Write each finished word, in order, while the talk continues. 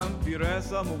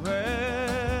vampiresa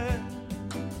mujer.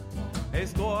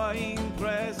 Estoy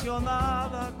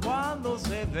impresionada cuando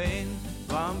se ven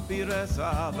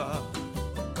vampiresadas.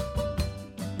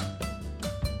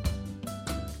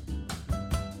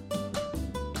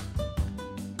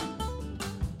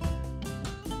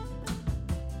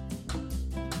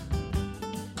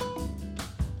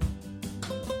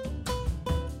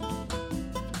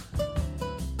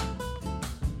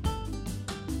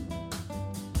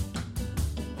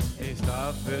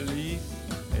 Está feliz,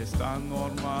 está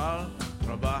normal,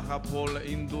 trabaja por la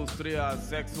industria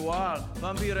sexual,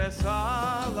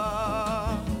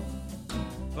 vampiresada,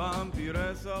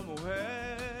 vampiresa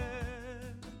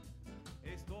mujer.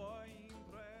 Estoy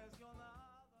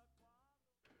impresionada.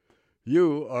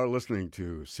 You are listening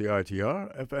to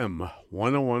CITR FM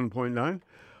 101.9,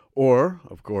 or,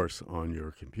 of course, on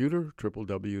your computer,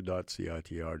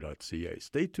 www.citr.ca.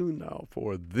 Stay tuned now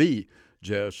for the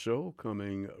Jazz Show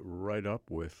coming right up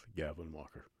with Gavin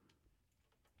Walker.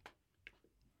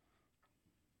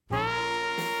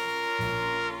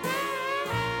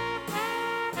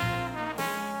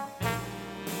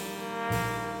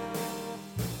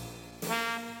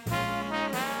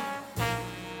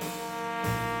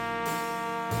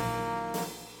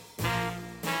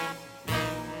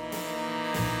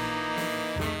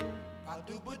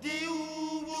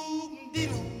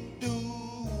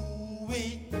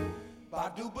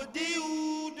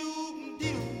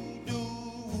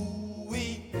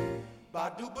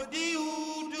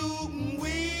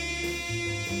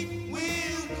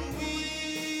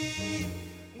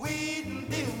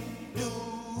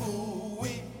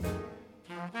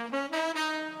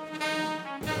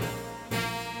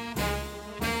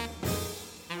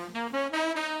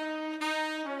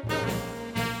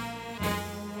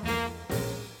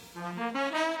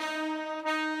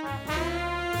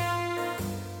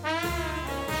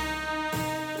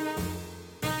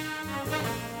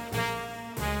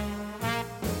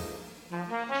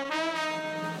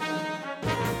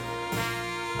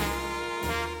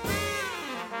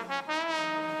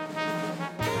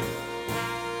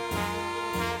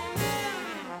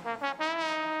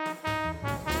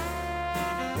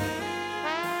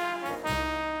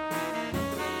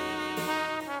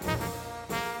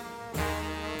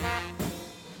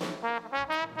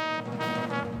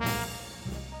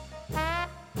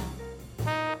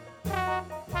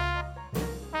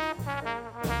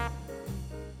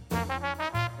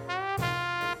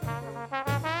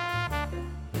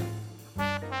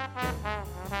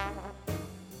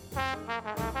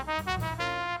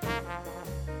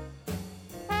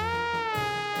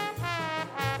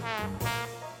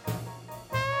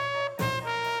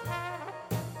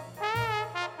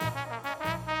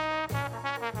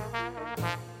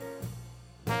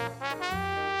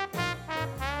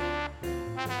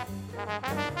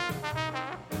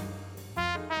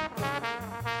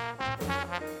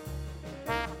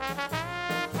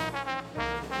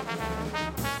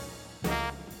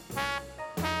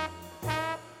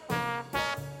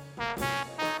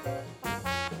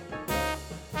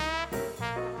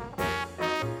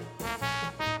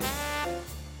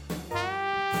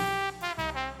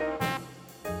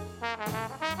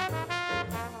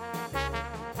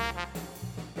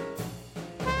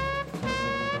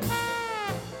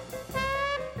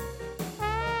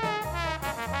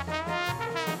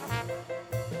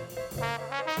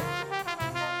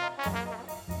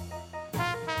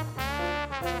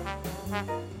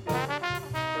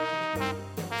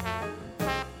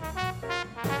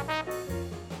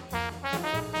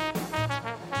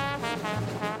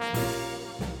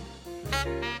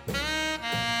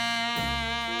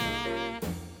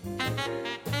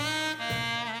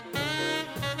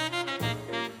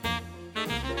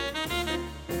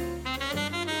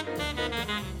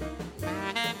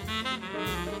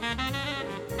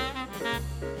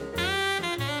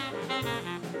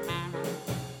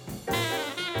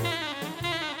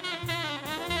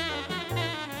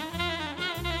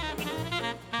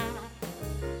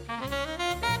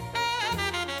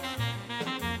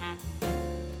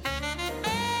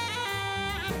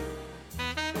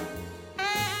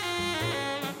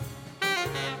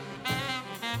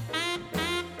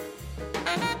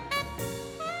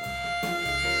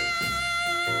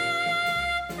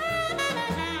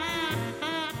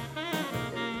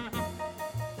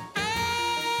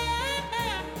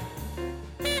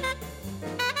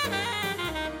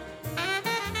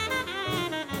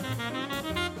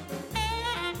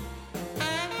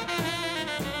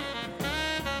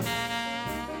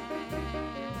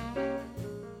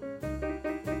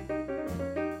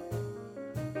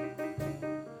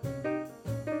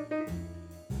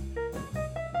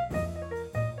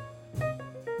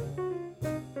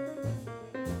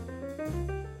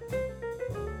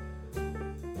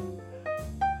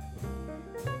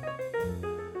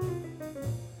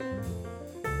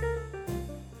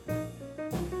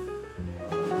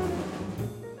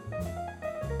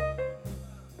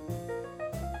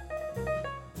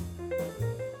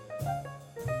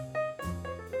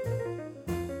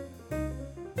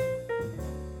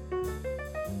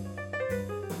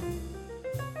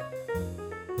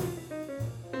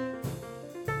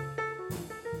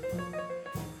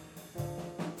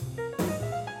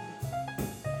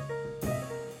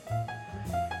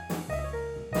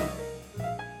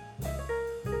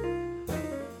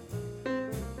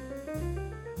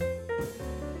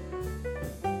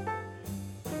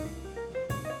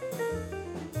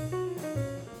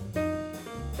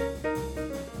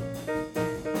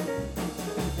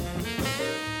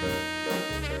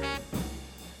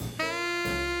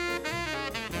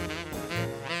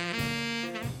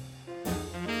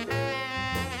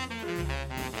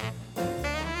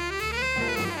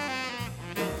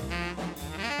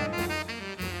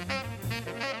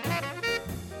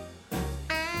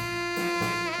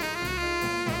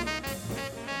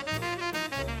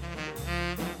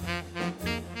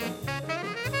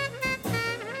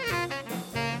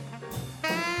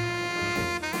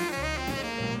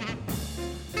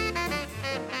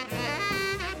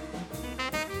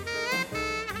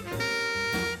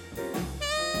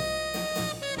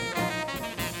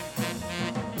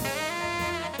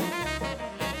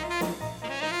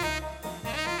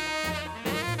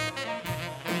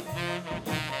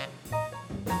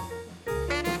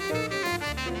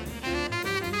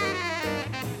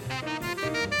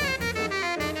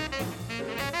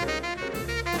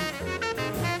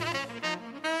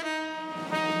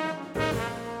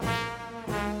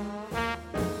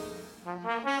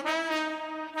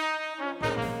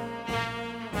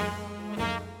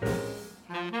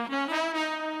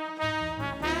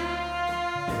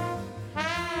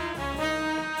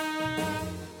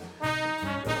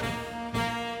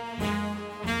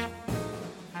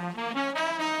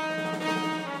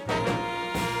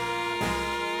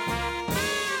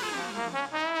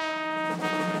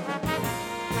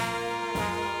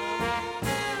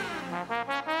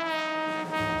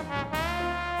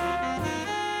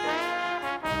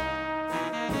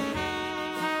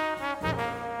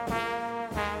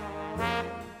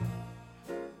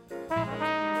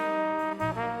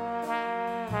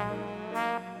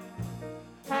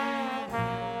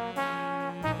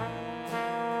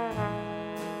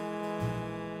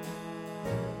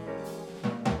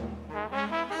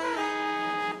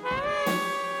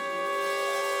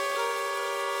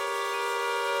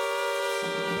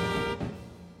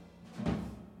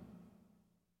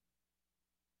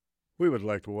 We would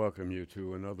like to welcome you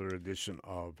to another edition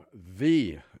of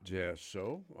The Jazz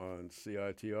Show on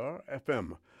CITR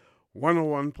FM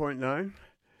 101.9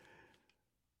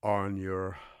 on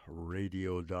your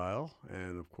radio dial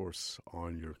and, of course,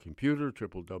 on your computer,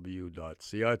 www.citr.ca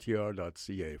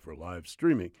for live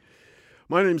streaming.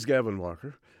 My name's Gavin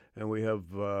Walker, and we have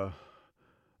an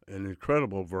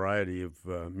incredible variety of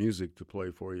music to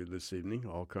play for you this evening,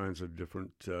 all kinds of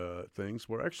different things.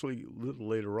 We're actually, a little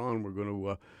later on, we're going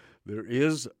to... there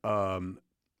is a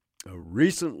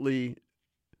recently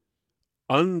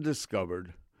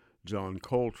undiscovered John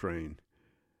Coltrane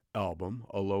album,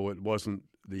 although it wasn't,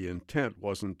 the intent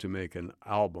wasn't to make an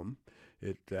album.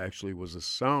 It actually was a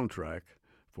soundtrack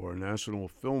for a National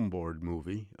Film Board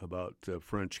movie about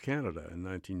French Canada in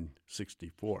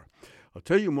 1964. I'll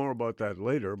tell you more about that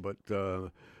later, but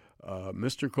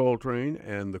Mr. Coltrane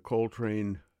and the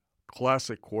Coltrane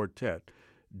Classic Quartet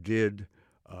did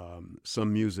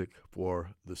some music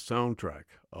for the soundtrack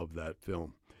of that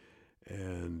film.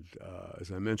 And as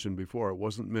I mentioned before, it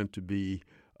wasn't meant to be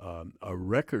a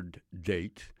record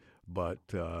date, but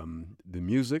the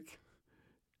music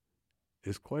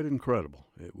is quite incredible.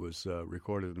 It was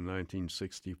recorded in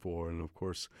 1964, and of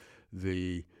course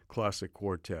the Classic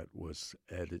Quartet was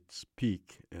at its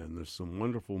peak, and there's some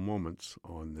wonderful moments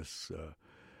on this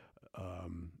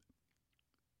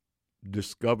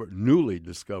newly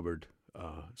discovered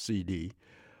CD,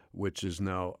 which is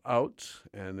now out,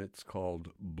 and it's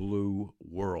called Blue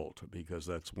World, because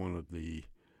that's one of the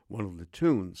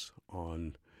tunes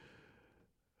on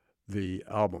the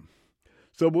album.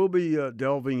 So we'll be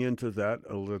delving into that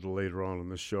a little later on in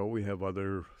the show. We have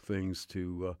other things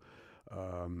to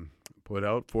put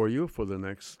out for you for the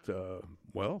next,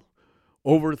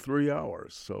 over 3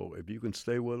 hours. So if you can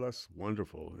stay with us,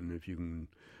 wonderful. And if you can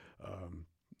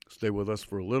stay with us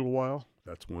for a little while,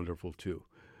 that's wonderful too.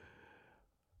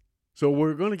 So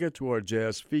we're going to get to our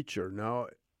jazz feature. Now,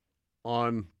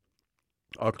 on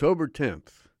October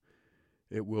 10th,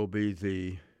 it will be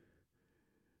the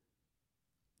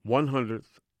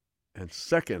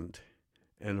 102nd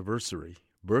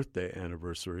birthday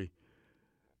anniversary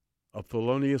of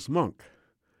Thelonious Monk.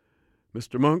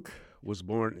 Mr. Monk was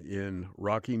born in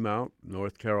Rocky Mount,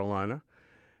 North Carolina,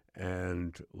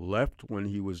 and left when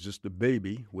he was just a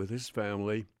baby with his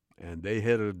family, and they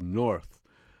headed north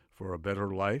for a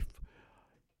better life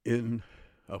in,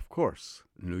 of course,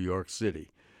 New York City.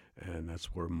 And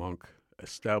that's where Monk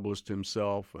established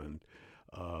himself and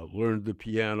learned the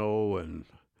piano and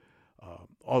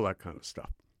all that kind of stuff.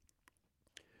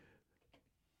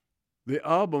 The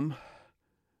album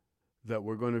that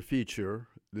we're going to feature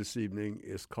this evening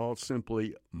is called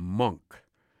simply Monk.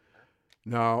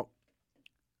 Now,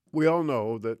 we all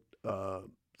know that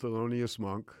Thelonious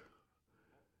Monk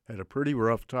had a pretty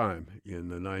rough time in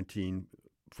the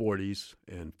 1940s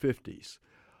and 50s.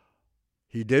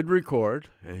 He did record,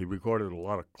 and he recorded a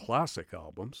lot of classic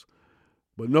albums,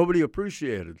 but nobody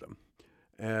appreciated them.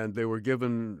 And they were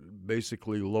given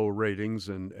basically low ratings,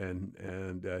 and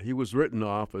he was written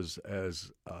off as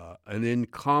an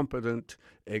incompetent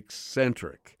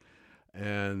eccentric,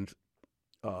 and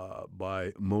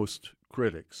by most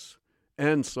critics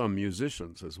and some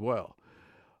musicians as well.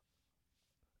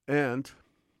 And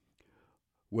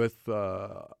with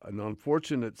an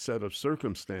unfortunate set of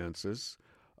circumstances,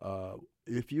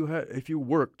 if you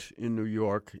worked in New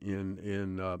York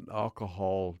in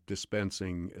alcohol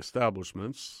dispensing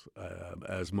establishments,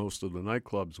 as most of the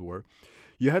nightclubs were,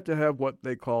 you had to have what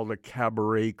they called a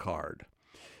cabaret card.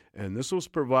 And this was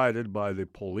provided by the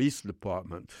police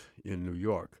department in New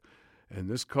York. And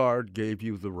this card gave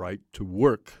you the right to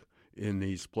work in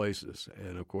these places.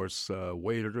 And, of course,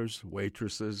 waiters,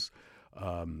 waitresses,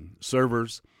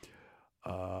 servers,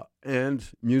 and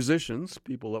musicians,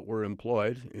 people that were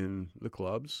employed in the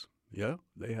clubs,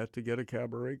 they had to get a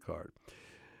cabaret card.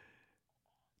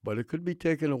 But it could be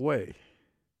taken away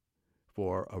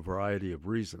for a variety of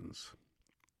reasons.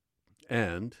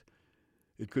 And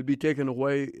it could be taken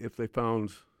away if they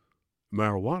found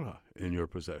marijuana in your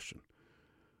possession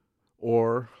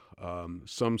or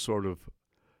some sort of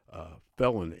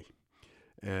felony.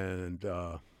 And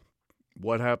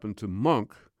what happened to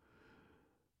Monk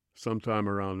sometime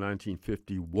around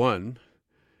 1951,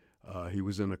 he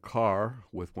was in a car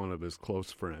with one of his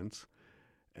close friends,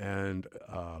 and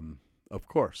of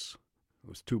course, it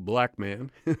was two black men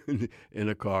in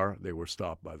a car. They were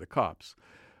stopped by the cops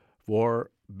for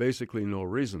basically no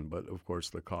reason, but of course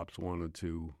the cops wanted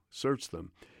to search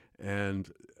them.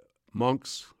 And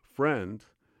Monk's friend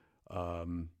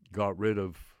got rid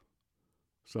of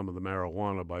some of the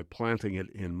marijuana by planting it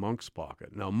in Monk's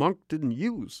pocket. Now, Monk didn't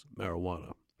use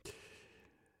marijuana.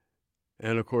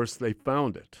 And, of course, they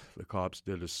found it. The cops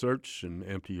did a search and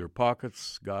empty your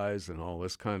pockets, guys, and all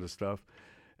this kind of stuff.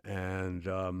 And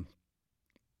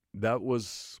that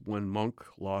was when Monk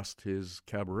lost his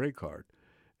cabaret card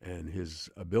and his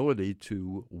ability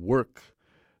to work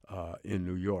in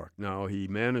New York. Now, he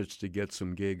managed to get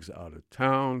some gigs out of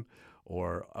town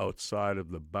or outside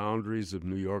of the boundaries of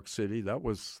New York City. That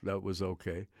was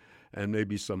okay. And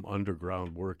maybe some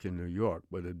underground work in New York.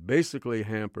 But it basically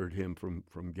hampered him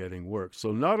from getting work.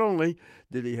 So not only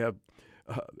did he have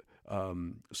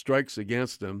strikes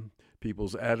against him,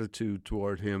 people's attitude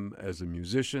toward him as a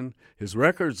musician, his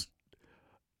records,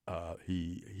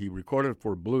 he recorded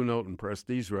for Blue Note and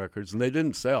Prestige Records, and they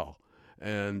didn't sell.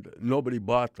 And nobody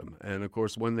bought them. And, of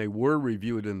course, when they were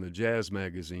reviewed in the jazz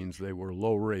magazines, they were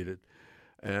low-rated.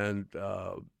 And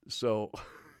so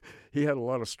he had a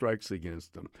lot of strikes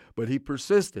against him. But he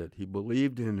persisted. He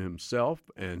believed in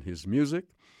himself and his music.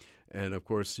 And, of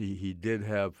course, he did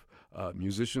have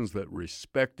musicians that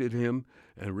respected him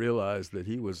and realized that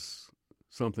he was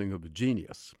something of a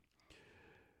genius.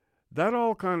 That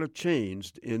all kind of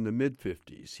changed in the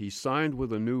mid-'50s. He signed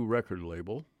with a new record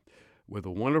label, with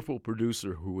a wonderful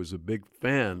producer who was a big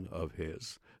fan of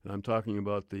his. And I'm talking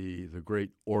about the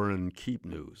great Orrin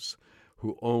Keepnews,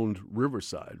 who owned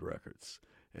Riverside Records.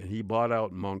 And he bought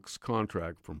out Monk's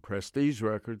contract from Prestige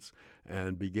Records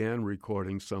and began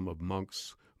recording some of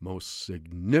Monk's most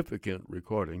significant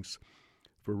recordings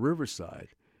for Riverside.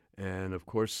 And, of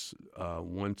course,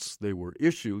 once they were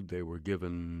issued, they were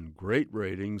given great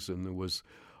ratings, and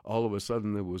all of a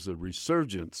sudden there was a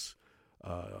resurgence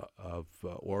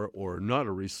or not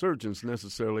a resurgence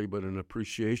necessarily, but an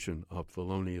appreciation of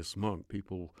Thelonious Monk.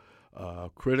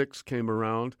 Critics came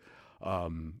around.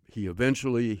 He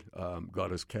eventually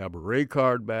got his cabaret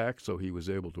card back, so he was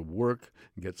able to work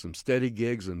and get some steady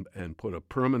gigs and put a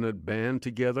permanent band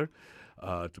together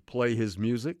to play his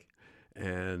music.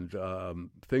 And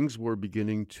things were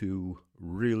beginning to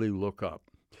really look up.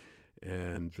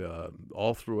 And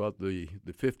all throughout the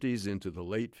 50s into the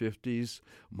late 50s,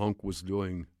 Monk was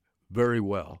doing very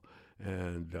well.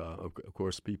 And, of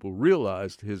course, people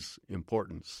realized his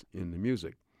importance in the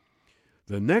music.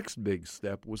 The next big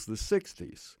step was the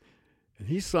 60s. And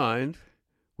he signed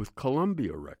with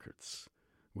Columbia Records,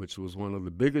 which was one of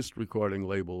the biggest recording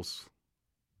labels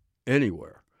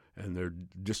anywhere. And their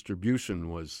distribution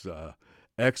was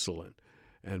excellent.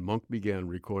 And Monk began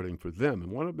recording for them.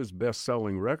 And one of his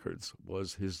best-selling records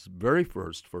was his very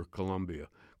first for Columbia,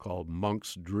 called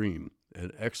Monk's Dream,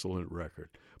 an excellent record.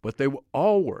 But they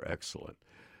all were excellent.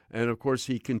 And, of course,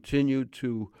 he continued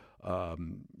to,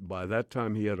 by that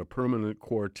time he had a permanent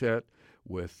quartet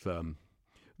with, there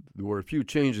were a few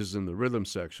changes in the rhythm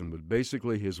section, but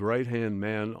basically his right-hand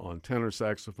man on tenor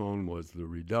saxophone was the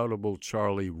redoubtable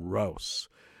Charlie Rouse.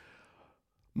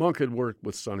 Monk had worked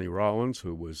with Sonny Rollins,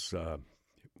 who was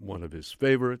one of his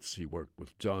favorites. He worked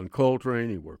with John Coltrane.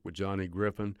 He worked with Johnny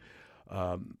Griffin.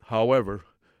 However,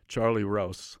 Charlie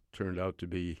Rouse turned out to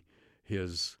be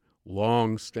his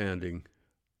long-standing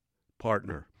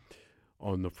partner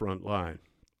on the front line.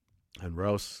 And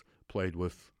Rouse played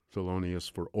with Thelonious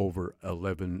for over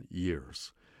 11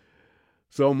 years.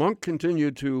 So Monk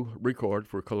continued to record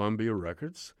for Columbia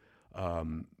Records,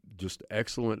 just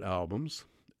excellent albums.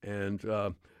 And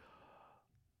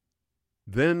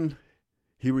then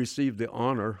he received the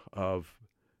honor of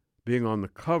being on the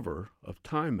cover of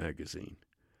Time magazine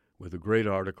with a great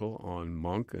article on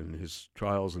Monk and his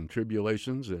trials and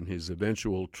tribulations and his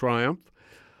eventual triumph.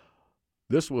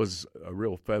 This was a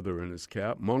real feather in his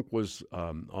cap. Monk was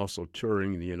also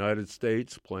touring the United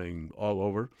States, playing all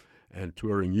over, and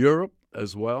touring Europe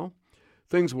as well.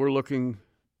 Things were looking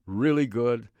really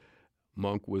good.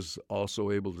 Monk was also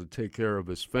able to take care of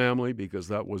his family because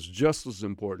that was just as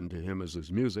important to him as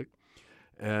his music.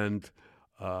 And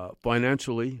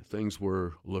financially, things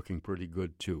were looking pretty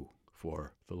good, too,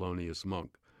 for Thelonious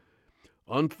Monk.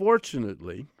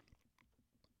 Unfortunately,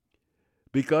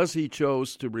 because he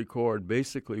chose to record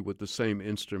basically with the same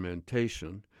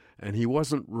instrumentation, and he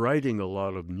wasn't writing a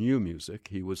lot of new music,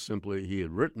 he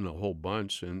had written a whole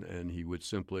bunch, and he would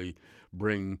simply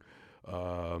bring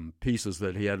pieces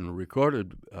that he hadn't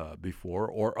recorded before,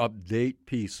 or update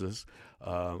pieces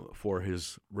for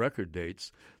his record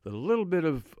dates, that a little bit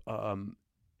of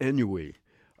ennui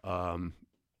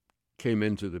came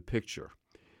into the picture.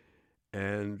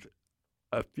 And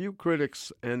a few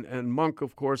critics, and Monk,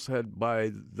 of course, had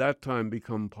by that time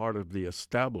become part of the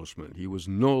establishment. He was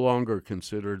no longer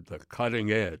considered the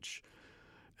cutting edge.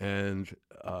 And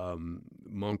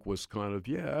Monk was kind of,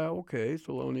 yeah, okay,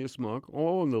 Thelonious Monk.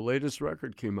 Oh, and the latest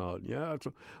record came out. Yeah,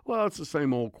 it's the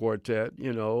same old quartet,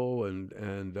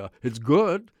 and it's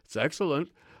good. It's excellent.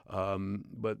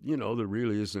 But, there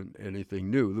really isn't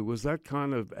anything new. There was that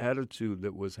kind of attitude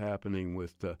that was happening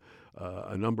with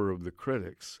a number of the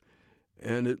critics.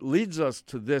 And it leads us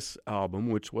to this album,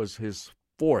 which was his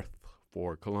fourth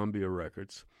for Columbia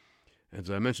Records.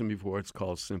 As I mentioned before, it's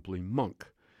called simply Monk.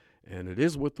 And it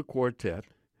is with the quartet.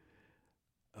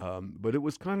 But it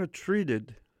was kind of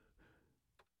treated,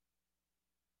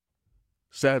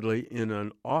 sadly, in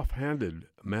an offhanded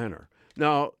manner.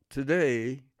 Now,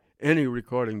 today, any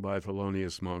recording by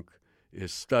Thelonious Monk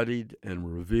is studied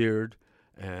and revered,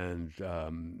 and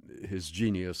his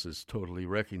genius is totally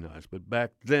recognized. But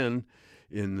back then,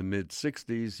 in the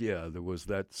mid-'60s, there was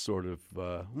that sort of,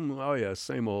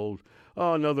 same old,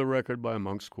 another record by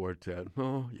Monk's Quartet.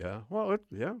 Oh, yeah, well,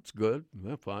 it's good.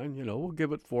 Yeah, fine, we'll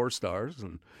give it 4 stars,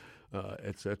 and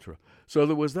etc. So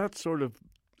there was that sort of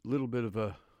little bit of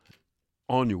a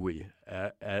ennui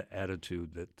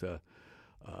attitude that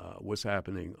was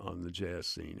happening on the jazz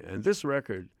scene. And this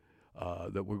record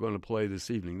that we're going to play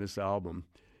this evening, this album,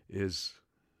 is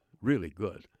really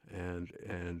good. And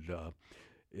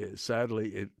sadly,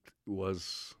 it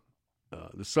was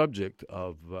the subject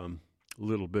of a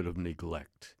little bit of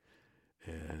neglect,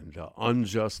 and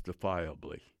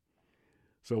unjustifiably.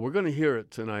 So we're going to hear it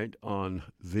tonight on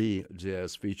The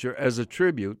Jazz Feature as a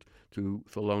tribute to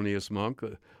Thelonious Monk.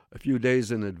 A few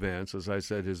days in advance, as I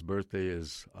said, his birthday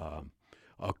is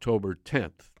October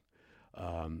 10th.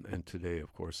 And today,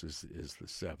 of course, is the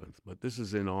 7th. But this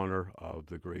is in honor of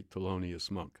the great Thelonious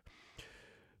Monk.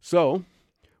 So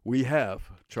we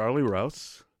have Charlie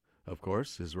Rouse, of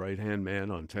course, his right-hand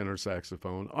man on tenor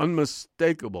saxophone,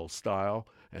 unmistakable style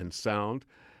and sound.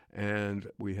 And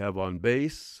we have on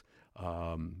bass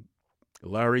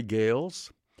Larry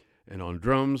Gales, and on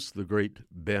drums, the great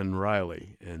Ben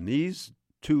Riley. And these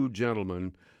two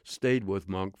gentlemen stayed with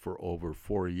Monk for over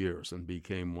 4 years and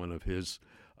became one of his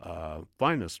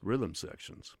finest rhythm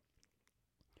sections.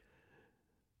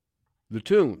 The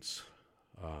tunes.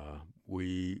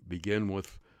 We begin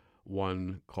with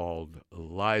one called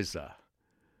Liza,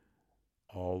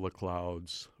 All the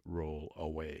Clouds Roll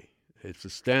Away. It's a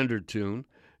standard tune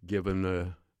given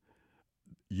the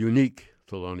unique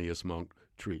Thelonious Monk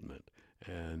treatment,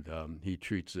 and he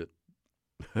treats it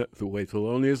the way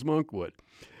Thelonious Monk would.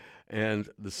 And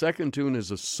the second tune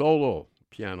is a solo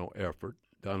piano effort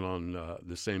done on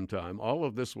the same time. All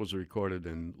of this was recorded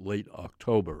in late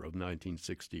October of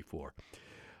 1964.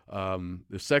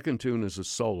 The second tune is a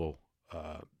solo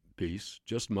piece,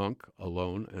 just Monk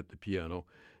alone at the piano,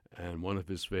 and one of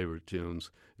his favorite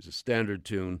tunes is a standard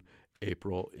tune,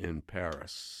 April in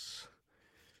Paris.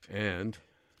 And,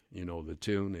 the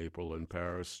tune, April in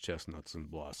Paris, Chestnuts in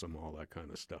Blossom, all that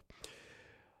kind of stuff,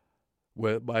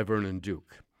 by Vernon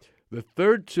Duke. The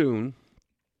third tune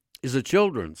is a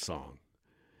children's song,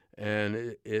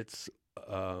 and it's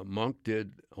Monk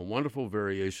did a wonderful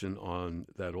variation on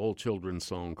that old children's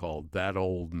song called That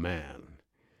Old Man,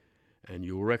 and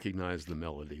you'll recognize the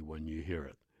melody when you hear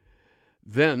it.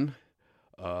 Then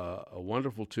a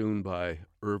wonderful tune by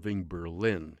Irving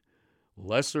Berlin,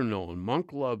 lesser known.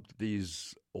 Monk loved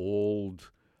these old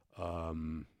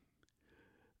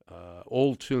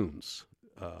tunes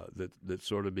that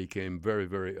sort of became very,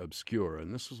 very obscure.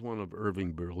 And this is one of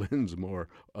Irving Berlin's more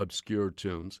obscure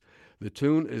tunes. The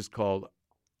tune is called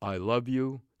I Love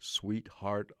You,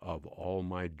 Sweetheart of All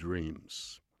My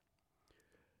Dreams.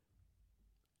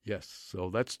 Yes,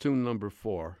 so that's tune number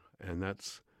 4, and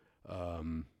that's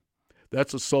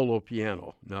a solo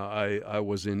piano. Now, I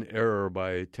was in error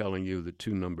by telling you that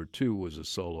tune number 2 was a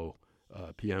solo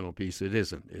piano piece. It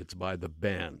isn't. It's by the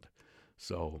band.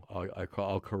 So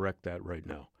I'll correct that right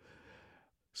now.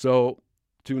 So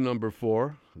tune number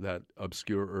 4, that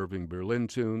obscure Irving Berlin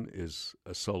tune, is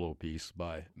a solo piece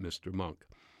by Mr. Monk.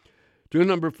 Tune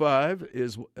number 5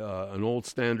 is an old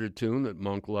standard tune that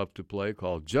Monk loved to play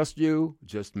called Just You,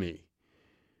 Just Me.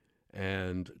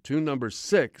 And tune number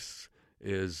 6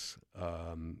 is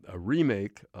a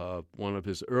remake of one of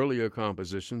his earlier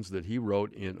compositions that he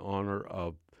wrote in honor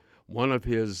of one of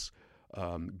his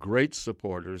great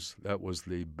supporters. That was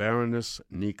the Baroness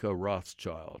Nika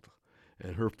Rothschild,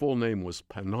 and her full name was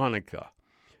Panonica,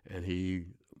 and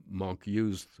Monk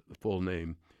used her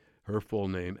full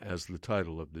name as the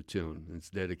title of the tune. It's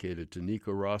dedicated to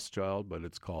Nika Rothschild, but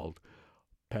it's called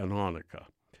Panonica.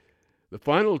 The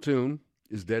final tune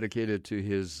is dedicated to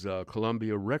his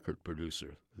Columbia record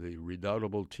producer, the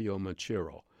redoubtable Tio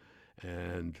Machero,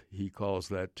 and he calls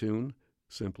that tune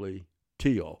simply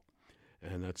Tio.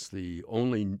 and that's the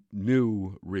only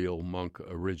new real Monk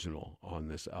original on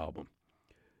this album.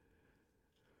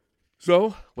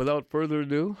 So, without further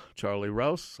ado, Charlie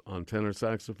Rouse on tenor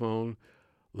saxophone,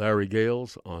 Larry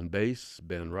Gales on bass,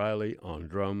 Ben Riley on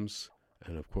drums,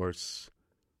 and of course,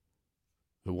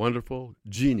 the wonderful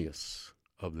genius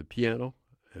of the piano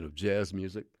and of jazz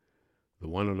music, the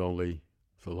one and only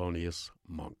Thelonious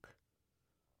Monk.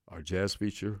 Our jazz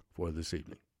feature for this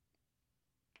evening.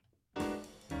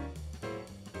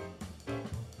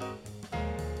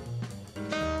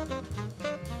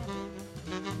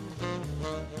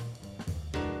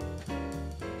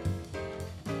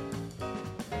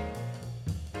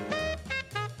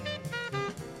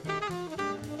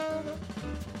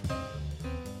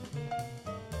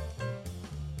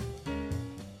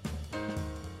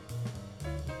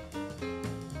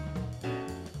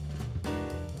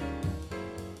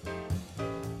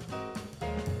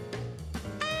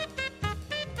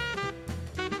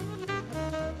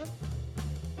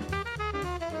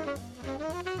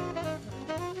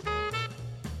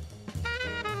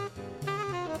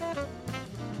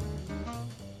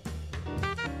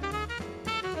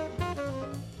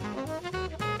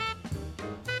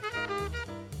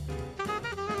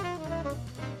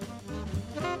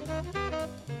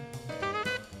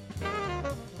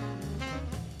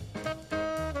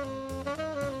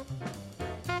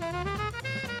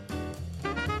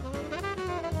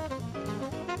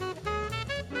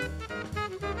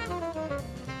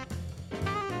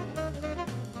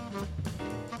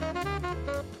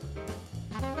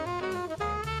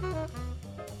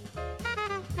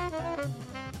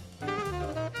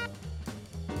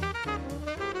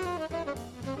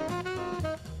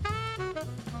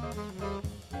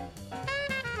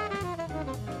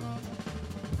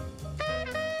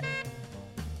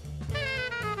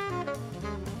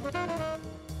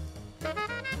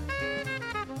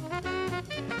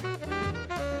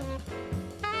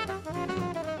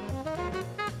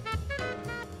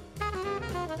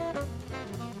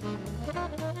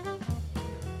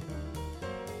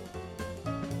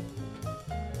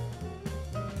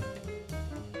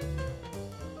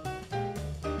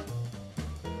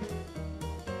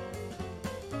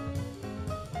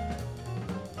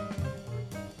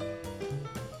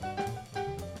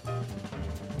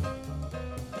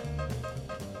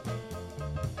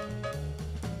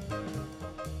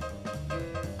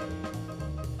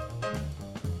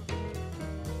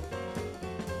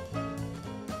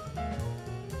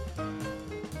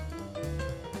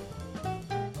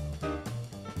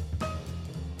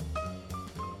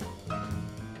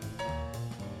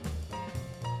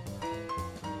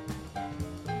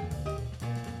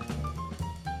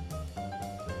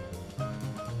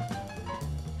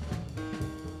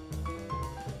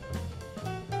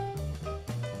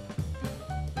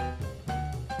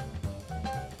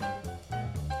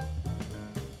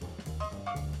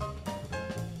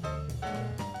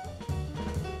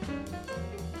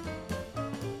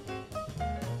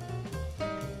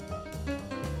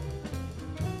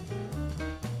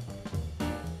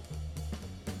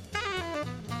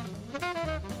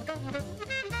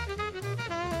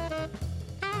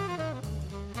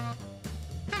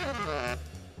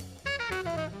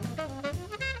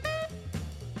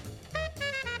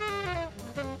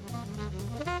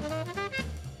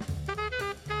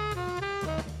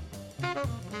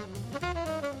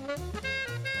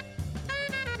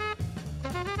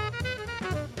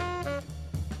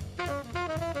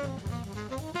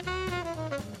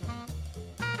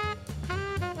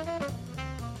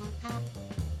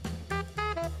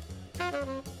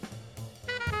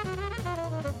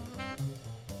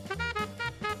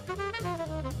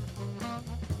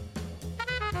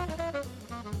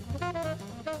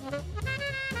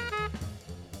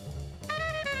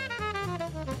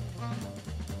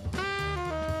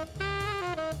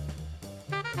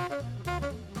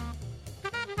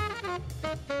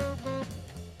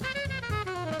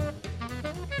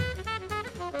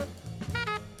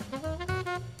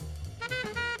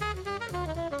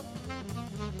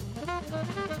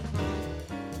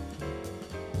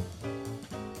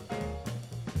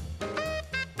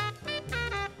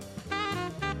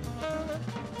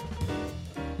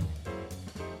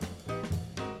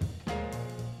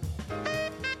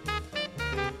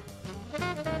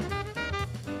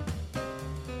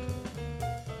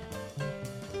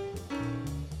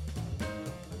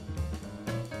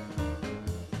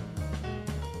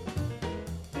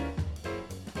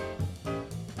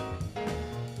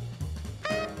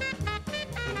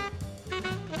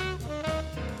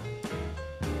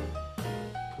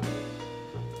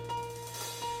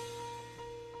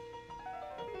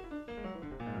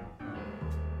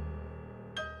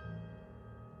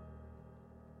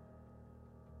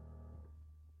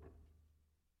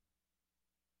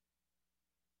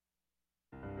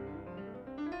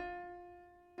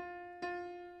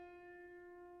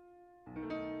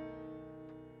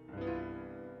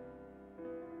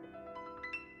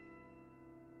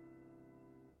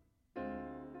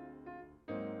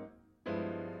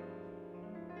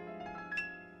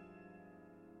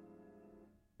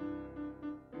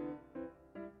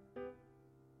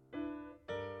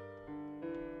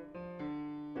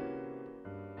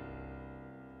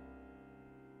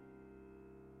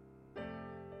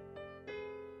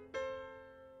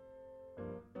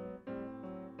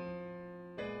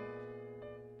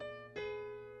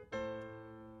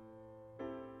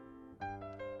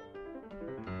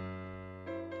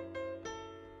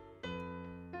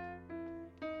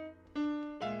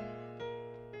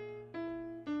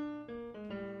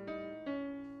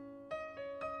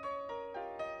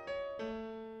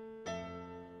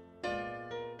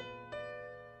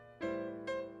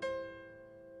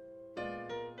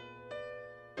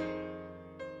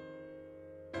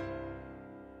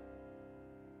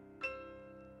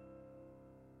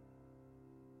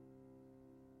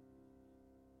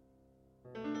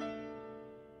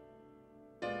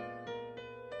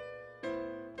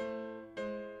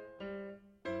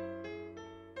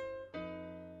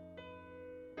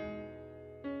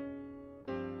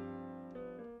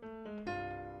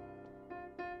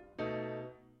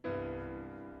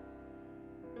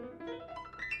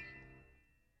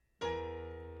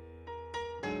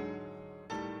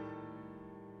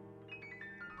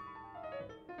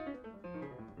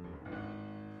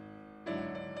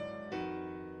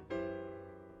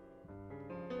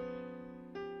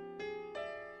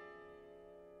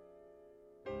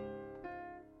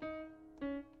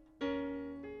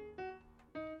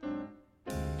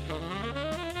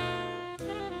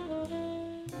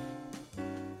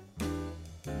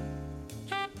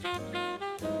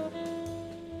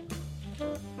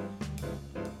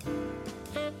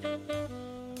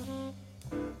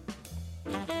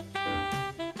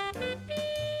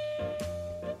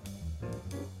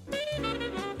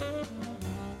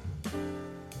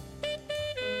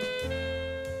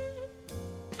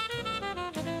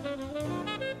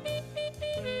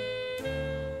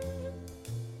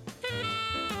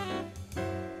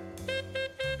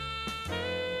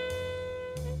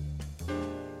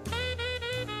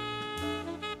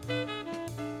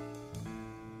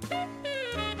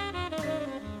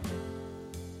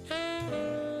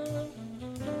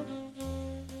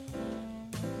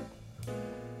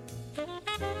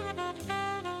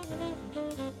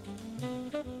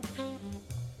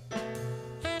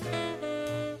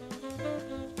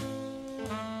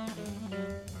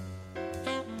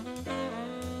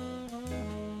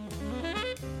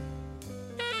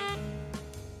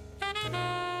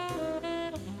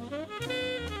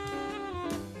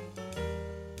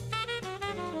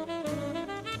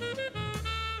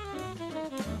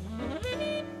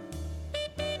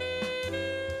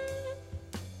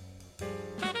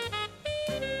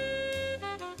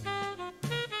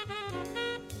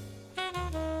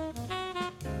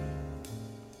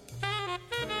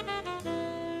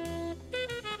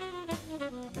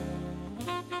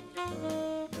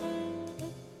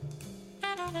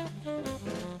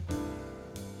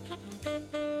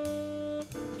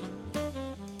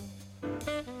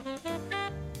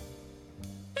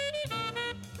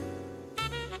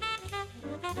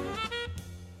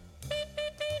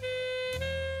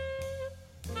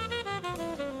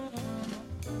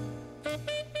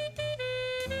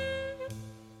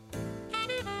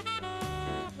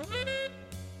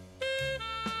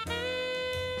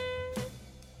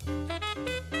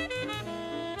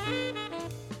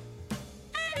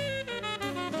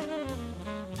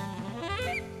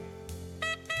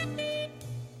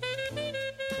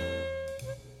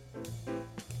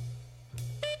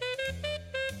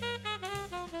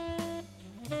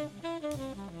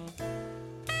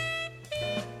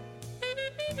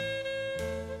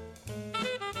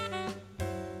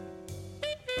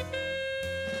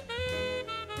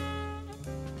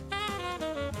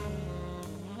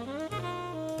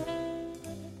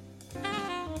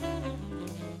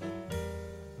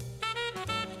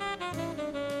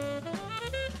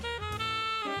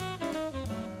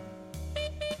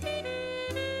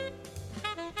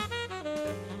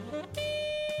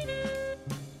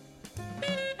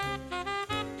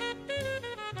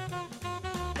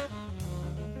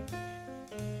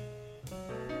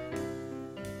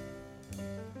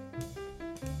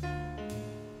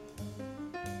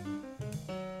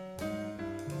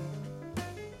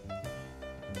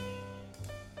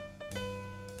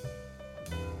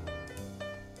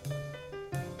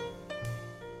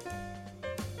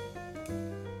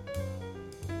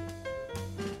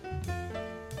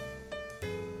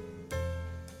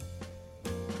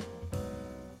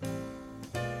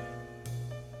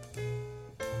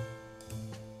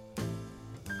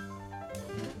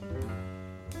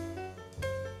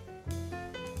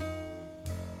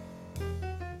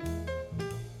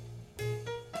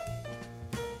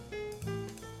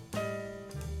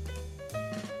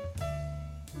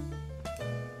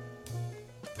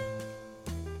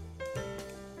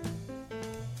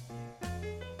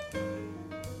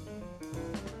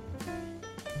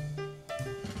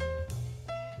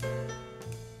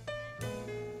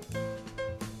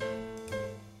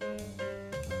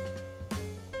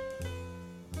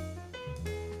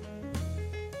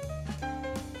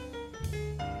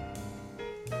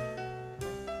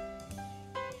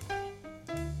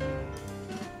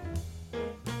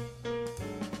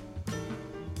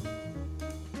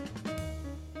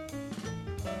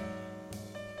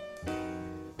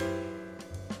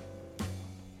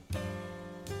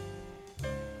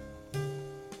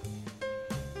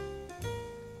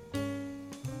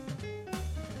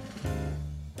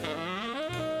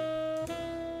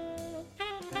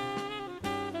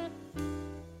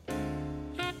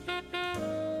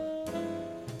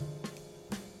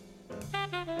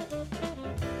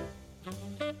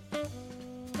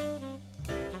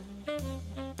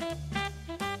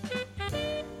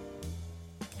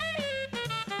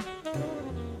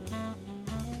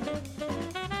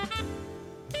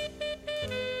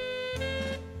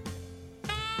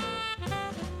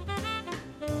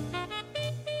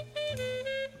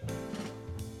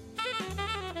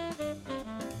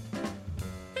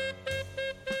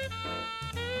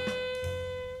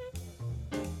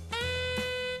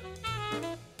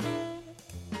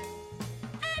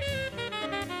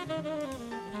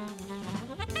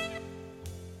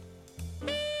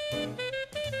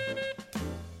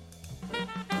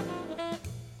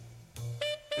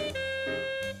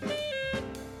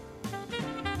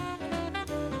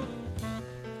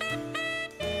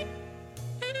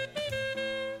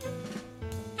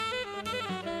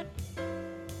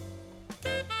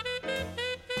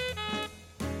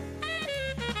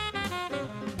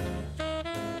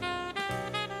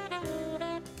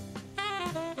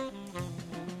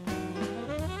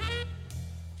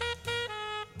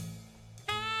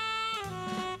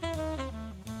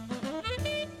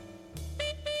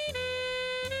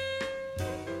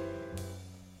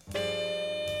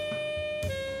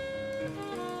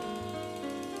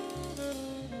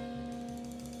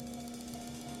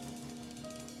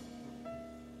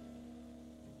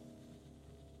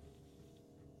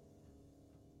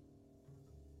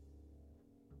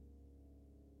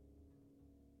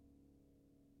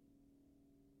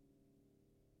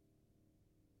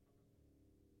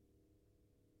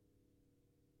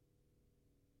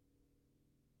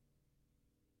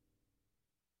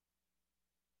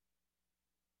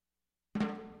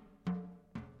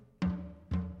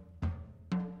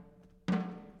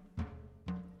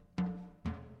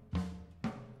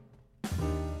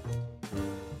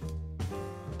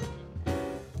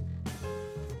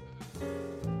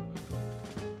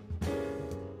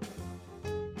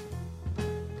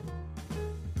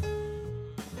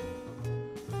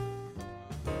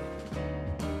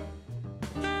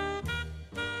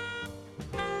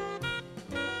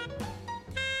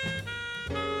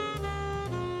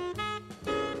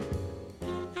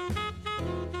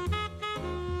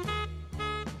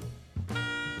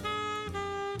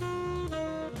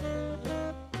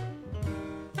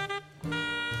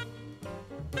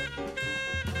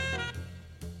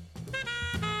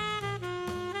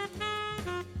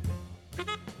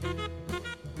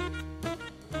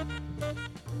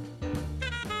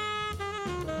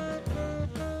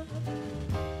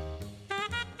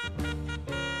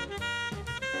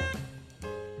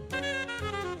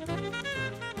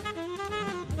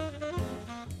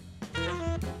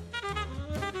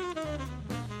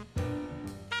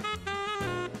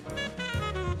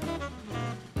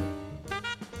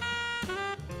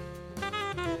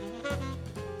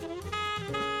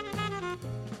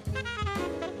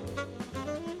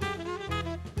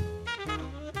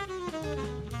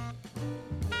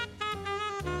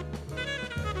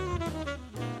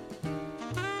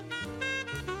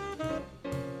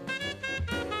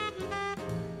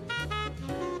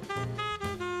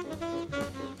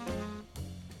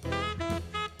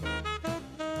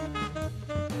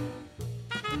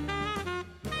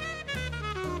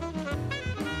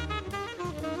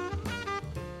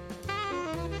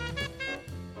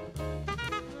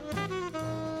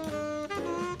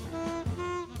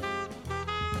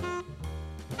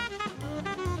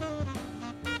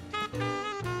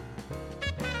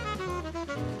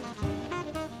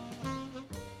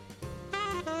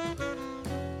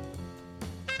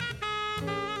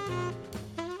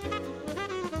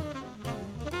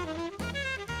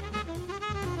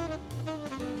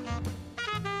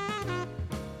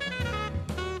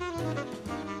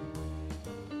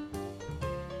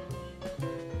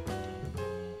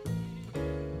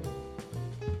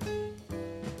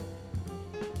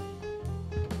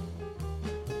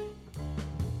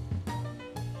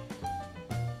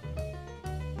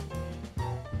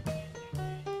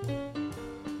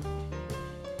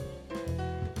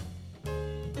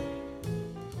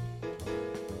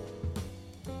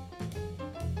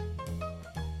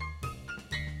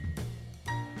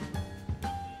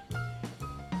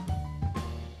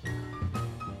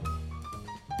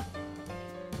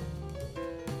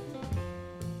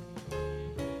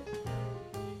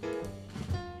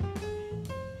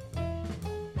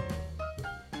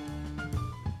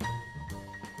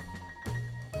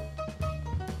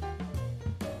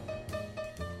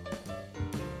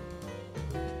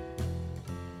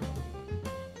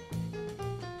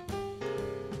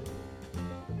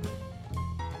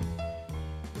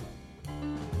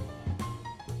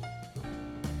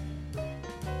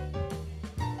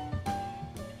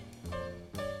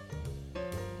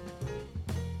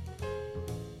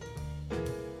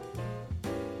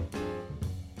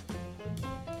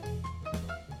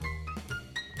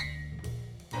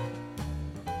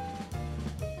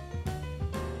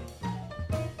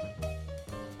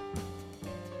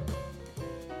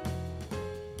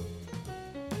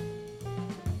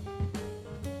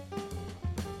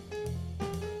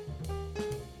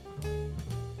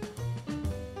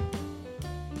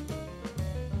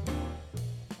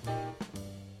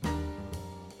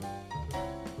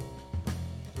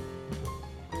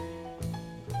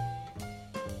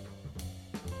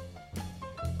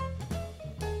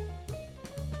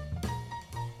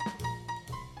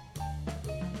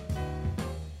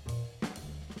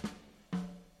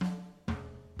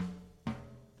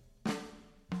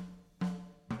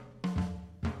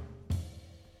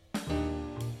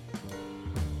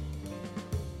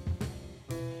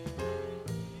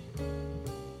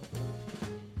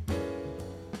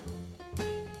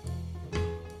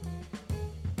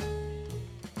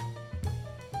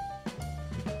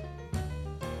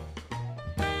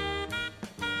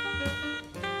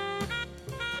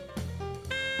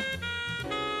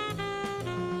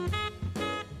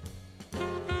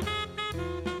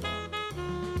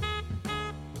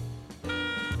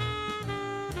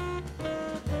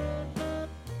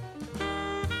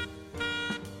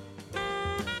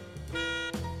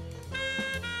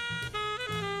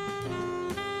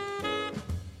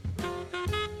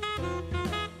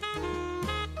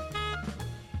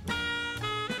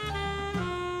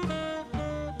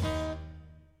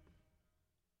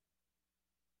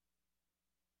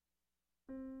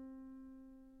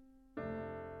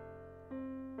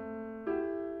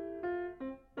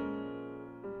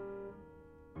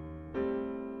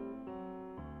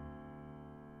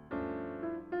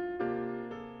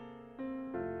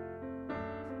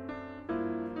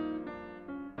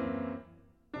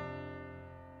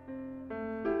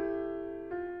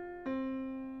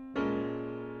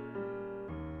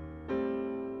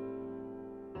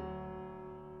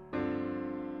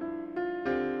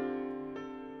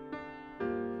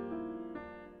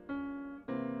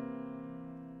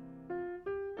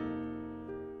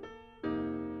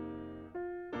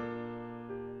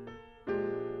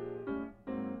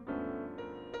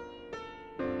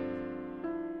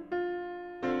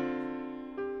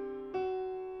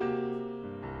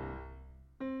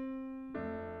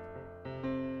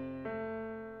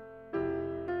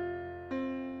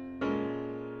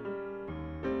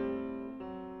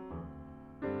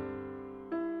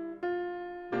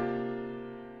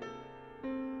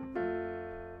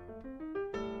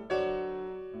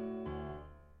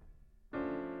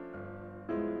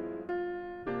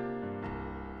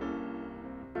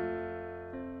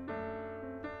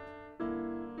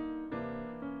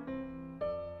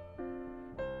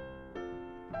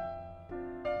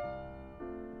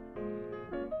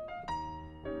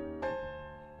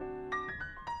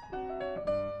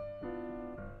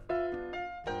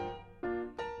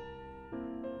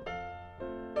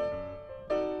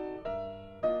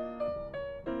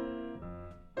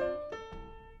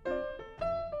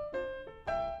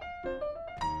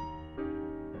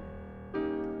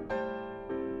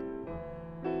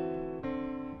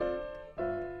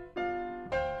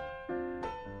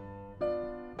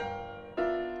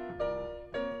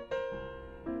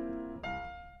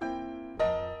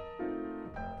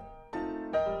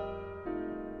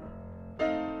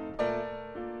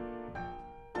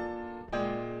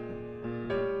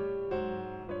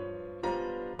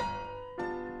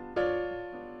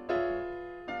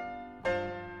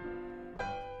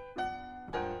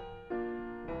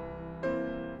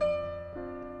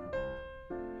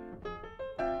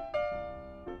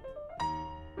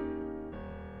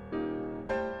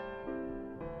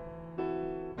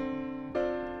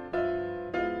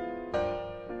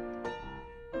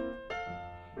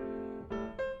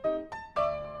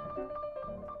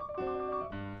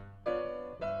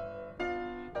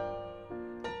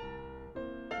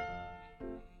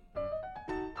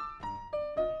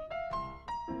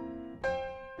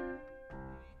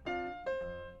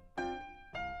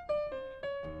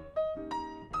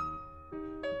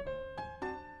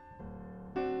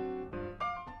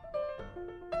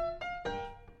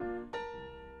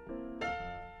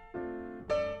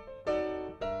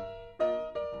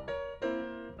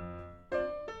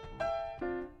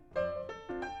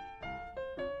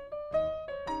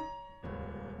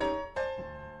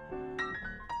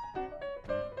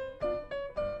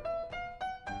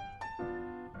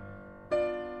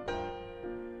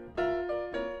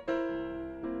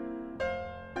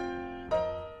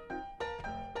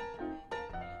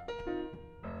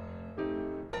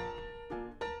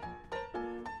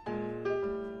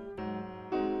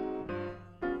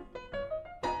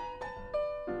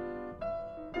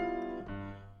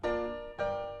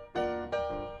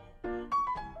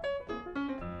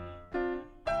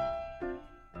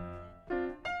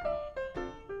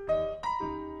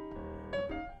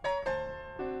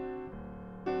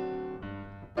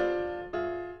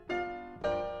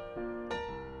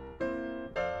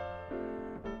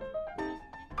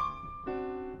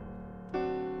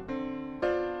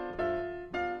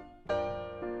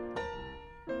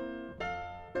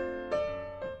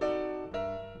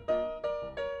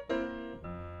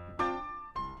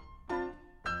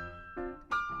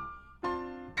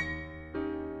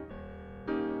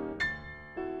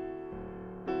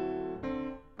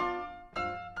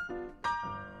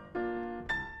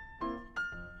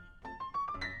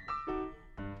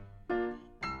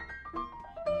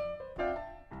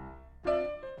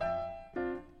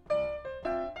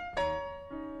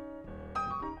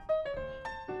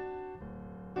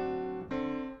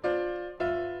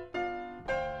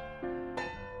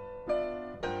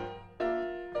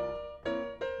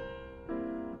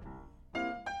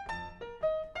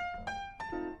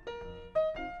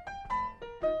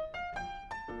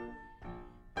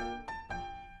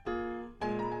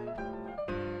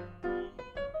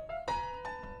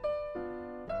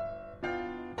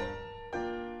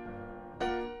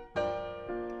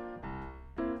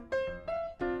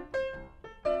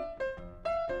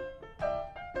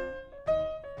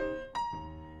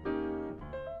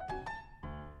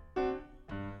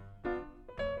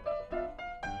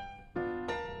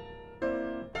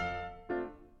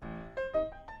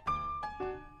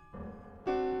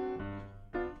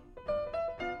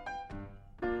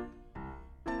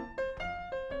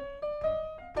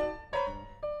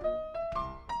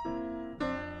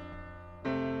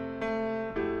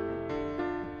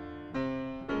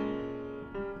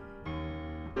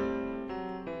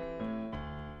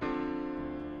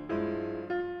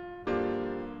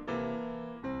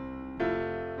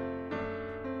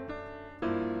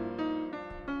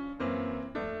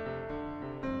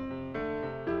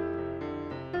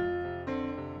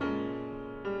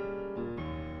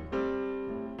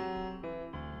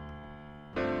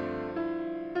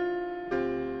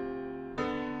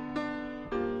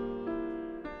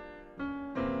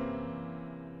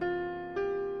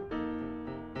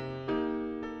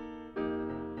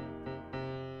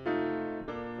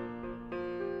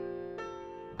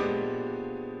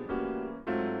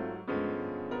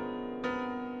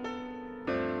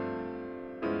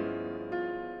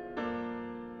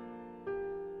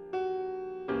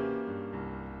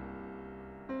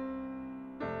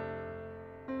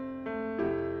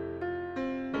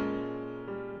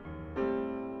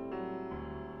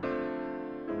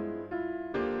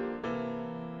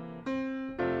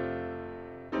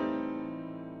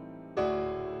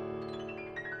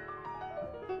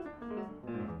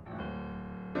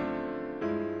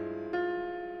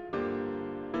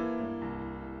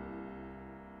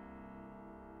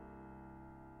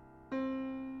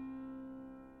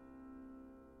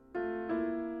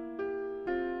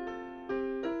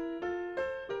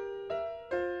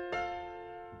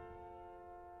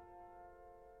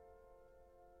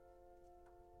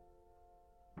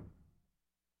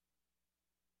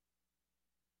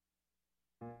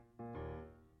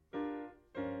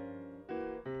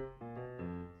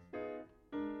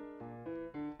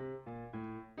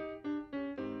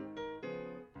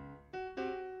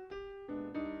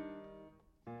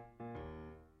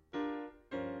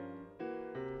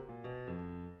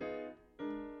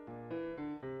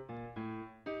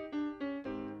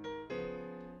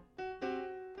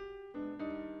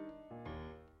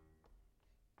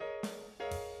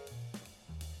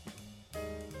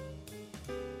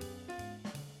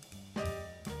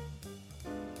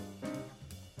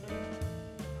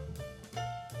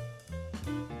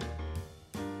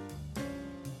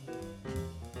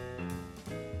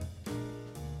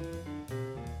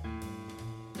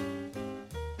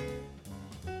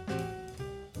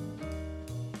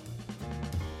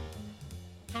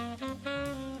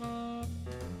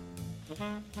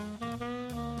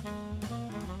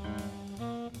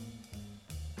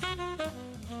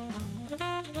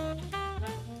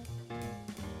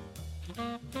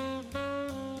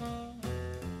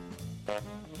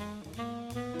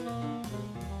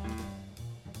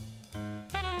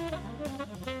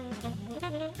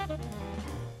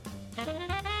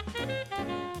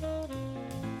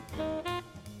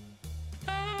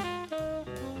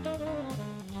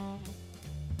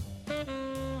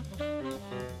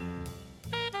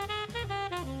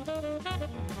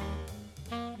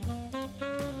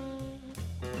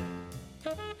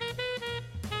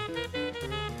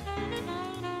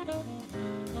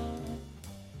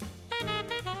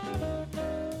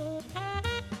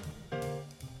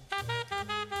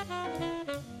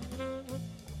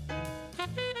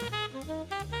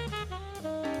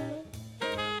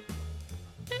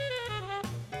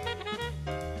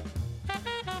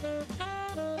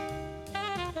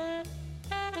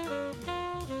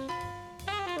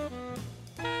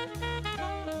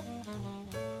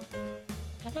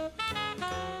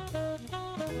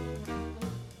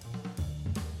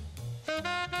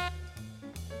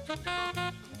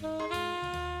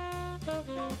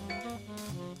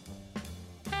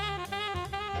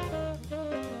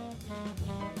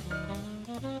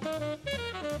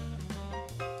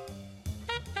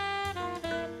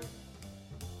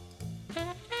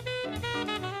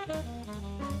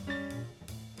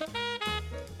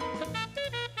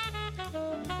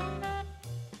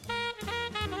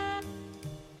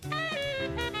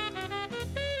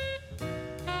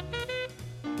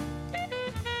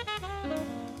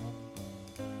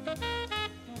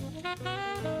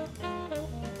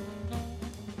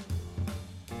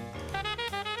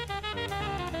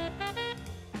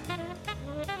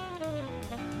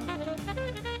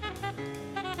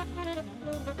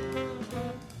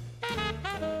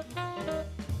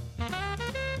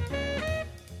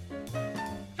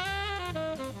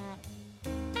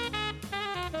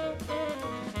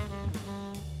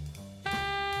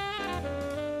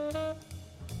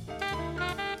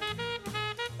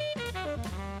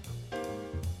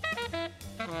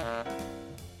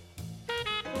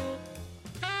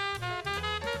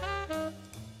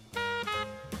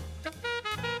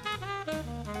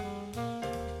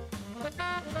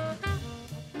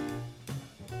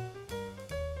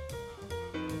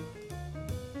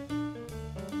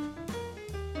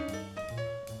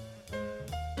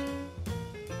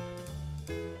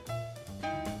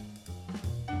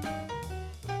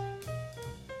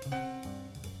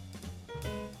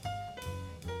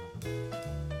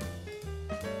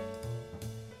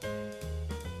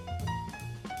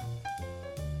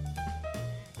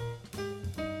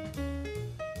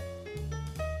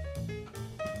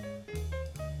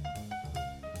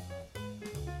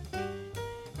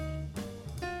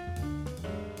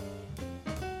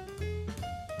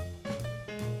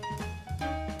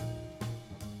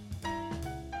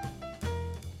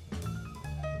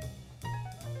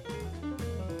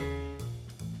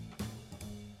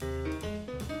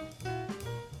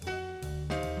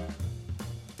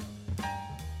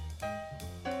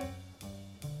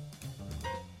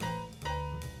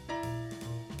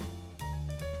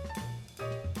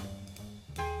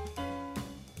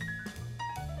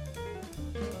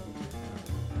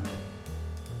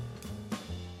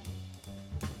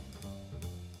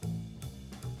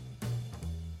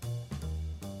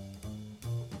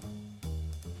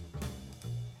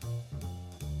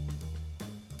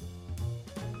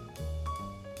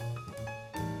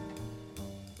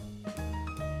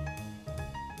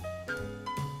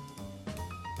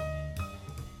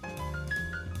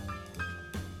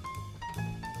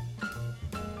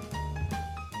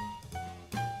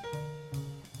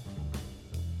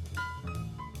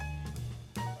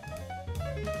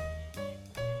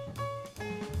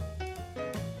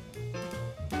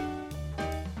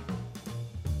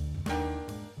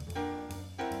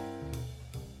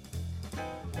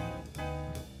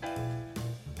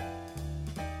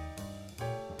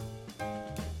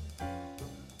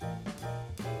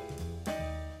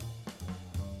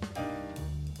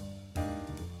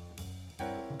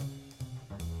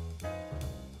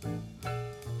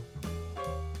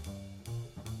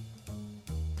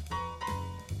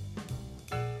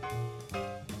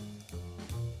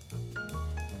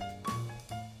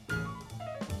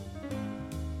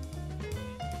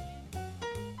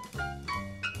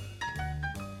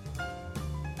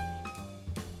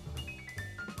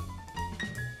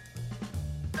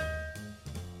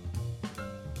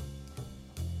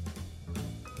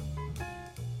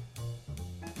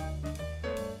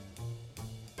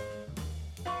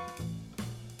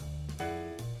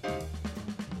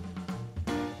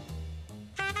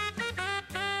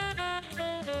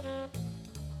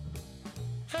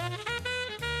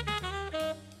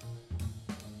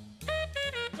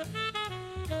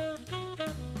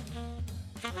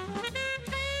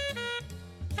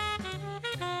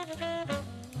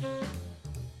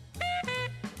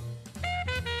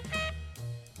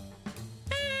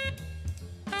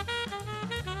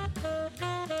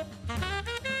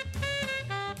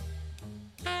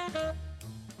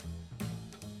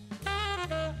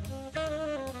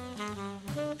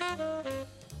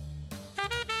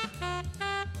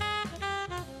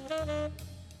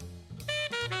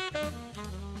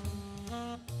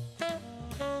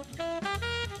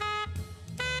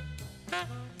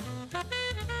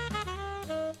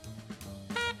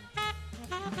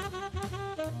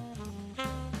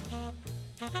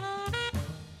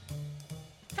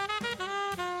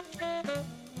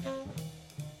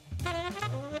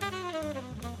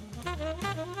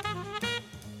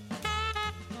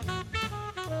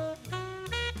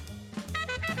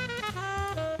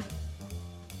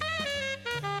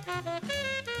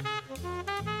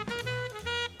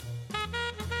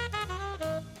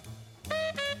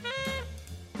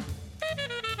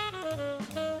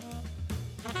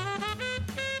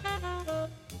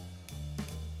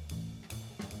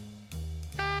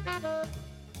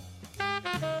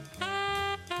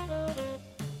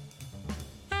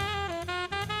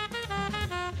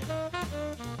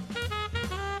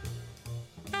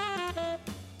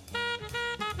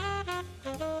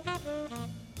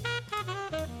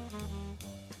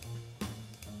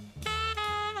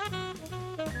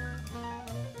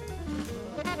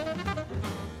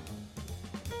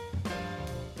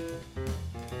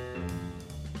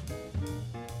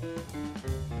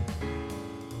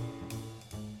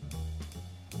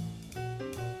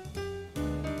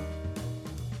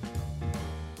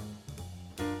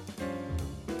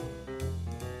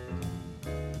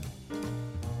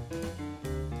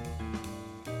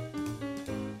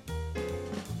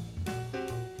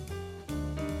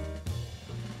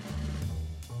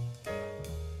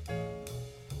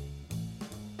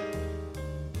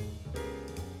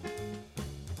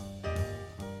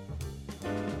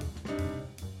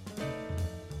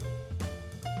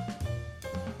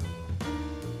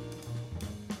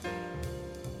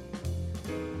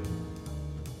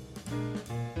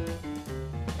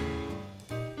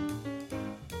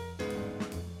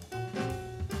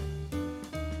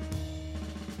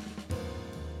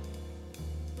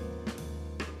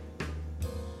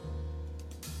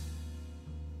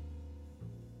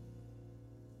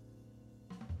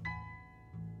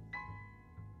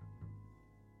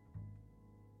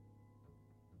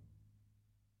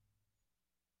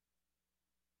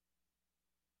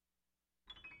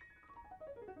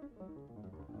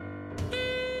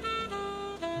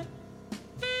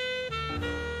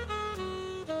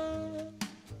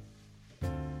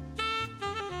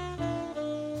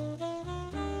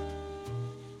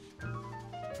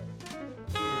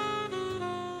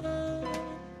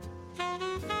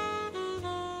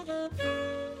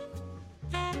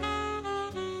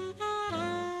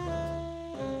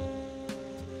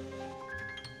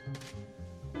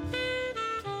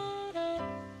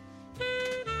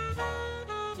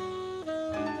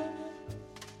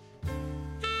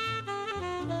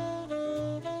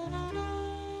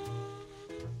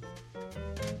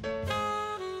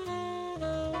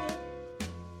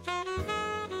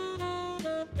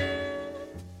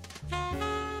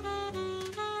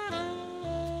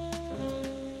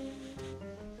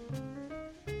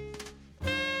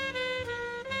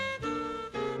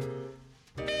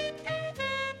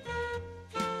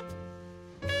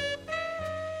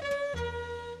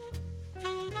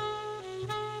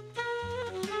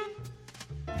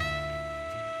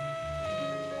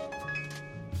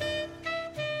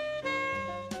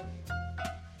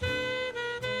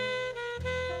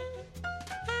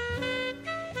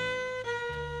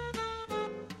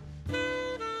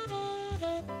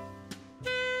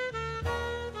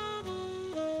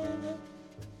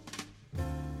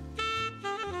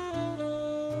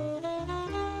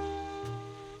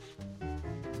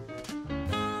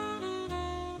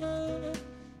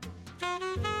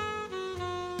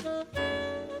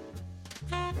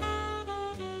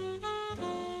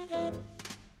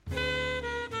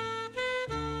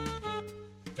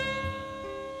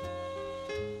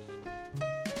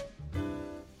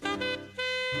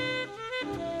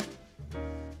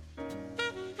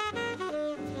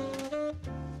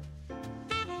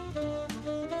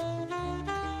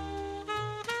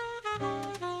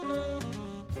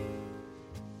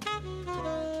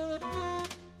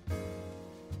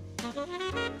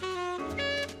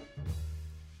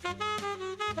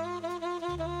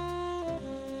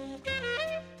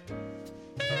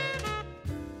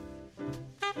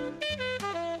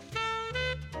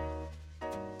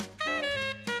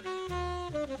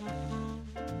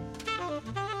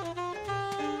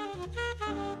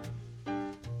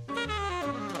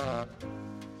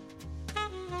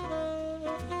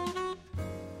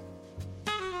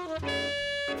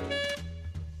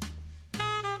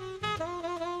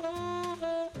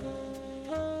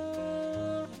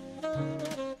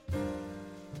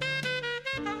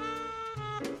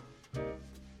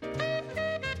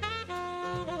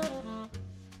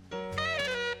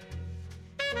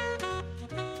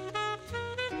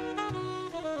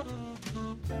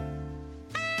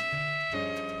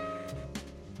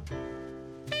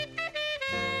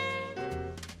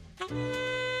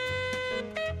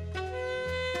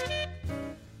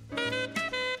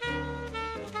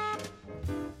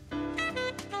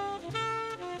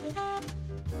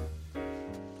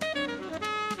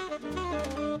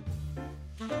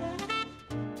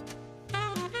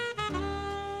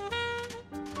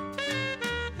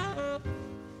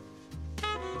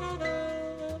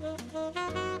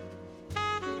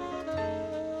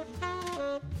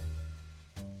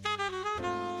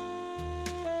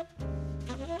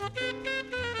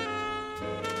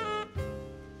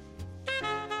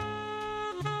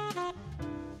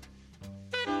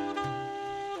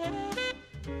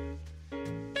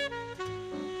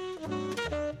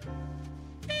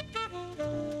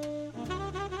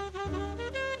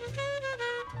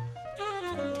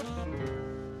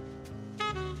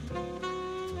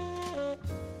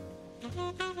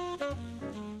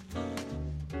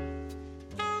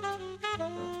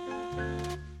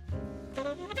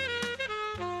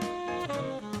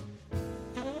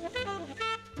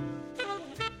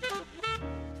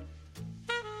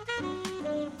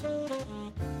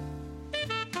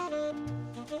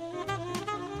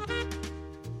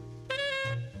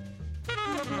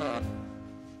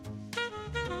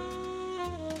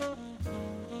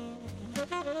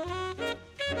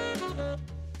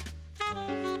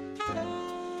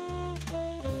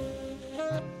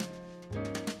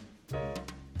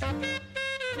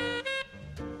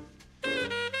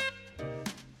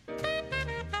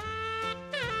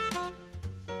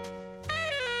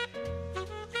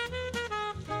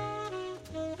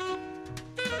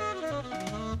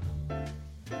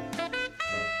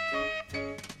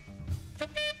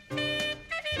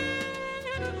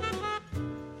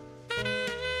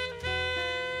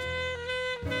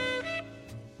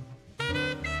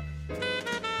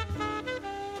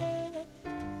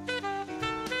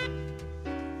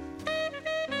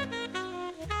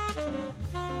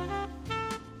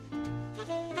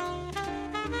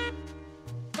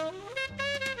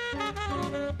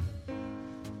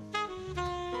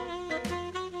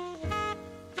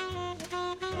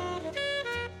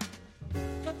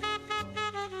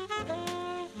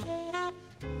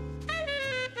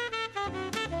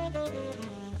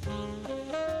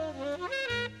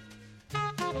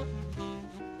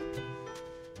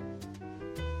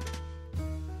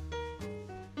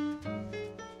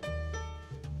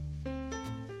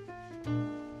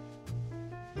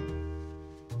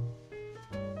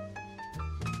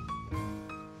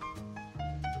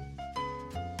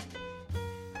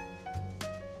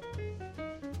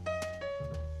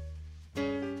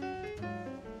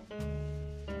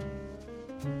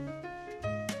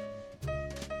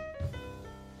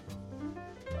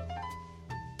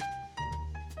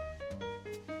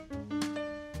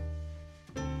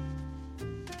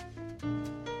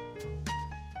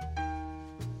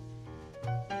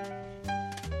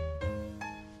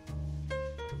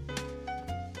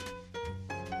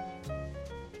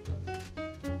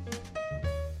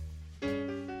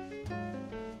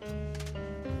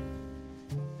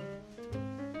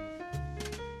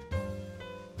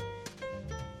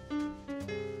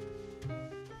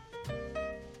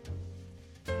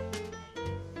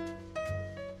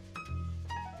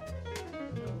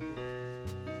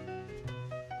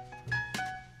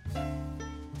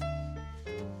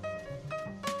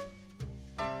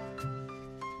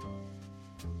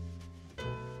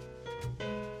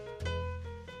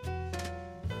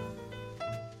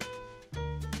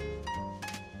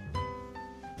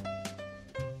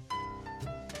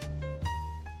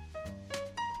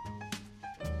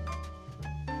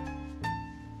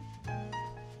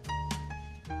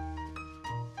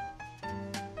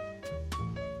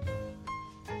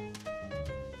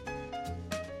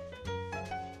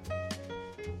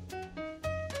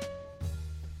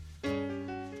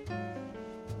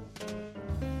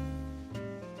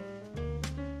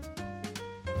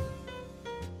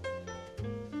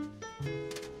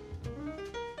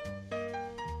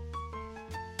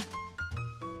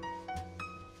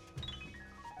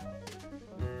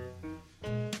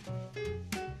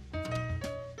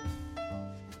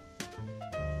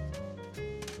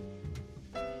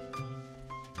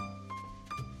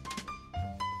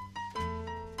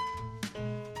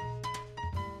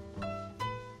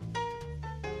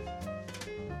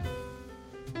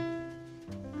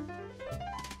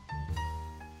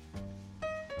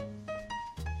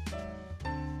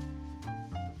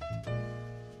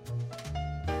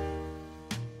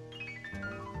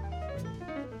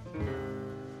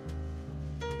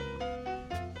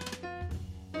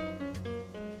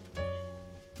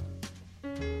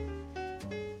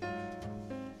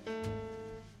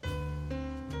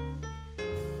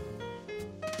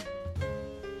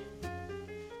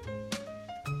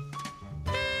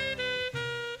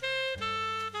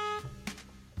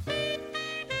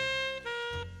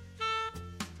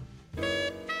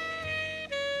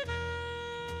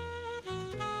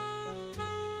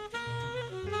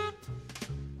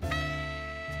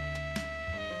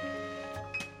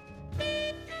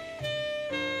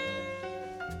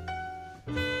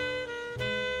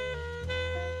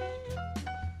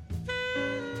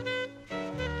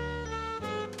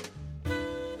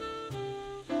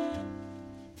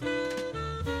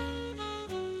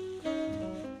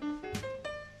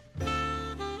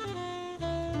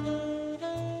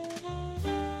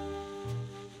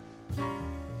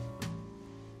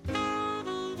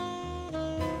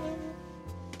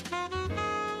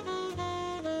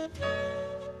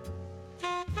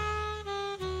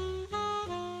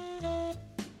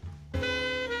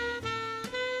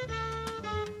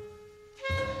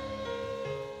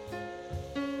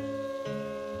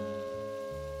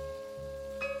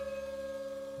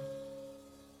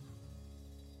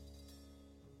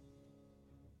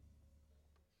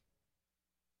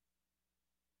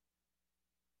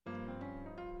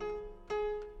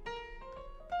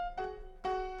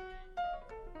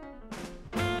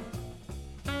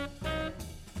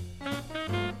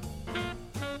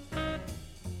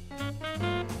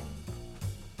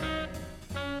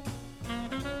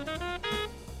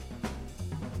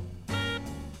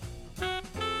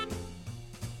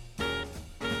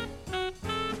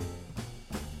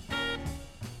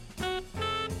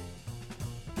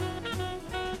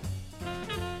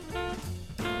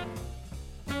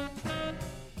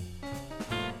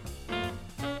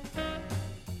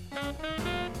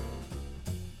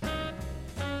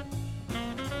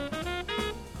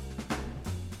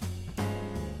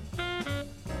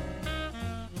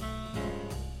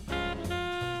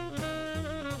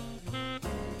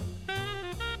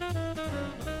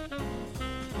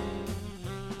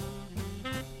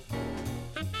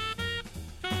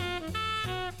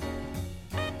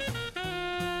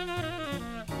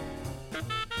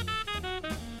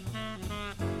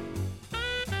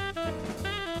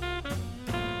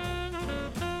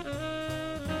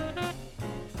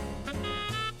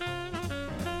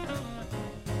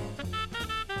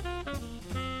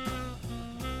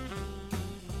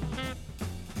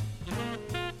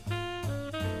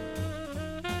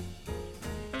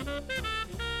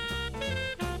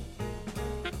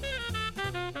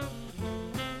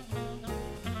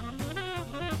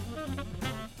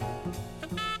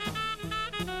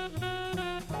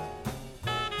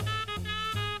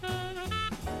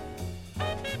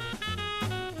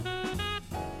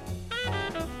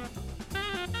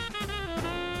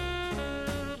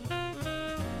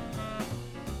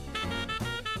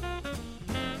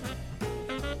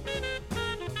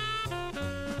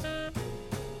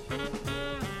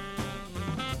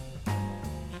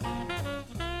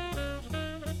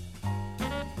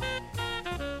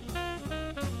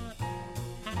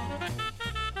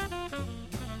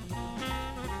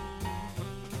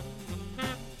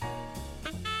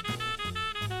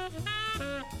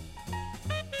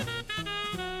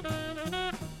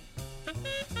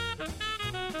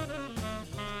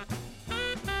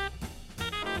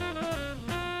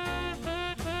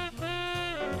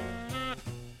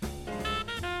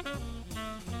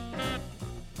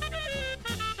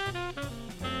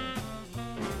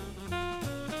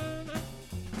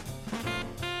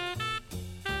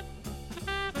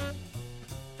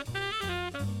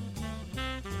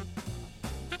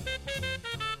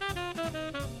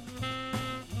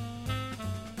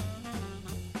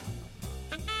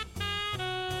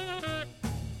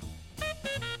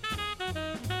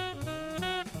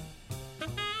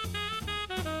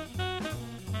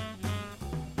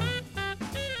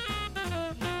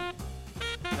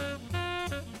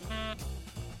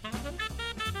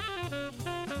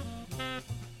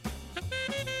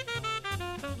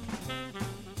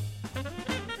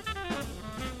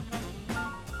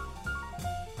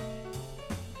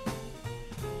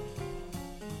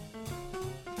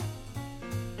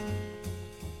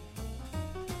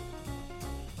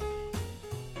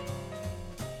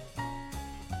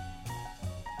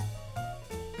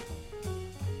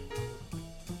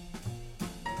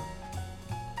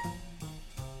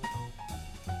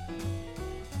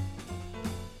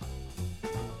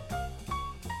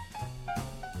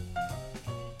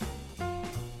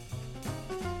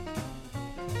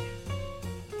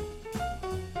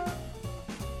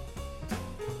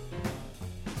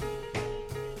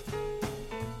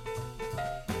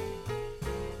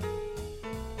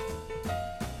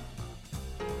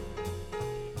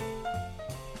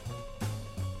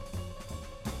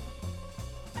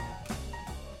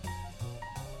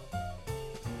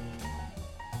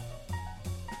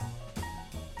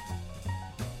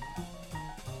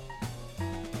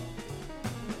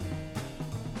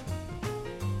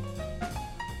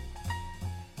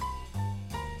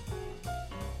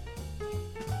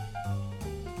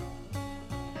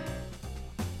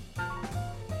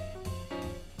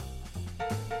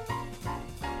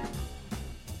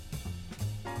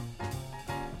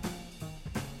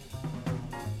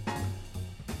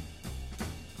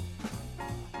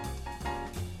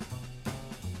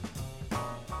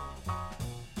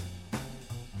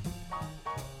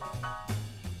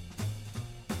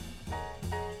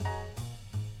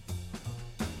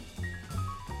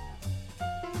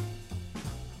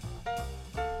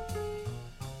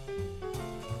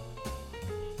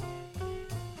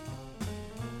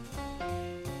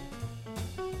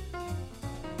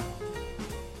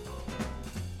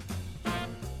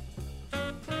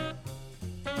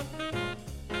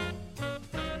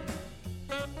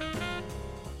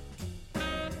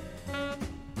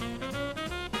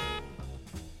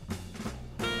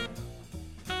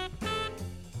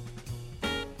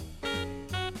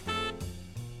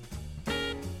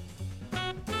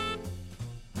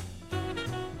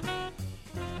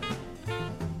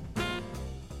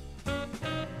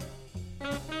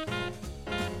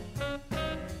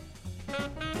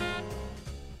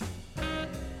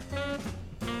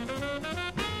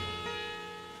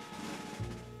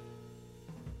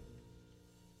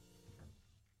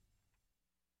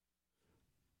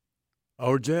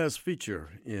 Our jazz feature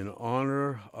in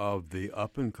honor of the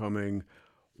up-and-coming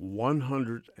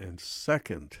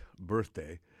 102nd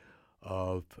birthday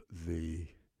of the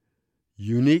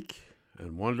unique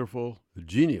and wonderful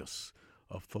genius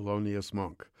of Thelonious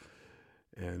Monk.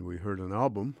 And we heard an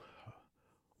album,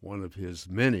 one of his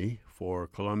many for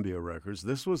Columbia Records.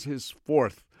 This was his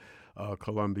fourth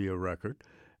Columbia record,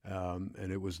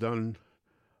 and it was done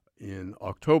in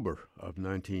October of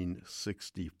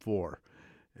 1964.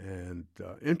 And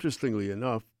interestingly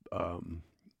enough,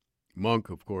 Monk,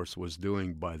 of course, was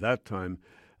doing by that time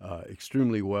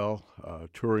extremely well,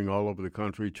 touring all over the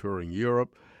country, touring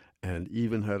Europe, and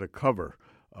even had a cover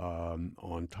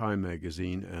on Time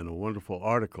magazine and a wonderful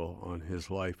article on his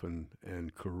life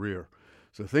and career.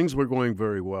 So things were going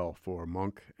very well for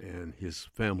Monk and his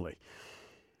family,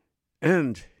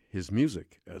 and his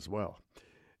music as well.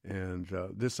 And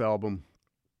this album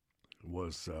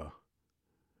was,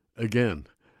 again,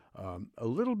 a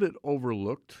little bit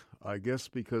overlooked, I guess,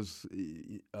 because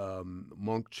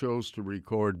Monk chose to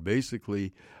record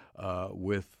basically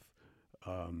with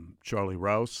Charlie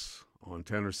Rouse on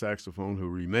tenor saxophone, who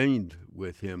remained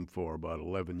with him for about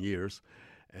 11 years,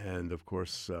 and, of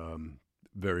course,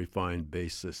 very fine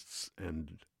bassists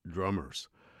and drummers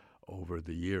over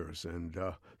the years. And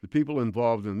the people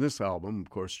involved in this album, of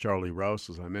course, Charlie Rouse,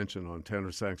 as I mentioned, on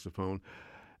tenor saxophone,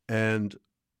 and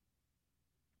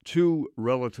two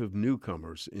relative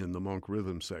newcomers in the Monk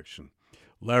rhythm section,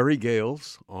 Larry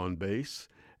Gales on bass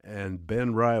and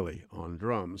Ben Riley on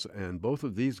drums. And both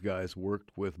of these guys worked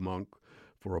with Monk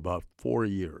for about 4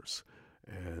 years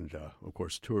and, of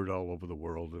course, toured all over the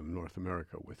world and North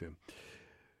America with him.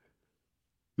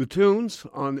 The tunes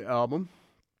on the album,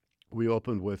 we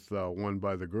opened with one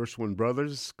by the Gershwin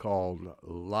brothers called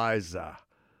Liza,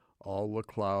 All the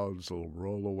Clouds Will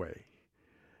Roll Away.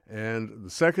 And the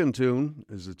second tune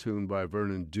is a tune by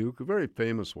Vernon Duke, a very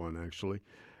famous one, actually.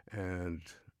 And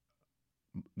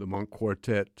the Monk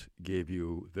Quartet gave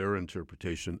you their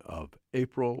interpretation of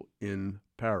April in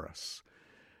Paris.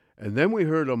 And then we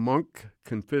heard a Monk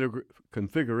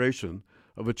configuration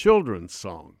of a children's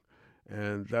song.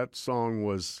 And that song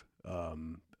was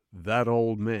That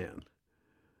Old Man.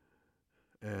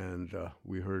 And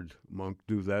we heard Monk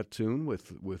do that tune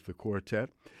with the quartet.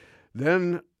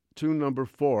 Then tune number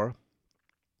 4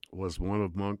 was one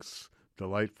of Monk's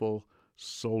delightful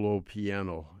solo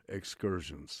piano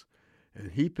excursions.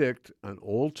 And he picked an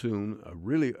old tune, a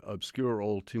really obscure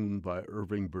old tune by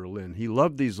Irving Berlin. He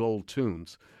loved these old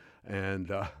tunes. And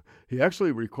he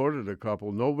actually recorded a couple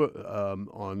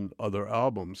on other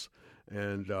albums,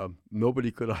 and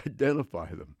nobody could identify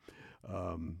them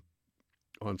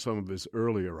on some of his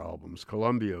earlier albums.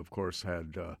 Columbia, of course,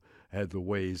 had the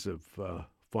ways of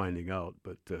finding out,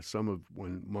 but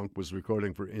when Monk was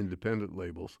recording for independent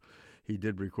labels, he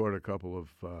did record a couple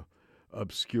of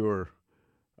obscure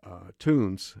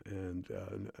tunes, and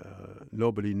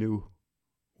nobody knew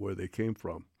where they came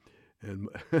from. And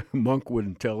Monk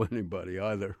wouldn't tell anybody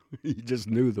either. He just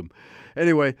knew them.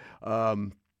 Anyway,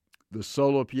 the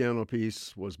solo piano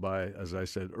piece was by, as I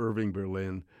said, Irving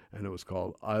Berlin, and it was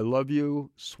called I Love You,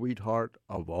 Sweetheart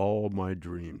of All My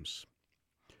Dreams.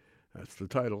 That's the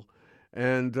title.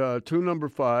 And tune number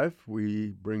 5,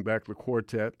 we bring back the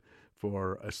quartet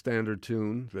for a standard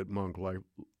tune that Monk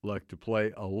liked to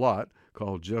play a lot,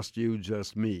 called Just You,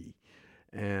 Just Me.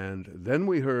 And then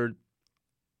we heard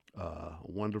a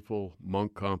wonderful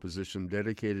Monk composition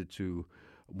dedicated to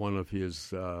one of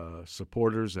his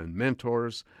supporters and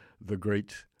mentors, the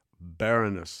great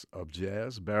Baroness of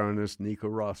Jazz, Baroness Nika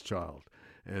Rothschild.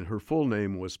 And her full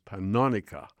name was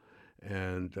Panonica.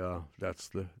 And that's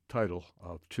the title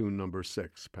of tune number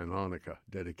 6, Panonica,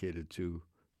 dedicated to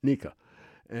Nika.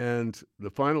 And the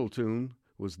final tune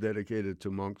was dedicated to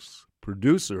Monk's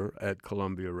producer at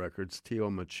Columbia Records,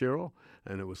 Tio Machiro,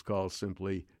 and it was called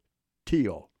simply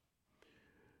Tio.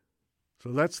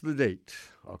 So that's the date,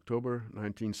 October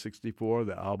 1964.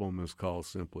 The album is called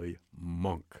simply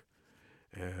Monk,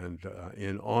 and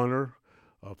in honor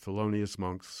of Thelonious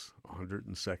Monk's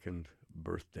 102nd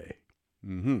birthday.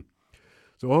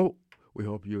 So we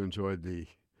hope you enjoyed the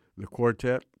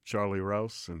quartet, Charlie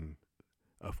Rouse, and,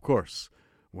 of course,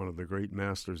 one of the great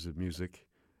masters of music,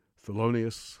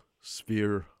 Thelonious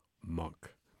Sphere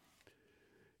Monk.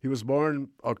 He was born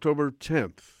October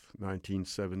 10th,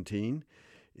 1917,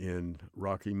 in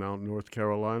Rocky Mount, North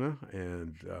Carolina,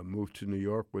 and moved to New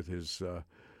York with his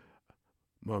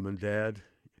mom and dad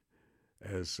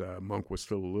as Monk was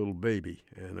still a little baby.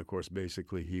 And, of course,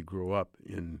 basically he grew up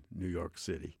in New York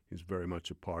City. He's very much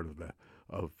a part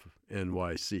of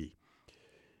NYC.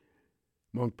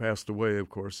 Monk passed away, of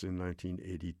course, in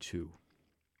 1982.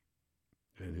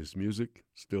 and his music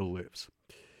still lives.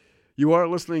 You are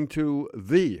listening to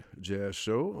The Jazz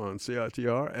Show on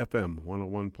CITR FM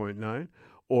 101.9,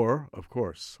 or, of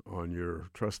course, on your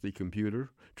trusty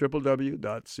computer, www.citr.ca.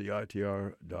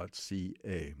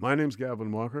 My name's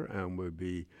Gavin Walker, and we'll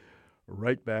be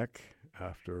right back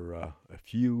after a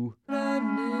few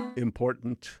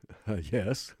important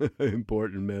messages.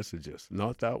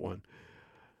 Not that one.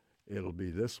 It'll be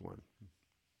this one.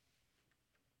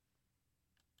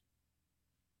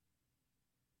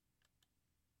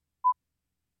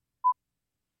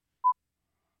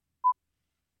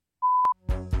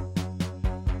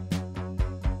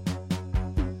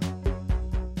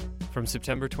 From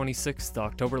September 26th to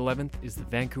October 11th is the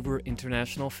Vancouver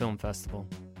International Film Festival.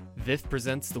 VIFF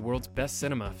presents the world's best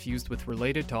cinema fused with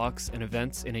related talks and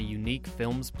events in a unique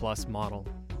Films Plus model.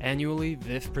 Annually,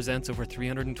 VIFF presents over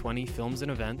 320 films and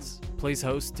events, plays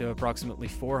host to approximately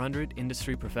 400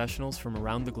 industry professionals from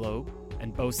around the globe,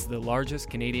 and boasts the largest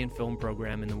Canadian film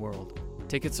program in the world.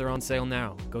 Tickets are on sale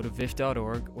now. Go to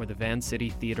VIFF.org or the Van City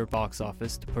Theatre box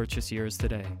office to purchase yours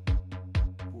today.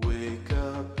 Wake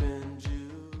up in June.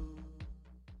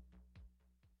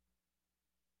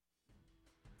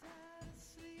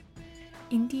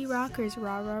 Indie rockers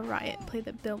Rah Rah Riot play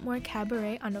the Biltmore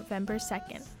Cabaret on November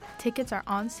 2nd. Tickets are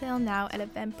on sale now at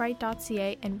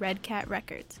eventbrite.ca and Red Cat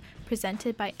Records.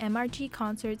 Presented by MRG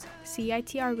Concerts,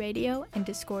 CITR Radio, and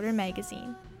Discorder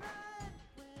Magazine.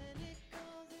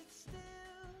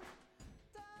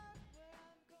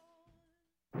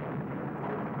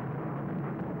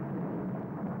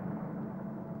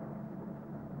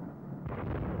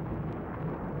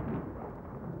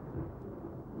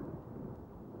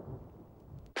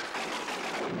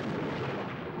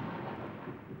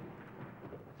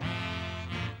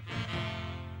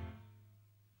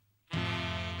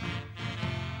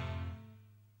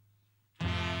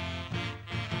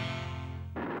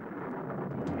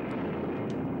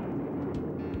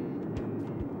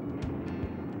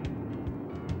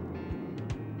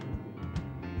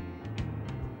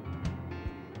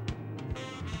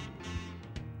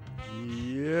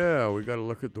 We got to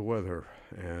look at the weather,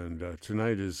 and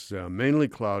tonight is mainly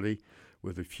cloudy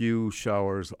with a few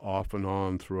showers off and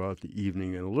on throughout the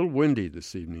evening, and a little windy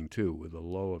this evening too with a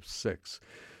low of 6.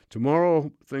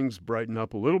 Tomorrow things brighten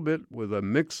up a little bit with a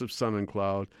mix of sun and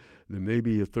cloud. There may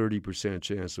be a 30%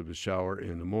 chance of a shower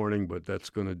in the morning, but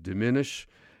that's going to diminish,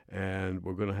 and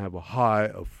we're going to have a high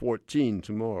of 14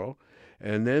 tomorrow.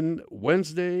 And then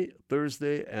Wednesday,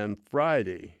 Thursday, and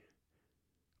Friday,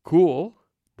 cool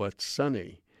but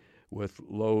sunny, with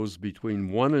lows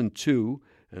between 1 and 2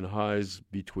 and highs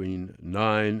between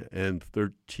 9 and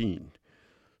 13.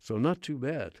 So not too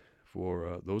bad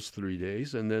for those 3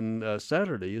 days. And then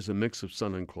Saturday is a mix of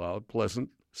sun and cloud, pleasant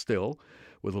still,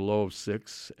 with a low of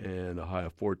 6 and a high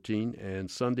of 14.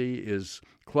 And Sunday is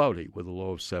cloudy with a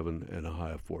low of 7 and a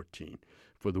high of 14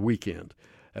 for the weekend.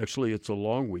 Actually, it's a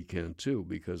long weekend, too,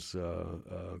 because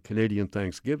Canadian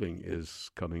Thanksgiving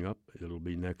is coming up. It'll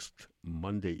be next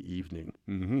Monday evening.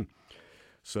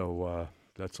 So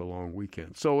that's a long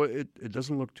weekend. So it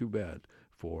doesn't look too bad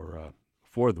for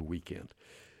the weekend.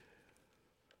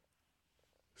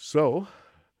 So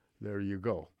there you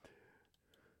go.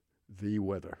 The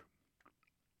weather.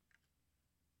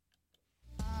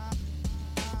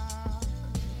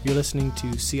 You're listening to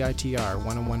CITR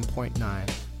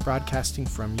 101.9, broadcasting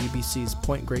from UBC's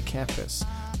Point Grey campus,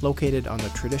 located on the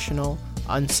traditional,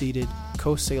 unceded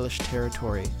Coast Salish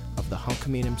territory of the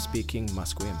Hunkaminam-speaking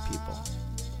Musqueam people.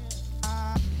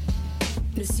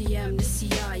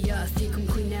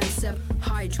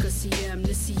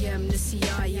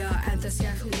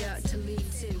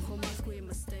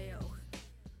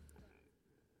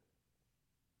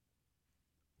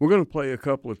 We're going to play a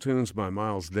couple of tunes by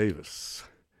Miles Davis,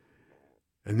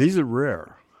 and these are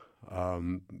rare.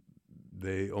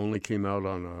 They only came out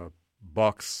on a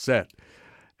box set,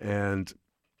 and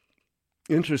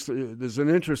there's an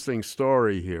interesting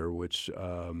story here, which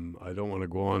I don't want to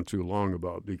go on too long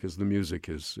about because the music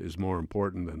is more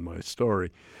important than my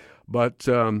story. But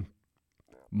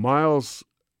Miles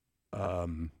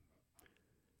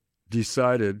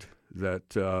decided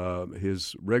that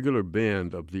his regular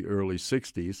band of the early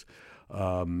 60s,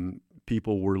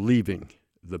 people were leaving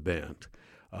the band,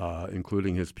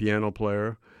 including his piano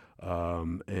player,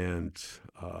 and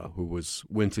who was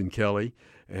Wynton Kelly,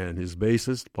 and his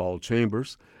bassist, Paul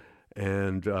Chambers.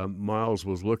 And Miles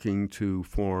was looking to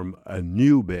form a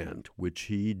new band, which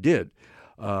he did.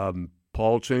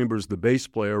 Paul Chambers, the bass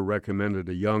player, recommended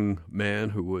a young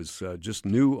man who was just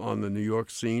new on the New York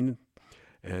scene,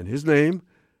 and his name,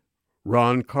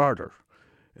 Ron Carter.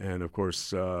 And, of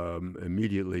course,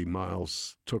 immediately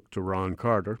Miles took to Ron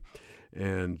Carter,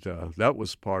 and that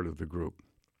was part of the group.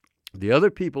 The other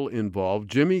people involved,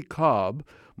 Jimmy Cobb,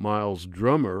 Miles'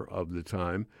 drummer of the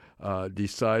time,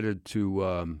 decided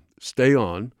to stay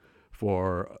on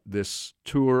for this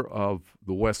tour of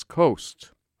the West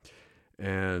Coast.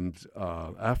 And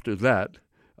after that,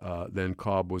 then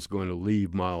Cobb was going to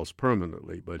leave Miles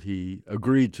permanently, but he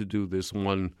agreed to do this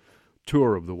one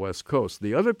tour of the West Coast.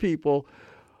 The other people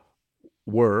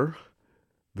were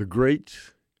the great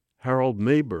Harold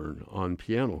Mayburn on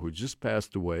piano, who just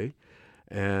passed away,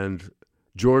 and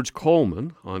George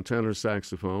Coleman on tenor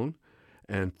saxophone,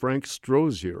 and Frank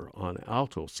Strozier on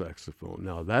alto saxophone.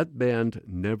 Now, that band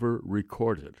never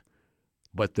recorded,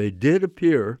 but they did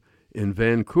appear in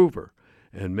Vancouver,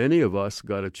 and many of us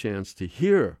got a chance to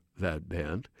hear that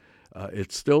band.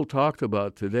 It's still talked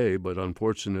about today, but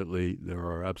unfortunately, there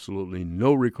are absolutely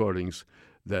no recordings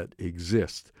that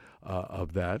exist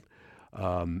of that.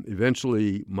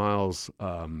 Eventually, Miles,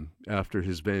 after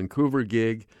his Vancouver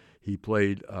gig, he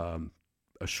played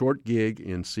a short gig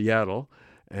in Seattle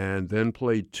and then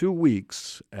played 2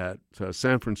 weeks at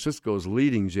San Francisco's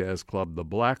leading jazz club, the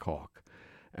Black Hawk.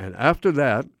 And after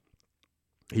that,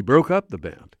 he broke up the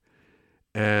band.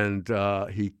 And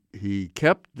he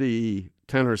kept the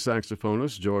tenor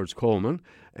saxophonist, George Coleman,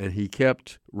 and he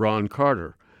kept Ron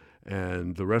Carter.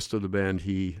 And the rest of the band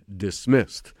he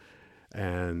dismissed.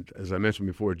 And as I mentioned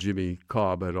before, Jimmy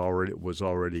Cobb was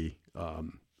already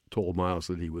told Miles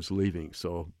that he was leaving.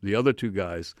 So the other two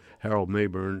guys, Harold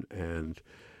Mayburn and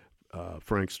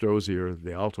Frank Strozier,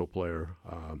 the alto player,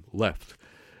 left.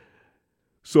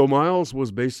 So Miles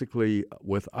was basically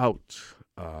without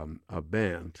a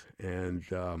band, and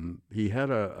he had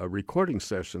a recording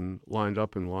session lined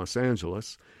up in Los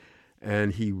Angeles,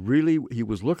 and he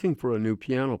was looking for a new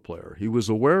piano player. He was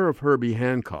aware of Herbie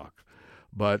Hancock,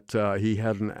 but he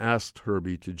hadn't asked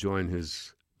Herbie to join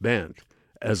his band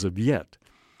as of yet.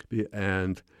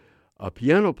 And a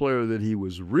piano player that he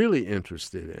was really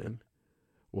interested in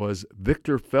was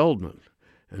Victor Feldman.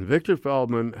 And Victor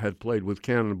Feldman had played with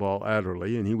Cannonball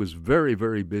Adderley, and he was very,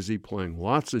 very busy playing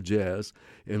lots of jazz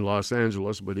in Los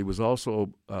Angeles, but he was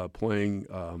also playing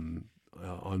on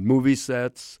movie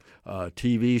sets,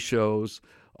 TV shows,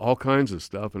 all kinds of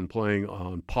stuff, and playing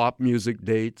on pop music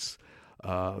dates.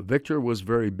 Victor was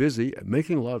very busy,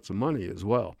 making lots of money as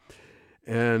well.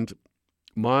 And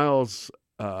Miles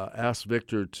asked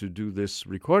Victor to do this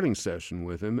recording session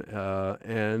with him,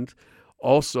 and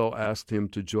also asked him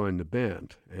to join the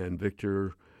band. And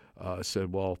Victor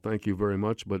said, well, thank you very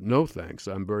much, but no thanks.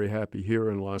 I'm very happy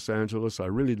here in Los Angeles. I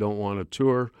really don't want to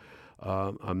tour.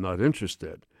 I'm not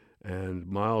interested. And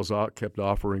Miles kept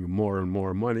offering more and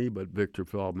more money, but Victor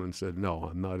Feldman said, no,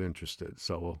 I'm not interested.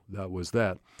 So that was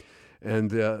that.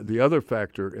 And the other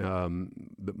factor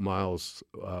that Miles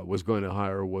was going to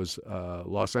hire was a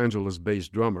Los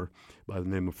Angeles-based drummer by the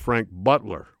name of Frank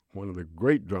Butler, one of the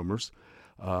great drummers.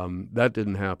 That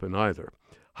didn't happen either.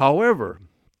 However,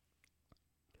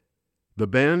 the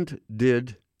band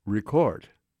did record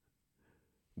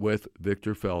with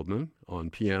Victor Feldman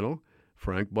on piano,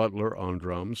 Frank Butler on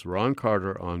drums, Ron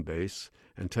Carter on bass,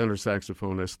 and tenor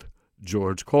saxophonist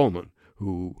George Coleman,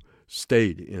 who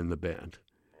stayed in the band,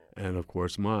 and, of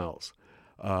course, Miles.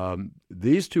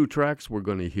 These two tracks we're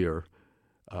going to hear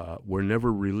were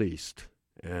never released.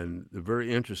 And they're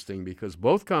very interesting because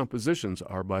both compositions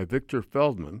are by Victor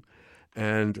Feldman,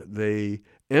 and they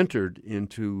entered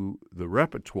into the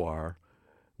repertoire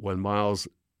when Miles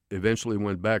eventually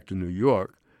went back to New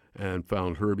York and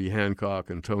found Herbie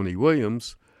Hancock and Tony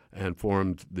Williams and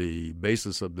formed the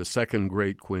basis of the second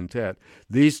great quintet.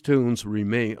 These tunes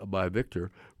by Victor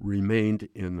remained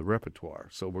in the repertoire.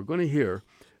 So we're going to hear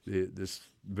this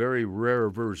very rare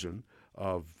version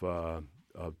of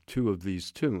two of these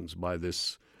tunes by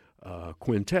this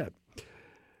quintet.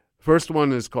 First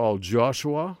one is called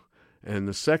Joshua, and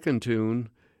the second tune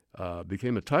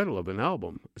became a title of an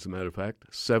album, as a matter of fact,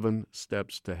 7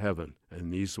 Steps to Heaven,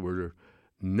 and these were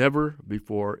never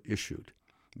before issued.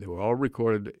 They were all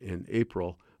recorded in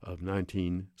April of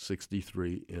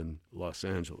 1963 in Los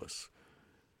Angeles.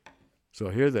 So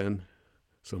here then,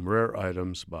 some rare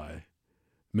items by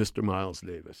Mr. Miles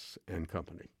Davis and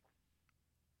Company.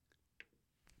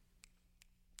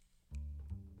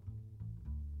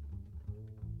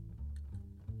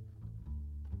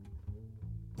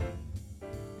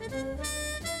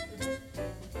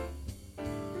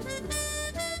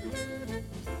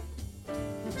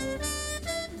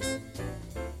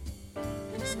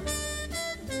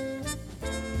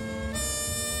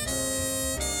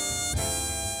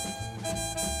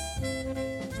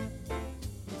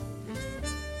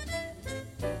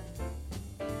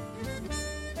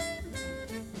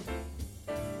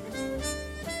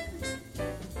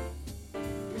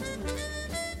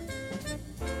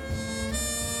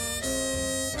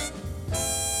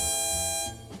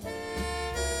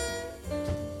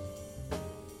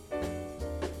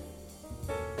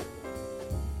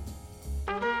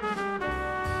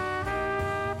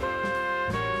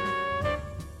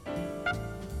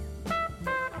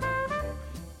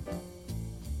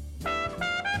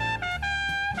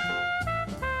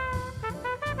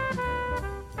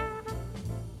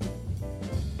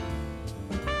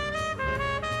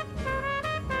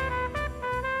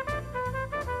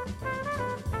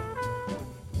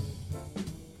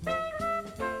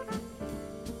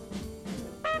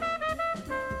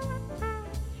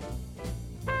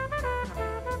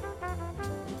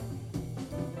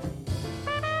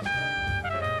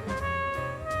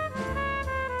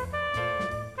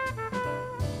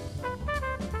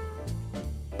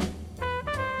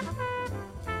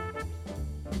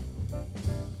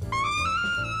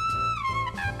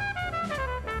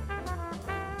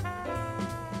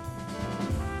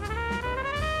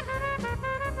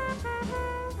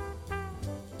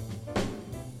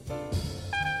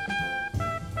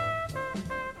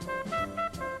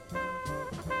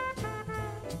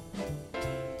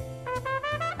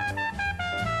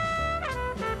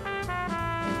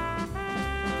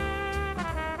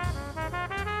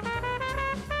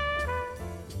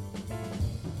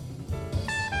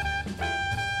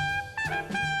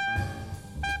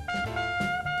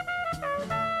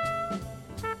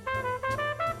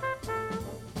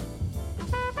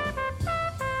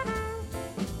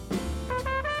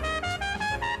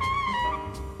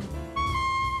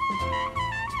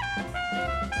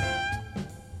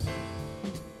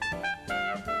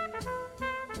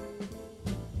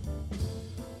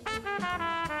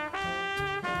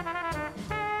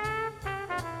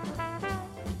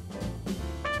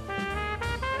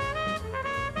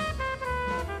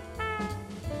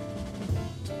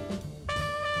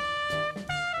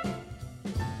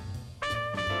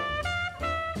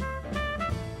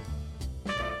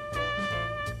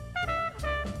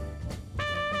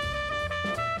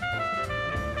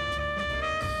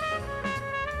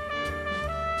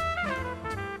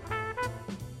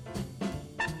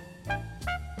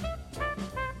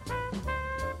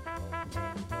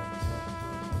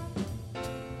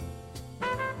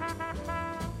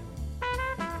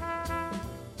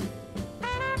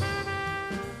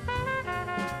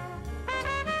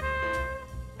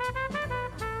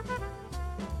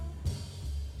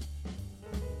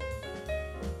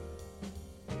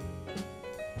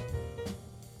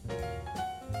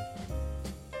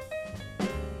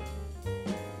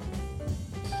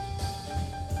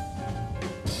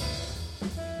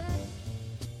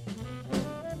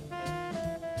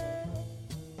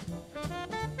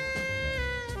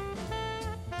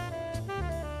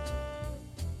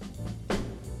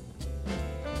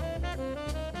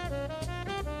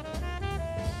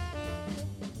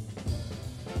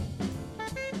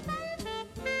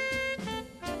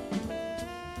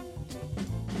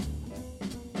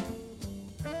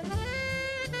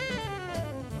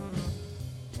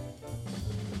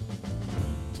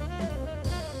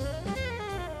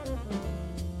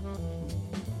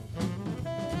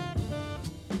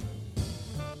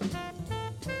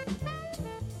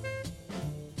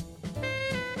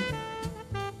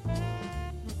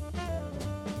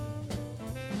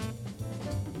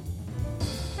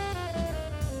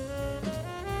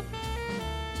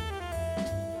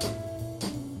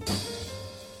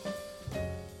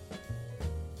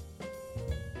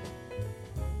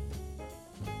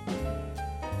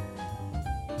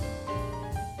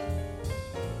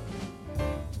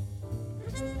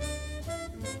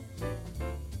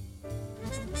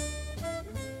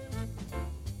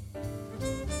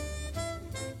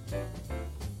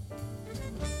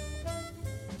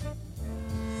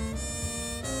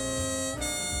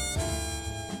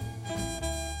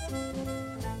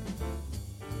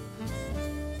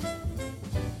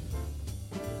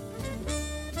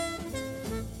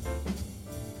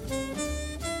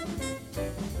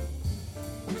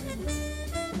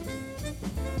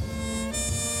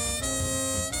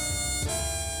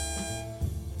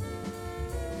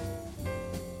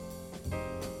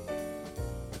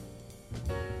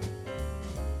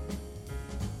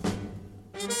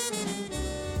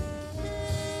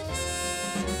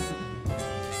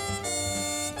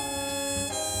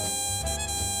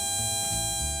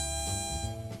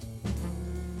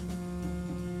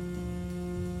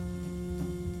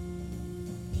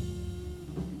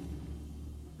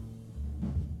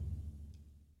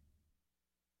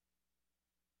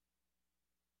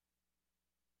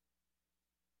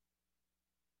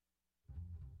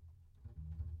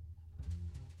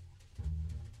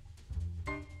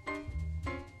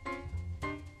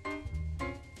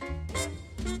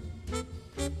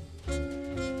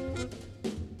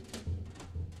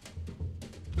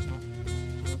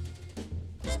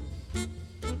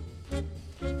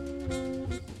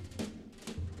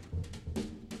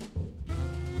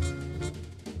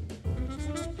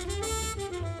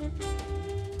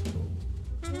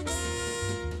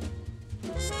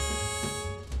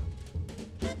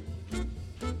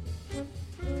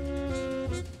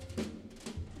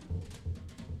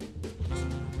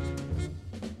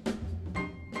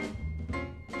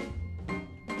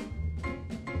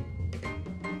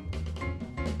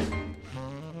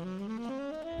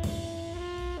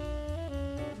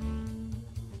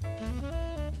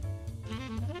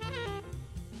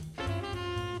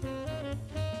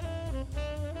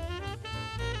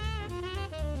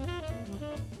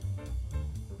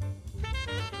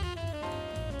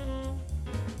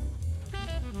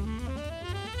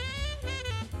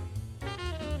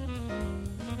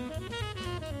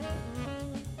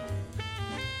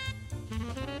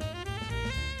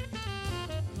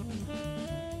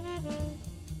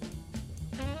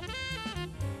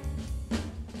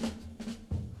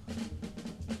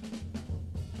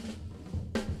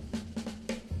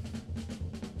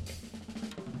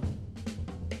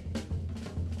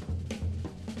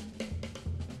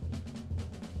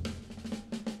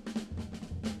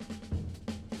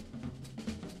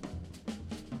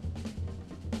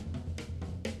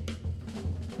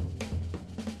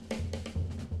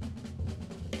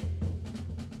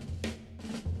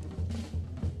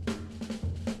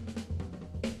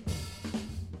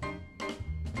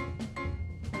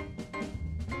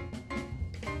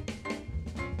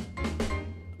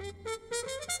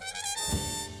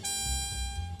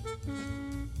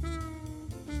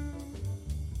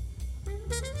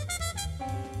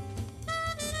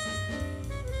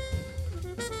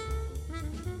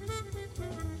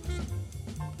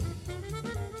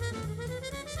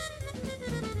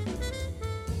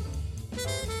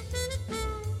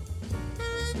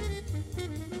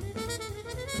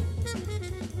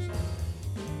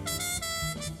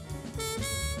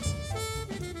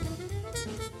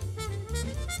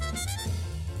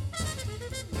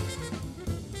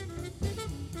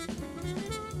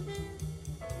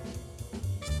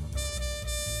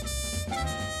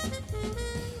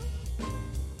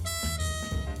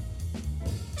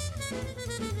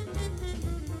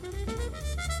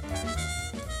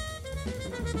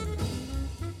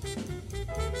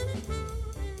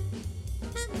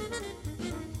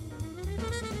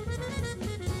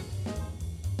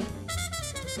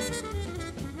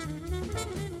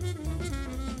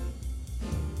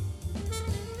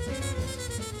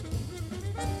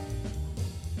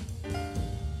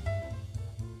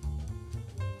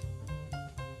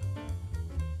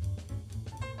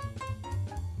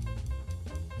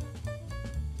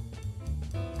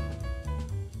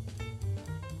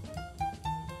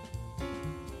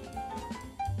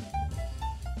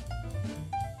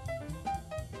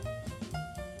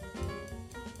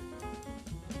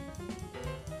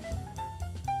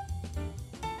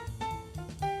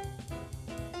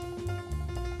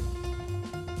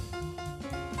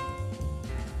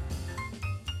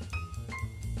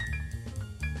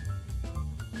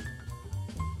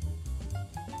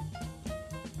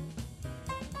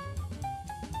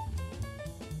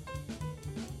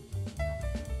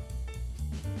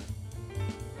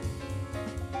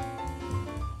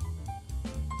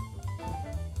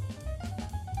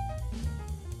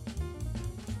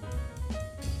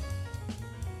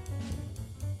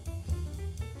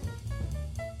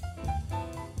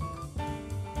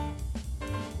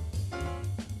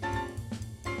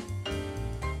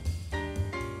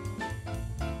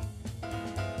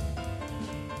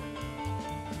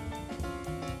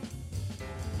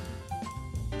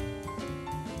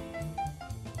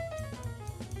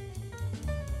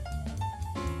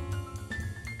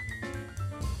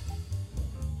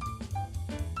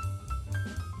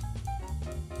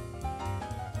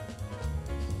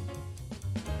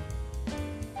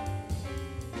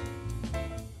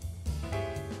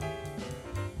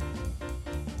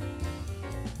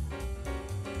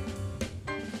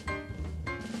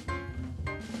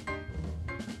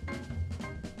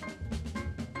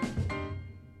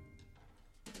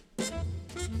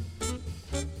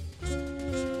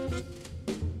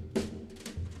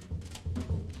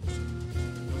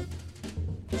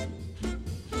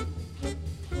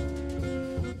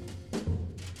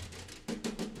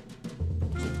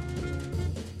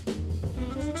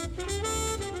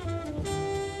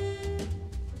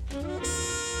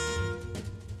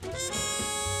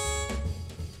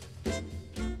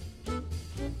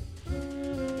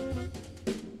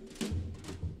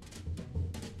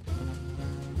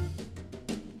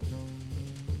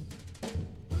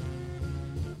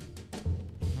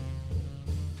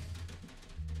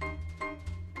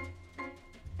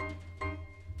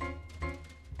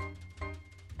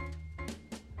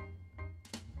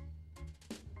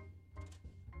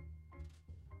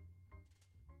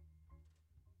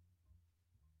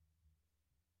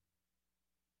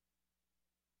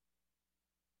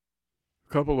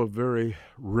 A couple of very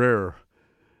rare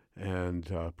and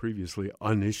previously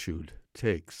unissued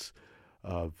takes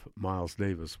of Miles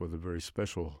Davis with a very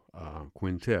special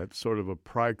quintet, sort of a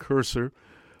precursor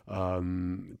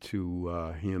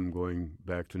to him going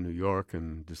back to New York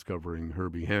and discovering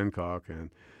Herbie Hancock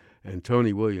and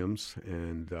Tony Williams,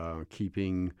 and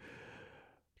keeping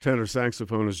tenor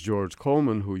saxophonist George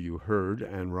Coleman, who you heard,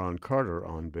 and Ron Carter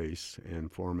on bass,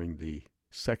 and forming the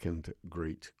second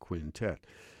great quintet.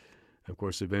 Of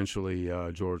course, eventually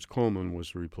George Coleman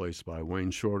was replaced by Wayne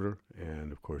Shorter,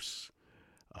 and of course,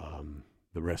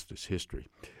 the rest is history.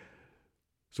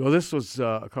 So this was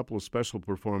a couple of special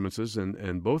performances,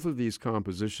 and both of these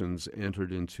compositions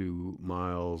entered into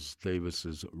Miles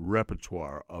Davis's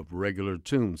repertoire of regular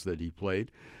tunes that he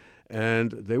played,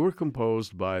 and they were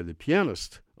composed by the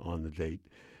pianist on the date,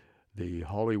 the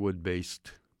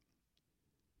Hollywood-based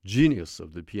genius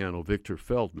of the piano, Victor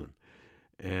Feldman,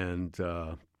 and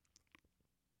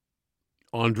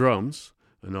on drums,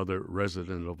 another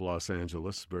resident of Los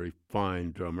Angeles, very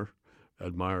fine drummer,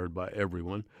 admired by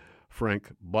everyone,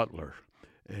 Frank Butler.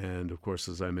 And, of course,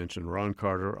 as I mentioned, Ron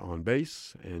Carter on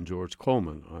bass and George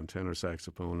Coleman on tenor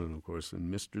saxophone, and, of course,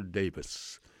 and Mr.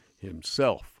 Davis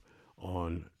himself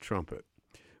on trumpet.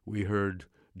 We heard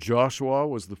Joshua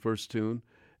was the first tune,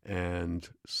 and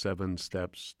 7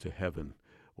 Steps to Heaven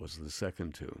was the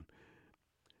second tune.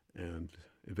 And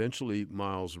eventually,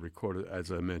 Miles recorded,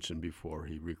 as I mentioned before,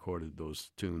 he recorded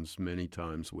those tunes many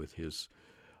times with his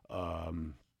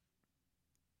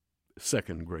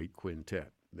second great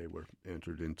quintet. They were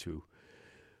entered into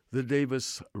the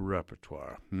Davis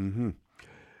repertoire. We're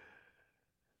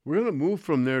going to move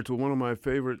from there to one of my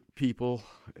favorite people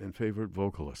and favorite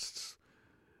vocalists.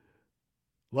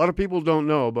 A lot of people don't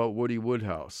know about Woody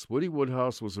Woodhouse. Woody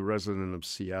Woodhouse was a resident of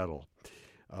Seattle.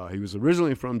 He was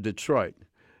originally from Detroit,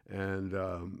 And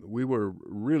we were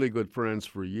really good friends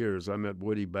for years. I met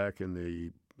Woody back in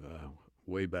the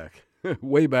way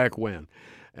back when.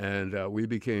 And we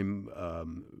became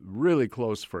really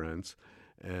close friends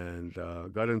and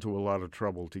got into a lot of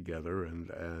trouble together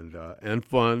and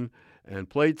fun, and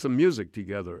played some music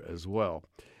together as well.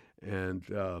 And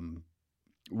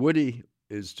Woody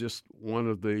is just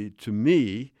to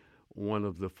me, one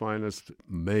of the finest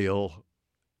male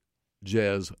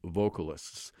jazz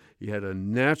vocalists. He had a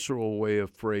natural way of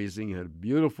phrasing, he had a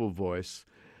beautiful voice,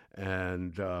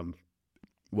 and,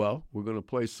 we're going to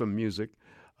play some music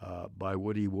by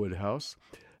Woody Woodhouse.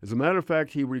 As a matter of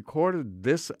fact, he recorded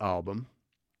this album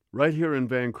right here in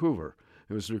Vancouver.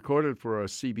 It was recorded for a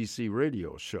CBC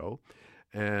radio show,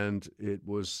 and it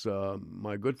was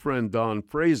my good friend Don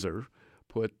Fraser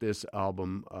put this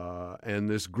album and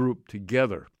this group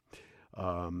together.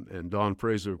 And Don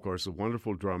Fraser, of course, is a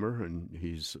wonderful drummer, and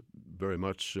he's very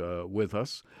much with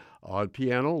us. On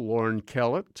piano, Lorne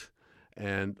Kellett,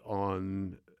 and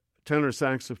on tenor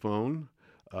saxophone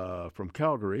from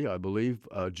Calgary, I believe,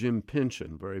 Jim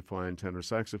Pynchon, very fine tenor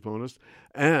saxophonist,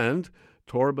 and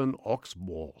Torben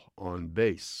Oxboll on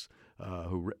bass,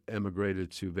 who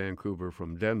emigrated to Vancouver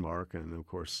from Denmark, and of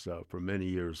course for many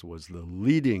years was the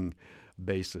leading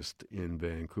bassist in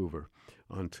Vancouver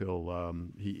until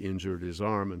he injured his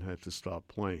arm and had to stop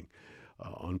playing,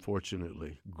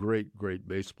 unfortunately. Great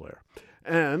bass player.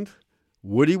 And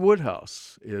Woody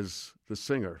Woodhouse is the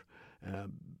singer,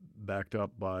 backed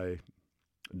up by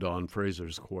Don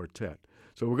Fraser's quartet.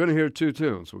 So we're going to hear two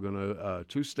tunes. We're going to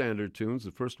two standard tunes.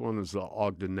 The first one is the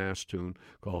Ogden Nash tune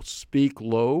called Speak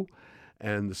Low,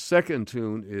 and the second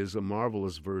tune is a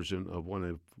marvelous version of one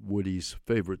of Woody's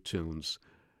favorite tunes,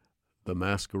 The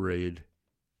Masquerade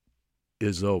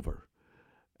Is Over.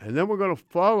 And then we're going to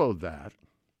follow that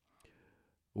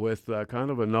with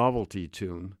kind of a novelty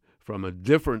tune from a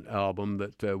different album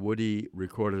that Woody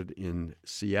recorded in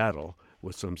Seattle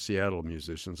with some Seattle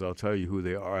musicians. I'll tell you who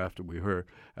they are after we hear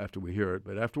it.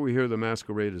 But after we hear The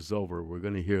Masquerade Is Over, we're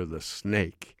going to hear The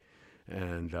Snake,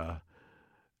 and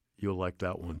you'll like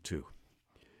that one too.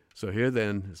 So here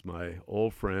then is my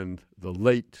old friend, the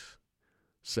late,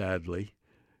 sadly,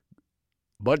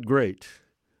 but great,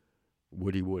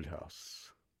 Woody Woodhouse.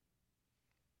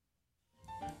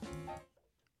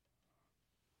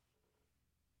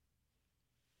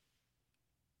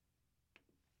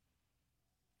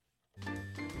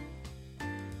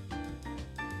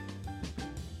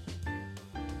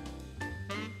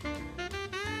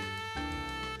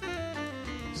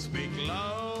 Speak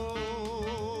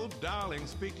low, darling,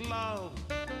 speak low.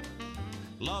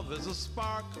 Love is a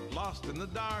spark lost in the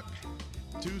dark.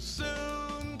 Too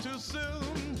soon,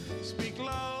 speak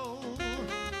low.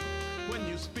 When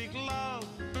you speak low,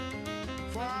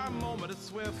 for our moment it's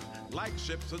swift, like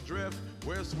ships adrift,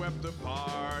 we're swept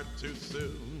apart too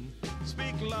soon.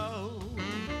 Speak low,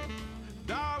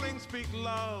 darling, speak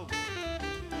low.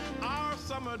 Our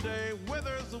summer day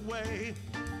withers away.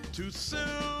 Too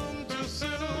soon,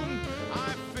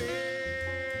 I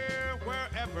fear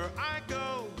wherever I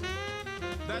go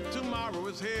that tomorrow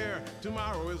is here,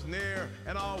 tomorrow is near,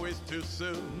 and always too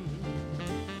soon.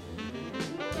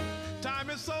 Time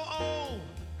is so old,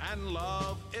 and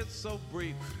love is so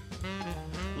brief.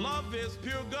 Love is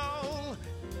pure gold,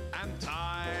 and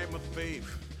time a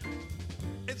thief.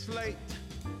 It's late,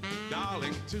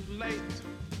 darling, too late.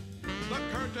 The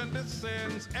curtain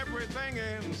descends, everything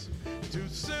ends. Too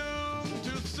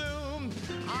soon,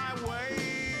 I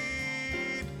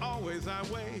wait, always I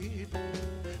wait.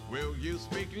 Will you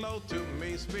speak low to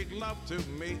me, speak love to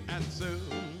me, and soon?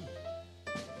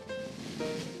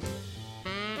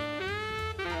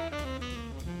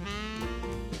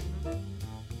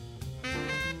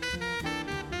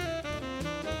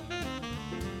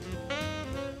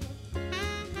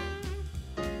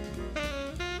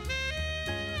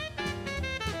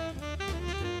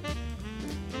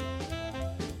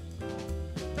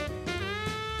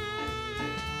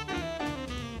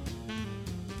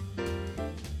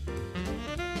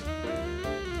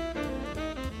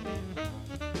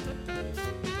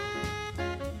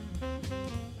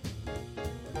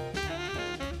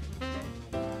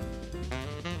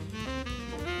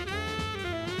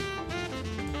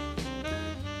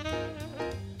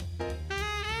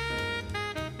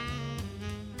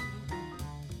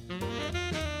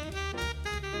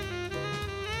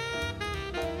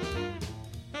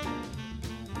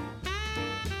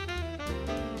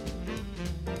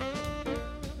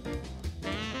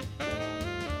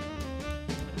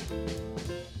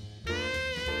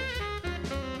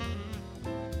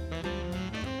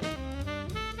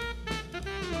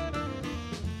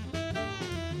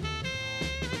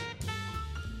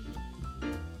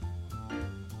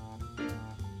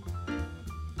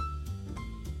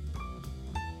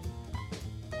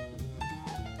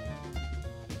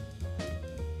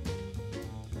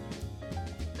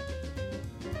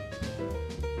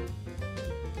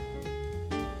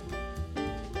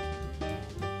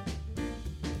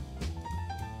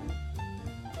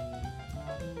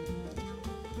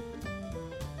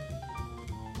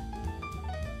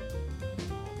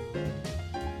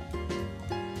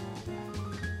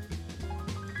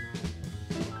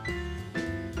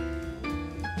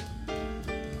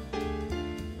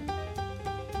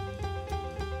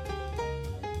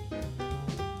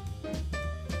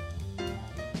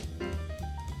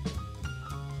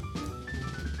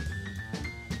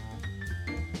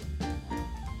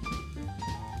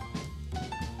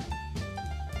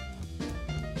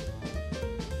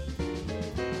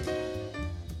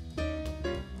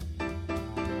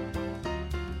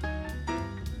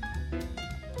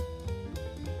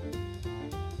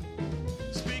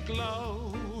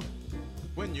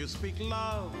 when you speak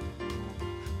love.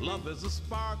 Love is a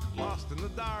spark lost in the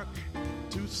dark.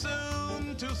 Too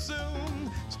soon,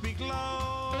 speak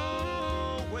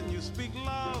low when you speak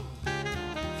love.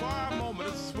 For our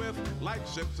moment is swift, like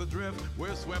ships adrift,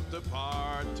 we're swept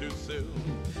apart too soon.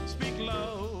 Speak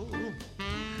low,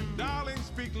 darling,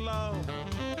 speak low.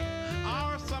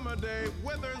 Our summer day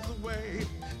withers away.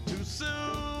 Too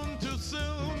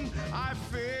soon, I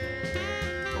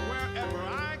fear wherever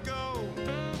I go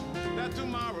that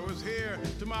tomorrow is here,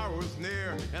 tomorrow is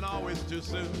near, and always too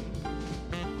soon.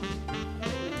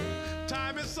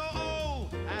 Time is so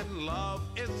old, and love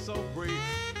is so brief.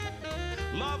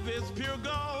 Love is pure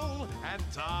gold, and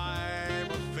time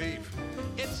a thief.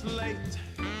 It's late,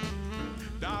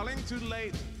 darling, too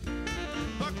late.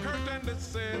 The curtain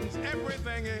descends,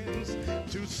 everything ends.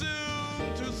 Too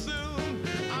soon,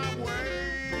 I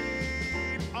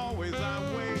wait, always I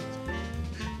wait.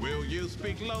 Will you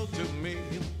speak low to me?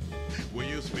 Will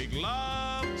you speak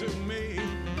love to me?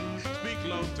 Speak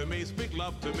low to me, speak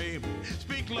love to me.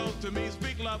 Speak low to me,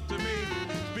 speak love to me.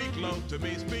 Speak low to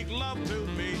me, speak love to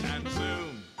me, and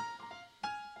soon.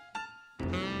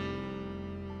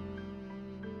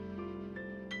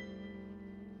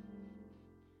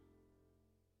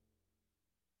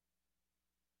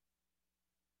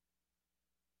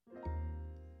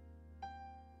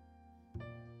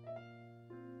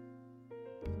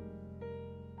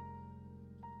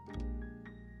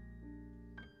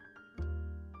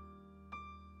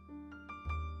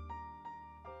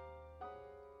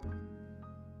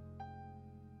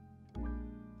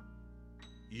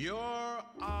 Your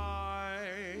eyes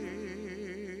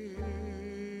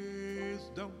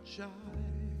don't shine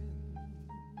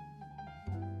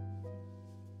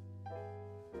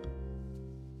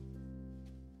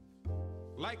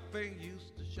like they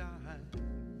used to shine,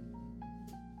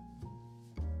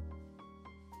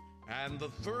 and the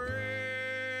thrill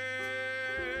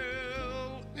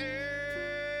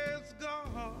is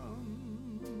gone.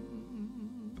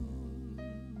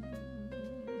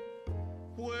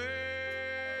 When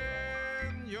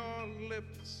your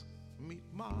lips meet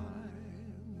mine,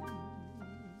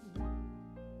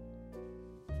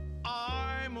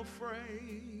 I'm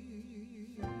afraid,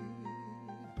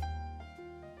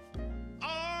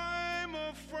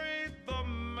 the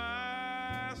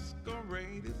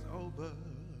masquerade is over,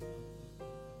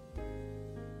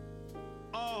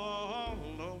 all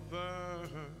over,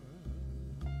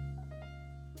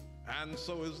 and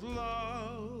so is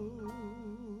love.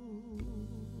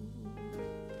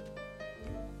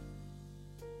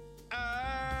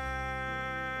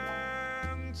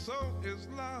 And so is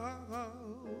love.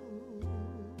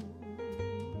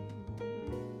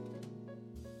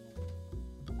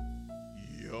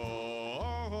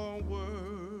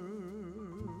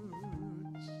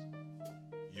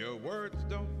 Your words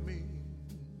don't mean,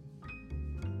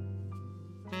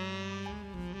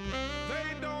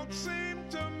 they don't seem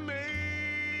to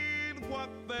mean what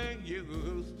they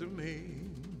used to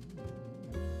mean.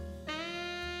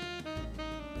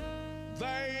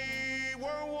 They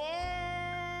were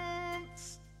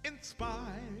once inspired,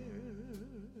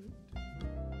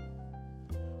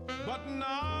 but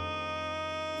now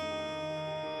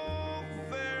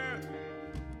they're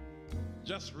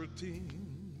just routine.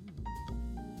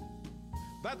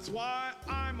 That's why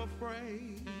I'm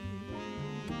afraid.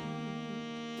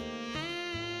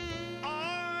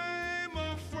 I'm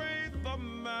afraid the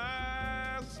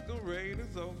masquerade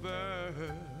is over,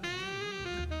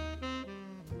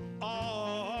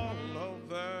 all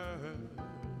over,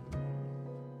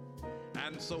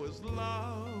 and so is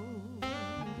love.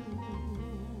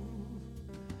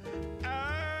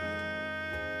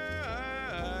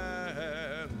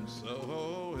 And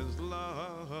so is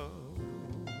love.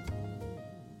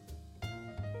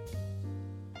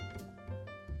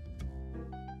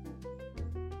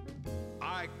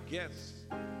 I guess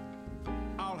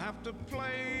I'll have to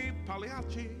play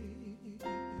Pagliacci,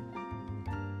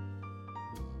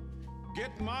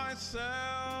 get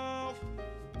myself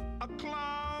a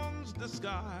clown's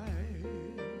disguise,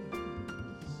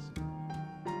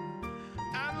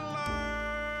 and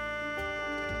learn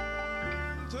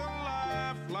to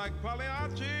laugh like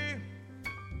Pagliacci,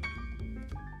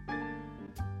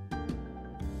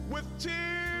 with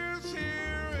tears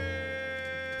here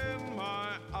in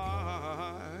my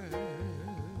eyes.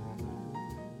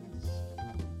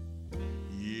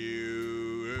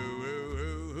 You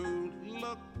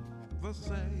look the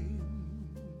same.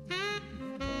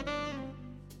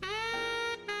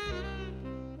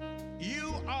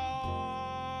 You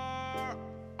are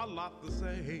a lot the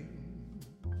same.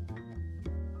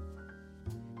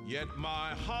 Yet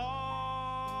my heart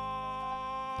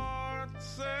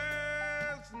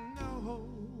says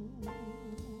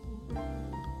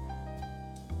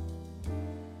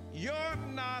you're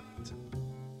not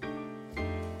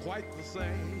quite the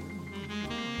same,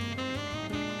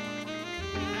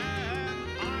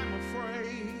 and I'm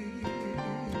afraid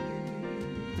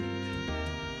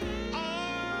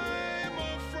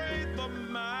the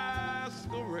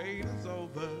masquerade is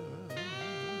over,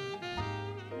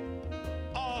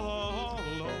 all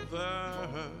over,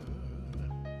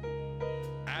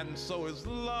 and so is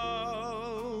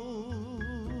love,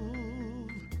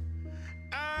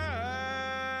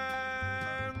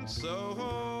 and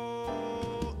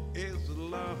so is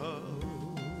love.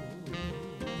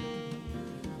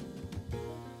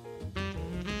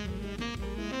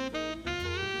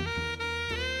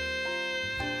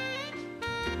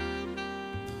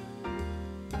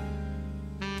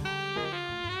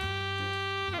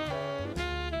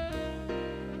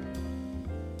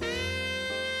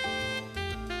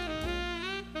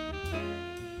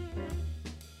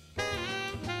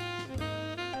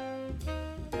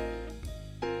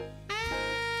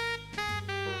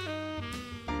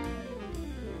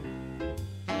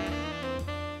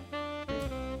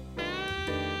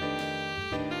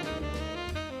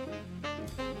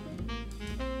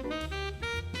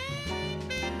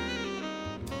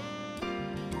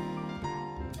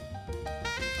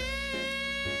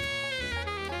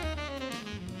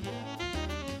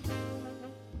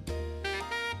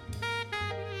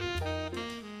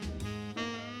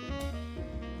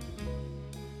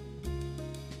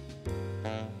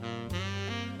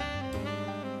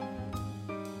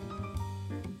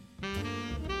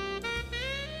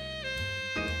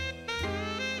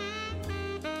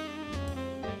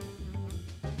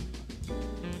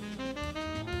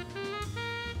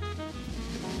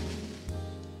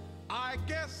 I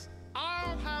guess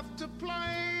I'll have to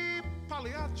play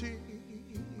Pagliacci.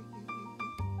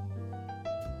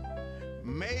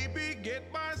 Maybe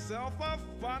get myself a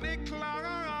funny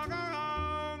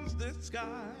clown's disguise.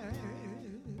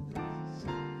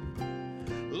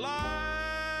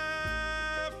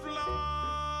 Life,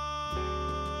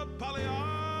 Lord Pagliacci,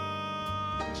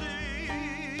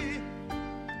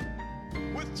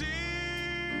 with tears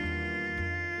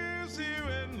here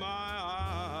in my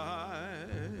eyes.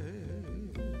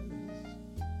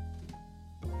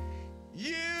 You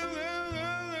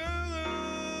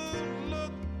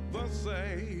look the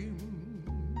same.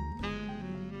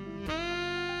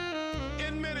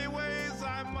 In many ways,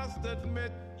 I must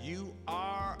admit, you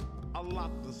are a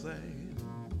lot the same.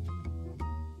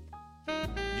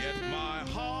 Yet my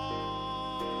heart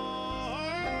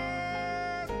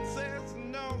says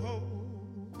no.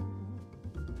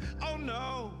 Oh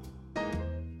no.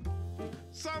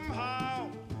 Somehow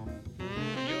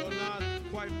you're not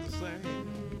quite the same.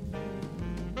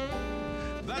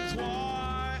 That's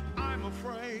why I'm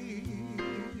afraid.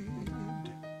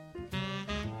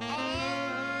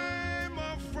 I'm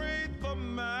afraid the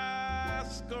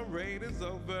masquerade is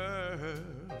over,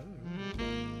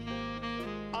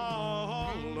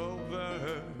 all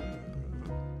over,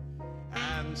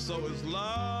 and so is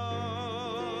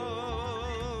love,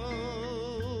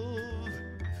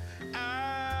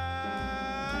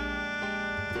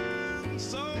 and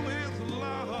so is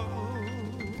love.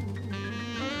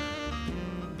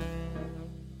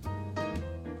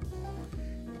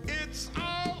 It's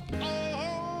all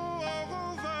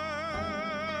over,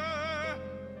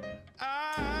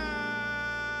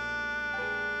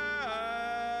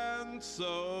 and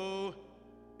so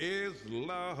is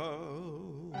love.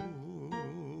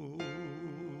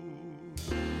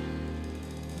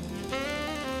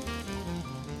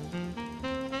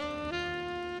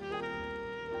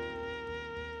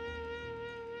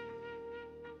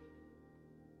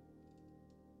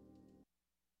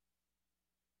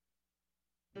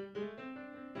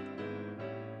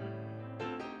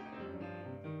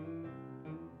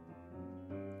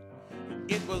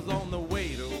 It was on the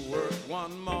way to work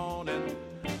one morning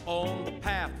on the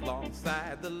path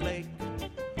alongside the lake,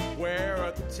 where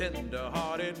a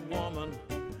tender-hearted woman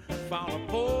found a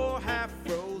poor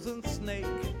half-frozen snake.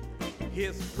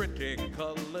 His pretty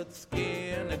colored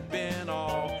skin had been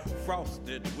all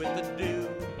frosted with the dew.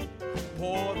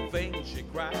 Poor thing, she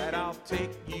cried, I'll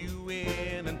take you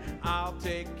in and I'll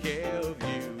take care of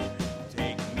you.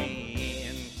 Take me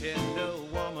in, tender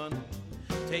woman,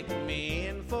 take me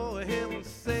in for heaven's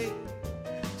sake.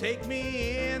 Take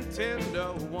me in,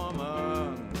 tender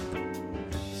woman,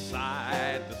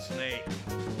 sighed the snake.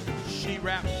 She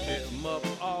wrapped him up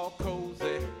all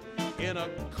cozy in a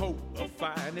coat of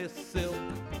finest silk,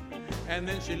 and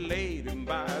then she laid him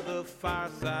by the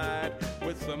fireside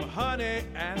with some honey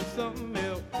and some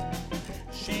milk.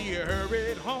 She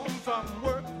hurried home from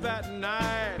work that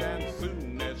night, and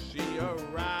soon as she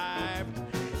arrived,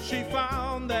 she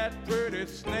found that pretty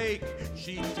snake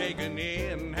she'd taken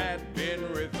in had been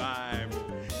revived.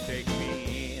 Take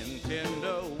me in,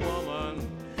 tender woman,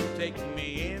 take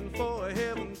me in for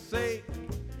heaven's sake.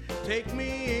 Take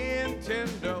me in,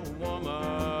 tender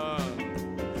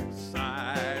woman,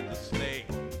 sighed the snake.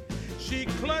 She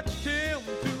clutched him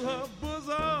to her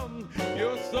bosom.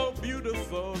 You're so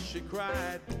beautiful, she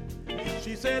cried.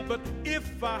 She said, but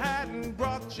if I hadn't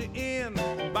brought you in,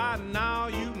 by now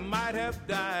you might have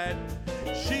died.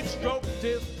 She stroked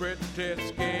his pretty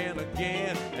skin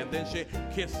again, and then she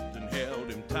kissed and held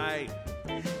him tight.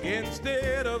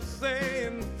 Instead of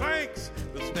saying thanks,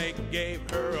 the snake gave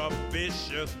her a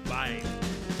vicious bite.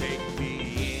 Take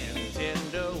me in,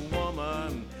 tender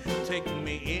woman, take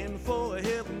me in for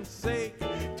heaven's sake.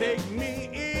 Take me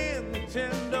in,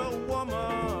 tender woman,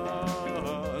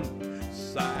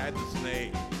 sighed the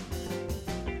snake.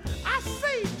 I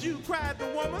saved you, cried the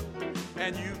woman,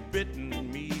 and you've bitten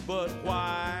me, but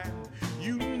why?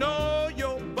 You know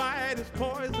your bite is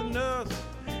poisonous,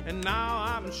 and now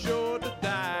I'm sure to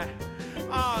die.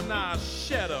 Ah, now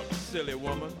shut up, silly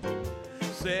woman,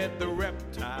 said the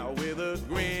reptile with a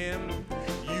grin.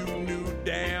 You knew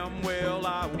damn well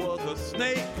I was a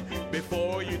snake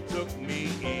before you took me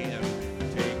in.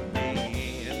 Take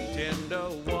me in, tender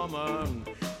woman,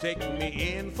 take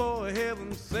me in for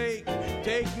heaven's sake.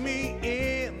 Take me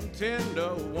in,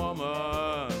 tender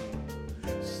woman,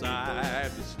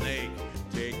 sighed the snake.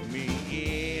 Take me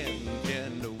in,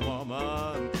 tender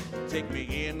woman, take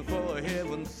me in for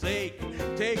heaven's sake.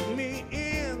 Take me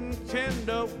in,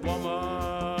 tender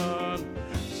woman,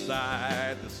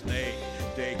 sighed the snake.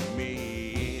 Take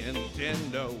me in,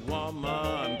 tender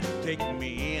woman, take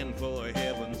me in for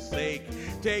heaven's sake.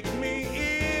 Take me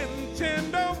in,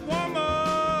 tender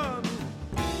woman,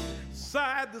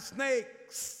 sighed the snake.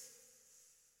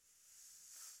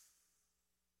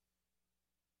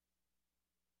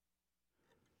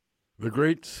 The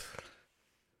great,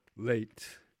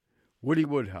 late Woody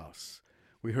Woodhouse.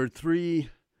 We heard 3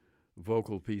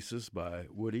 vocal pieces by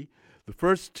Woody. The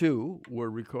first 2 were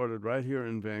recorded right here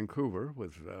in Vancouver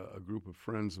with a group of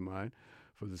friends of mine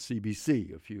for the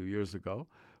CBC a few years ago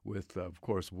with, of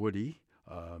course, Woody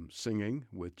singing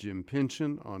with Jim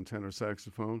Pynchon on tenor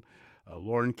saxophone,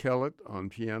 Lorne Kellett on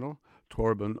piano,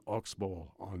 Torben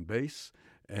Oxbow on bass,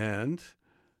 and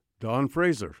Don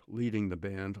Fraser leading the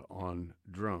band on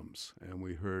drums. And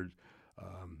we heard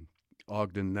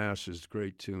Ogden Nash's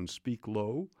great tune, Speak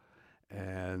Low,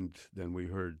 and then we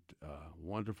heard a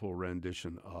wonderful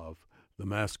rendition of The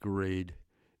Masquerade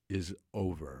is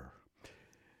Over.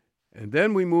 And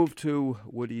then we moved to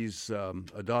Woody's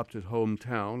adopted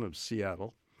hometown of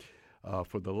Seattle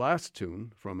for the last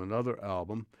tune from another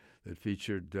album that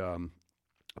featured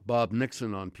Bob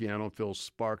Nixon on piano, Phil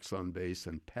Sparks on bass,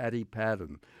 and Patty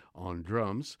Patton on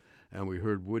drums. And we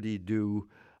heard Woody do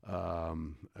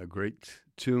a great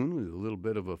tune with a little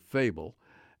bit of a fable,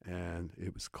 and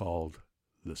it was called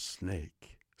The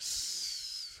Snake.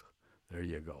 There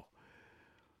you go.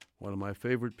 One of my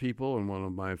favorite people and one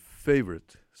of my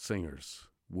favorite singers,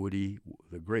 Woody,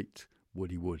 the great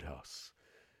Woody Woodhouse.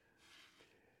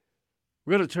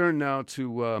 We're going to turn now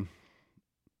to,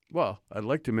 I'd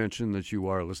like to mention that you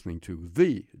are listening to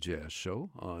The Jazz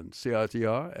Show on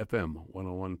CITR FM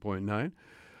 101.9.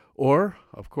 Or,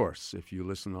 of course, if you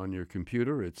listen on your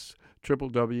computer, it's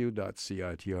www.citr.ca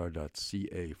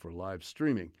for live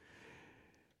streaming.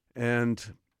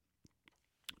 And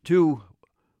 2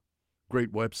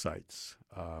 great websites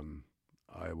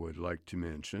I would like to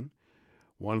mention.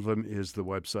 One of them is the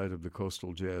website of the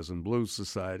Coastal Jazz and Blues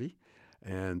Society,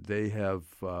 and they have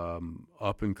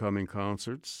up-and-coming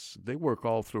concerts. They work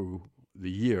all through the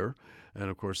year, and,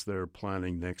 of course, they're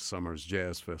planning next summer's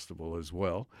Jazz Festival as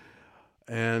well.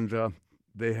 And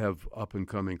they have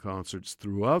up-and-coming concerts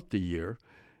throughout the year.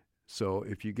 So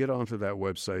if you get onto that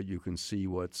website, you can see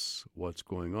what's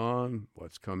going on,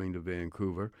 what's coming to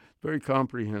Vancouver. Very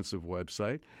comprehensive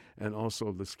website, and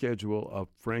also the schedule of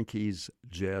Frankie's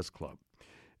Jazz Club.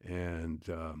 And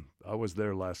I was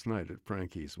there last night at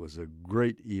Frankie's. It was a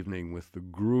great evening with the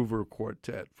Groover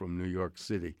Quartet from New York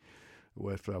City,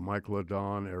 with Mike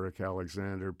LaDon, Eric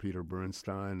Alexander, Peter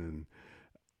Bernstein, and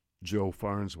Joe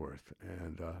Farnsworth.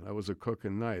 And that was a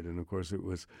cooking night. And, of course, it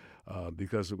was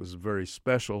because it was a very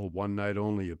special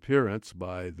one-night-only appearance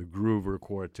by the Groover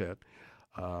Quartet.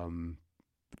 The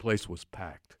place was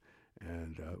packed,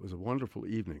 and it was a wonderful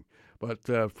evening.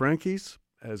 But Frankie's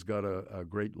has got a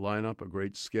great lineup, a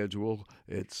great schedule.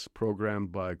 It's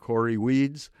programmed by Corey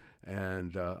Weeds,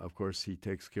 and, of course, he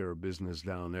takes care of business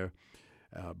down there.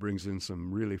 Brings in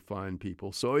some really fine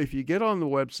people. So if you get on the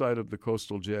website of the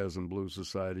Coastal Jazz and Blues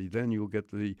Society, then you'll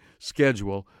get the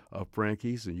schedule of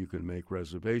Frankie's, and you can make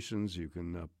reservations. You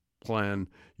can plan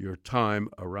your time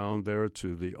around there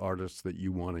to the artists that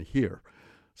you want to hear.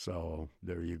 So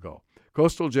there you go.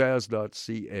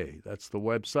 coastaljazz.ca. That's the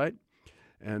website.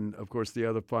 And, of course, the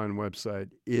other fine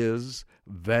website is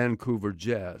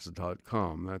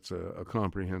vancouverjazz.com. That's a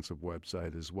comprehensive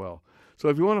website as well. So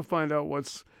if you want to find out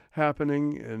what's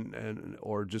happening and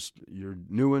or just you're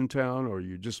new in town, or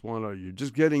you're just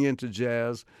getting into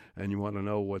jazz and you want to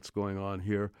know what's going on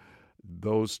here,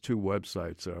 those two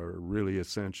websites are really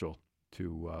essential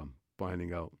to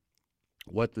finding out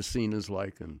what the scene is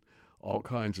like and all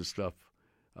kinds of stuff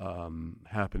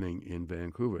happening in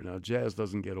Vancouver. Now, jazz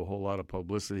doesn't get a whole lot of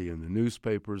publicity in the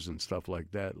newspapers and stuff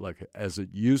like that, like as it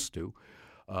used to.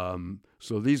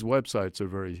 So these websites are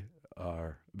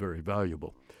very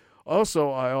valuable. Also,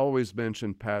 I always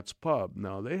mention Pat's Pub.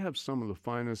 Now, they have some of the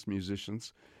finest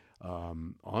musicians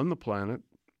on the planet.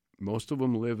 Most of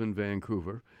them live in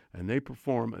Vancouver, and they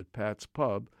perform at Pat's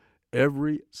Pub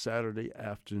every Saturday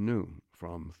afternoon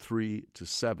from 3 to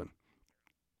 7.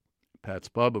 Pat's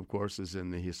Pub, of course, is in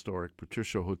the historic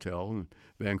Patricia Hotel in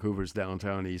Vancouver's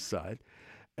downtown east side.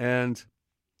 And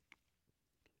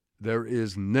there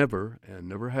is never, and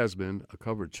never has been, a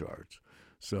cover charge.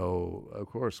 So, of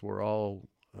course, we're all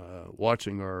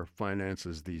watching our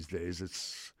finances these days.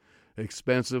 It's an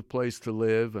expensive place to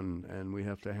live, and we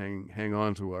have to hang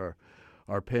on to our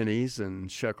pennies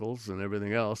and shekels and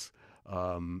everything else.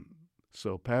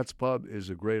 So Pat's Pub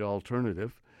is a great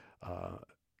alternative.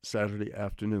 Saturday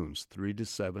afternoons, 3 to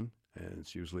 7, and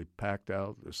it's usually packed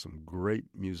out. There's some great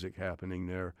music happening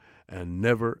there, and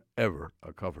never, ever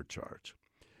a cover charge.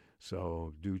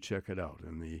 So do check it out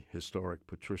in the historic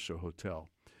Patricia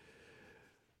Hotel.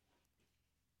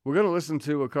 We're going to listen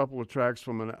to a couple of tracks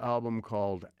from an album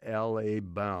called L.A.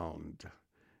 Bound,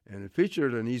 and it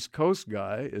featured an East Coast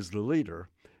guy as the leader,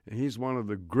 and he's one of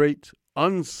the great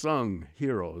unsung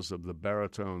heroes of the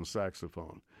baritone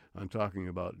saxophone. I'm talking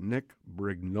about Nick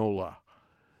Brignola,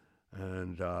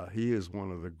 and he is one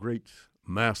of the great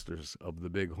masters of the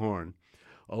big horn,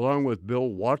 along with Bill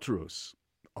Watrous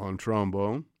on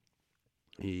trombone.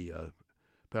 He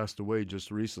passed away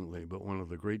just recently, but one of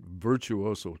the great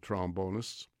virtuoso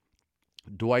trombonists.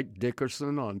 Dwight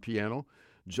Dickerson on piano,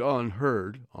 John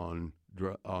Hurd on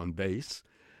bass,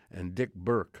 and Dick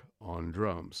Burke on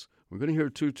drums. We're going to hear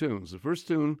two tunes. The first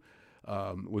tune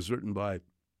was written by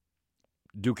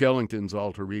Duke Ellington's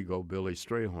alter ego, Billy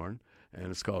Strayhorn,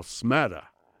 and it's called Smata.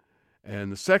 And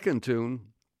the second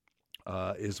tune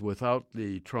is without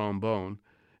the trombone.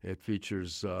 It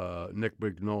features Nick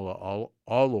Brignola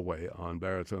all the way on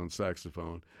baritone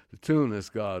saxophone. The tune has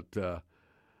got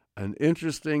an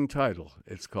interesting title.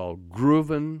 It's called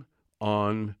Groovin'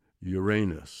 on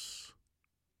Uranus.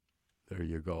 There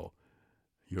you go.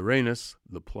 Uranus,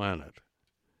 the planet.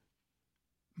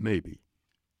 Maybe.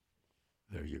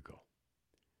 There you go.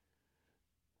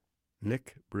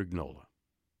 Nick Brignola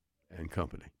and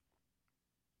company.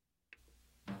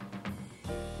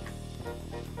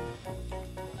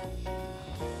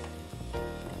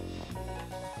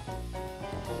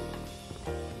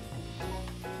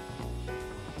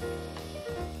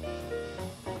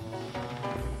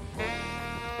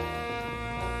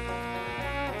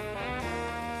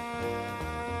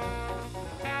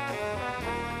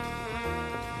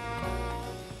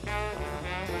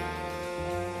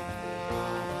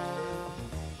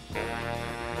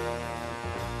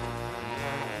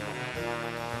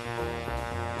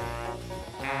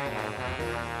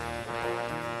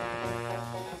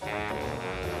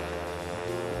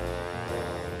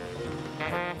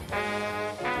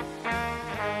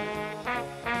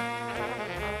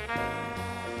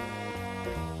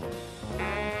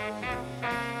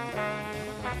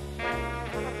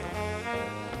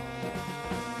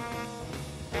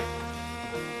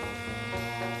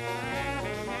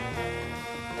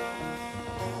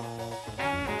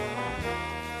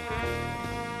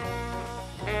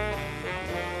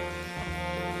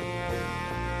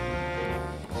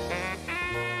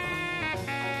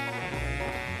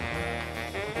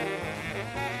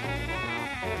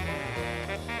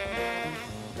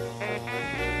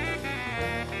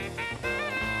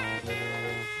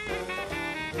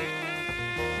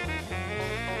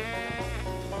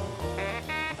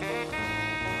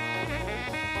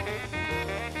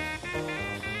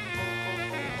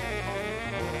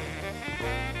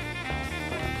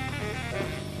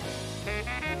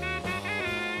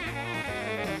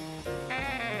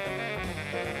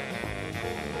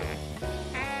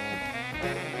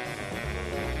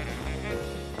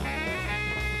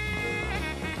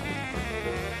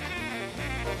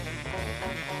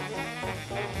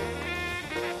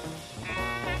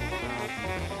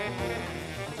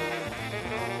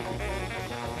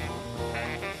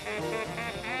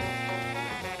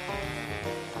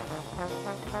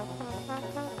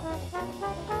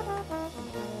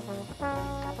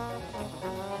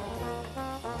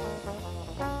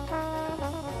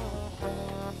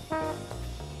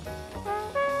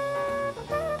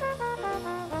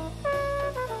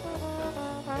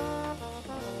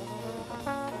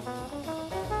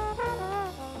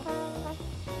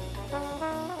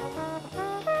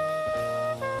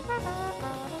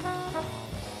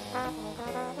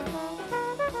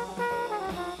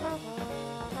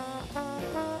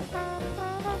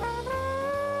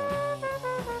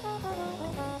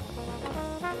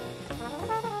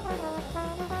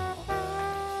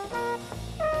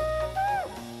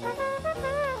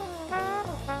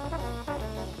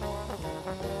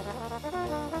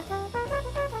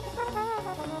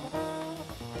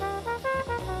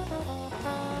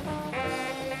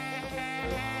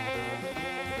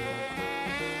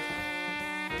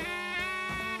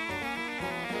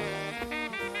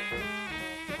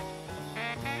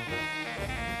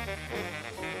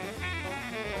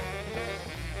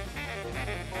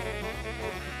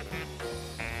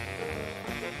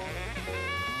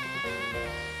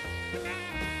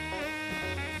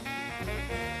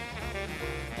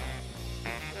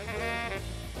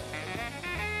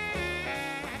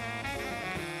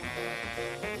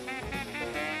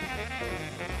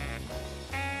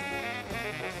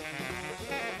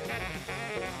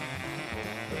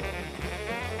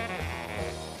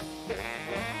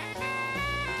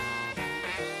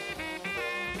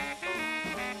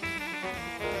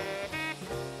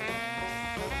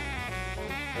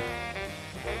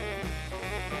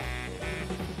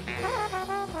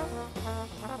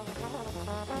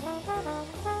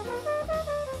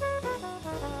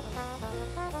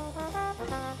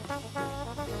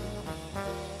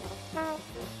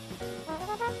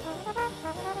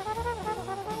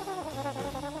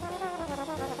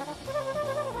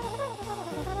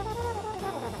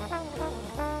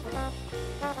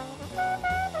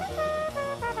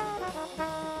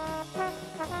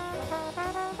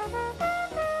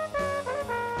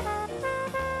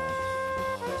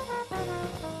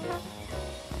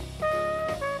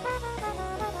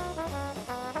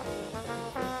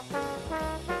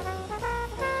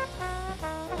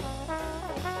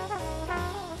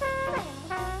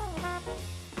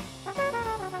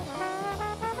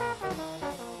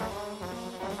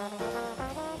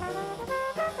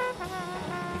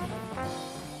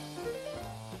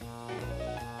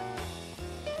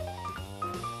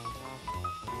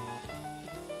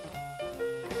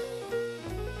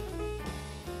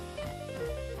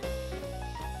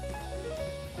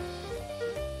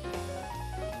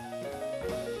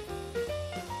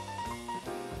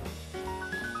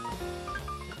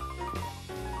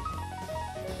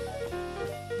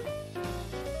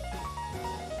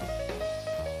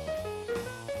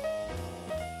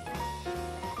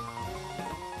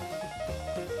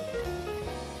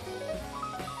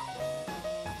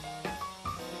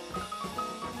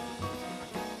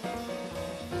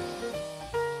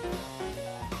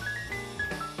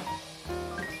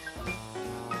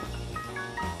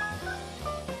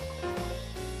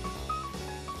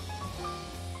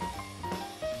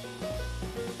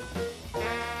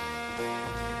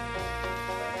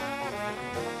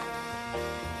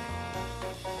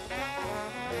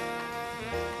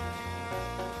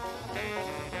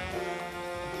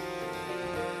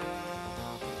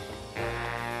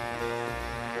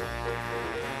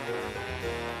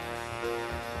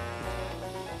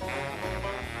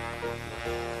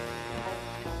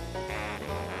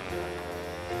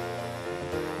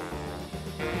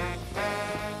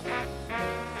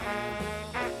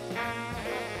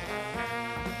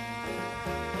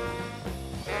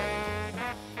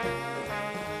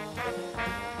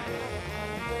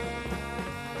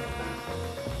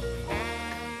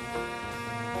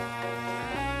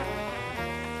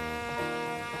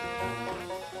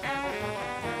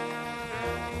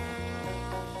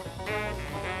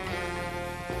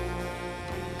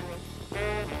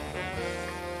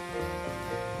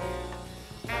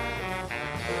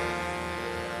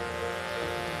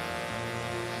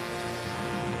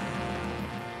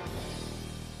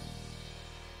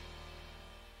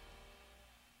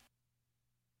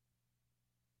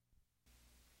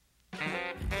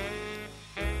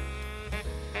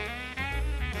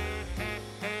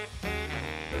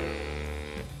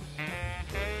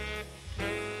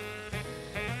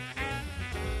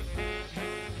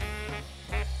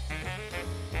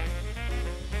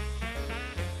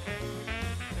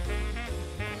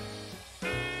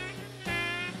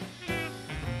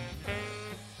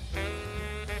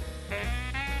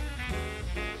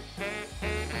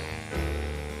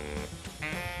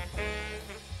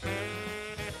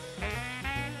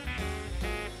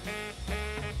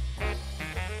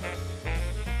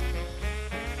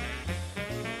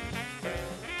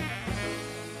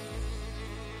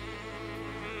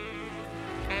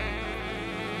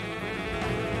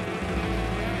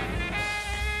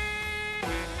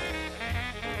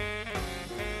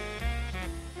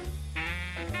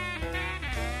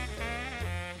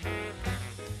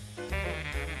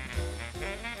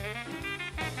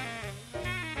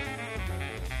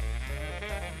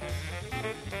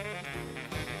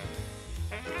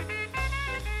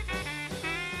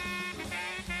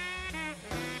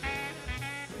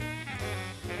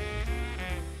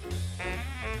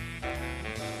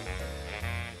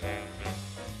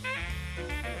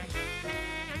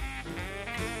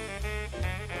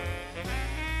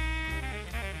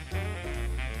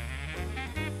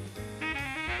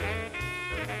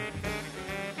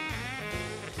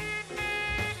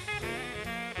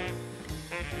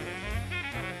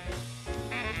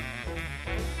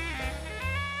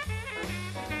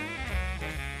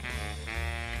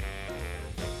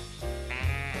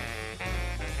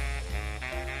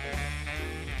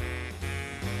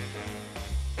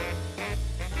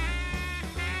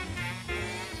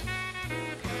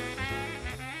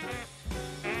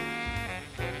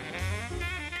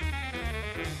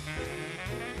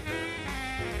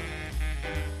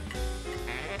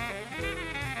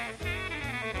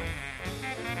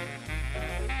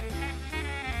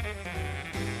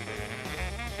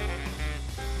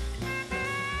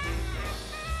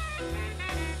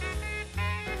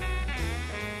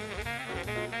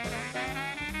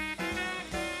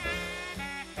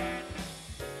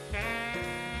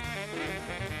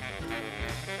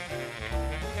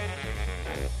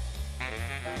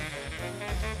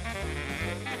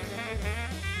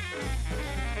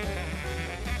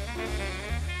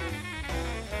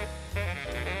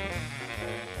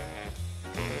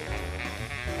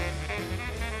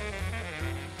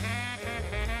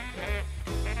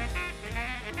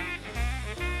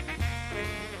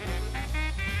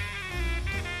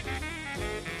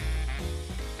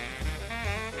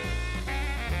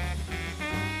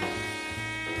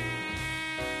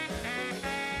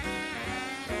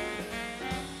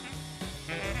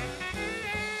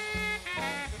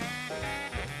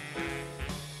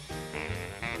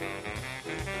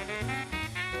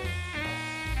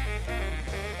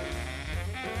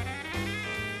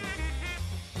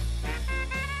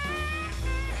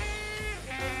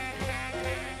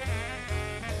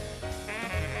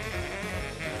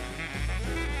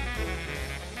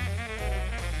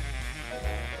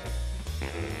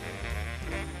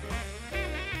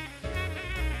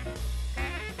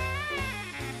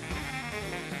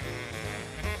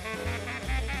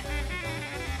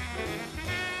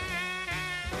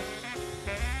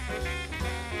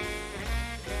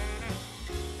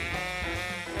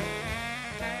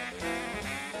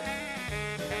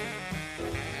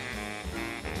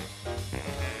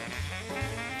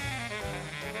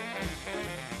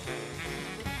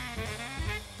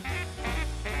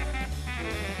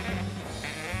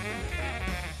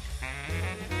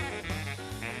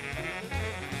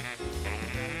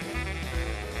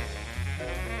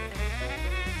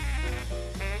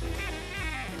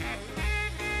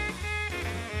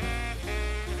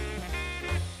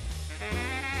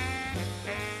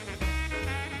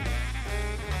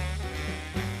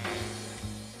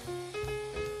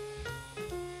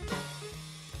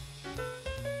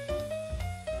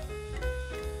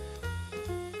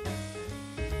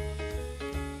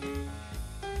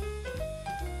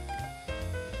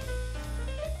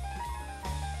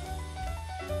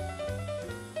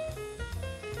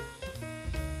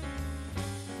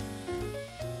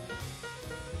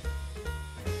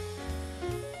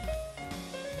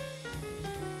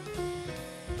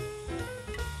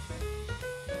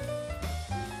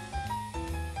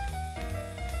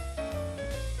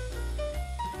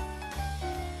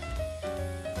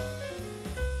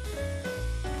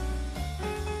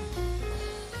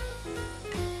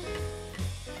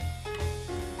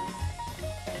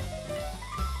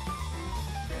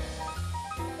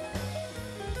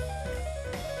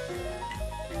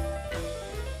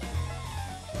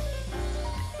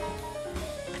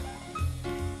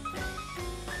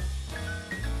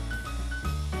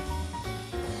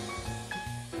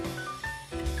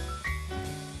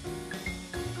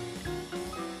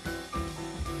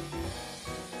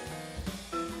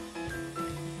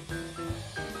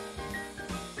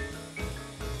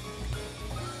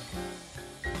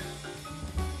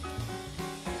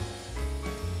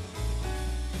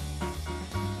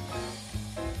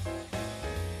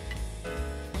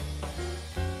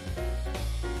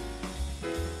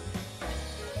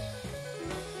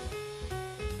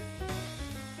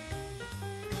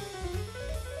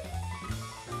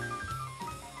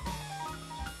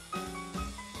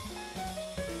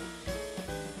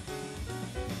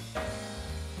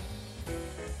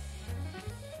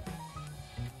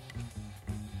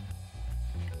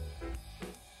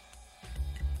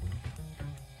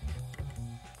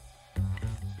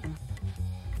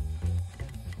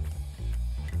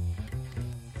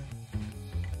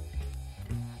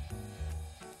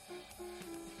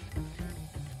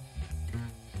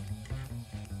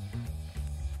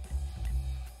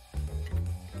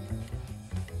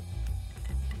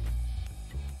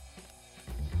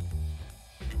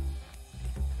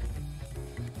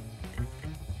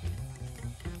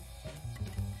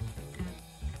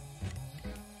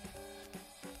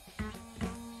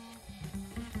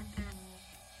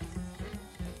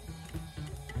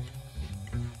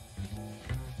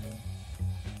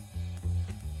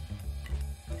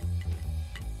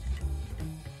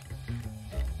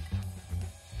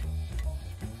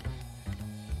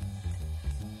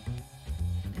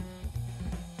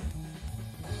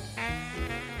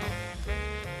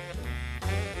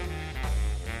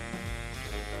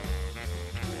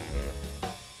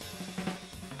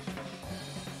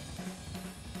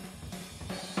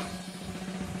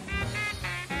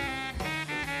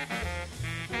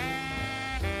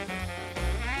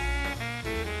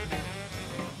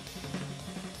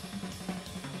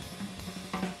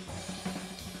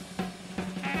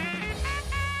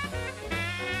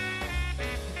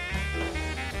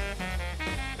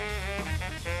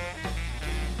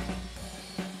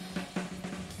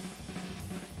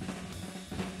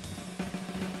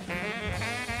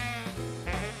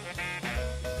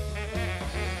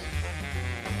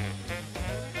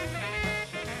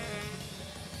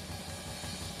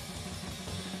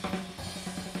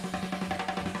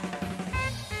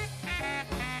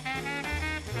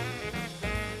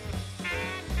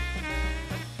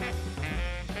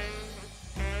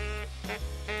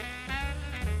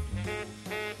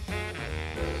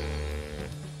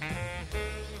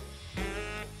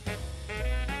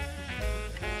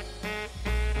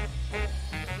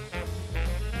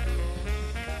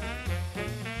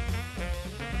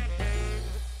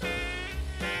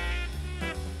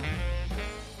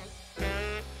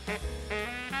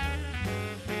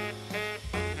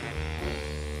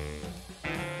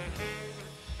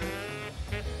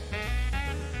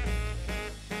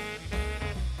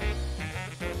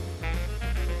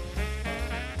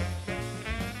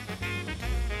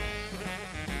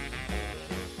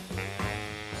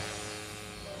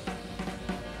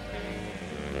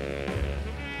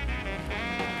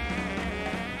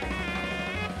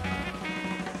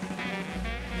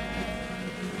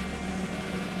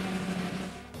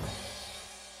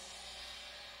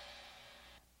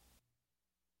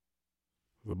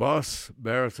 The bass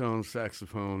baritone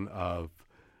saxophone of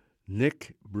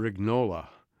Nick Brignola.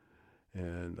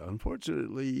 And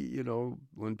unfortunately, you know,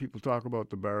 when people talk about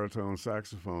the baritone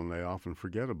saxophone, they often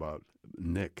forget about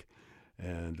Nick.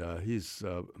 And he's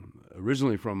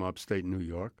originally from upstate New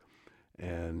York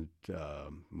and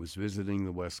was visiting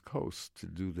the West Coast to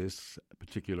do this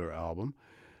particular album.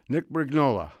 Nick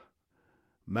Brignola,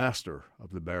 master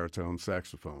of the baritone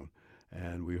saxophone.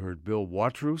 And we heard Bill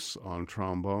Watrous on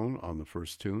trombone on the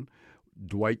first tune,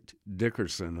 Dwight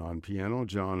Dickerson on piano,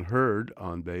 John Hurd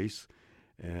on bass,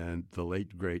 and the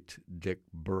late, great Dick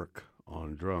Burke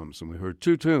on drums. And we heard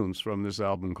two tunes from this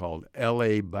album called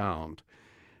L.A. Bound.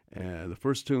 And the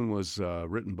first tune was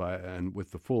written by, and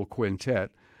with the full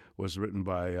quintet, was written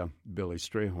by Billy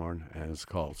Strayhorn, and it's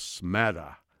called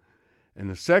Smada. And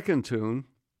the second tune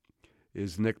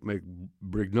is Nick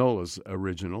Brignola's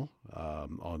original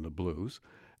on the blues,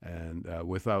 and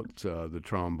without the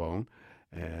trombone.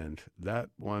 And that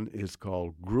one is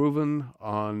called Groovin'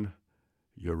 on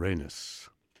Uranus.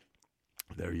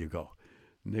 There you go.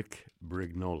 Nick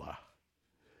Brignola.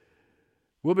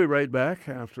 We'll be right back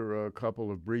after a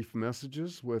couple of brief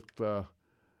messages with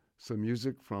some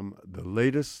music from the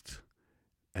latest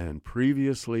and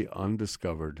previously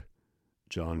undiscovered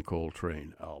John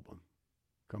Coltrane album.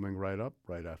 Coming right up,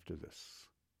 right after this.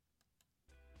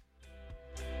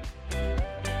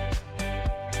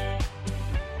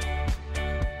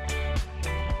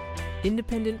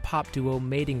 Independent pop duo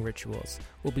Mating Rituals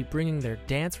will be bringing their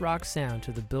dance rock sound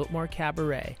to the Biltmore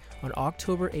Cabaret on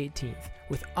October 18th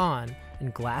with On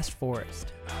and Glass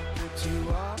Forest.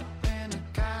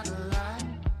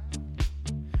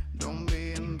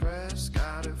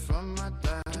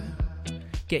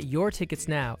 Get your tickets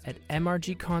now at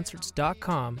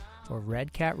mrgconcerts.com or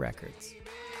Red Cat Records.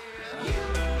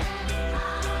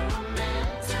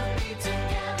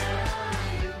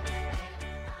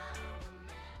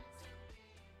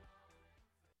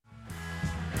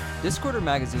 Discorder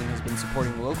Magazine has been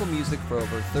supporting local music for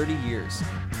over 30 years.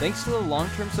 Thanks to the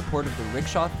long-term support of the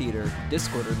Rickshaw Theater,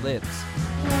 Discorder lives.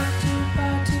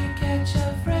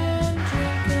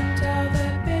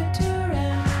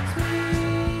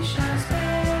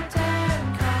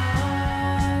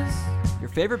 Your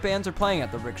favorite bands are playing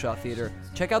at the Rickshaw Theater.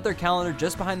 Check out their calendar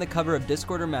just behind the cover of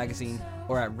Discorder Magazine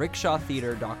or at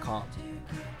rickshawtheater.com.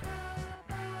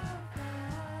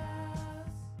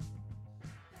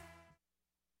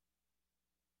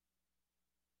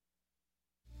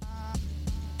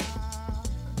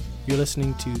 You're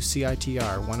listening to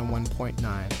CITR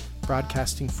 101.9,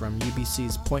 broadcasting from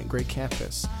UBC's Point Grey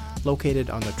campus, located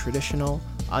on the traditional,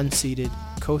 unceded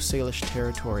Coast Salish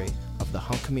territory of the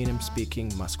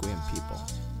Hunkaminam-speaking Musqueam people.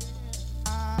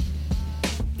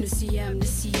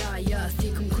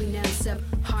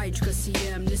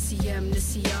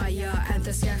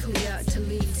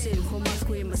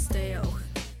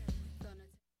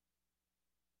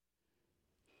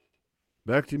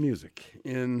 Back to music.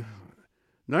 In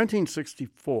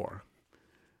 1964,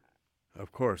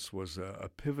 of course, was a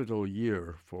pivotal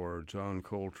year for John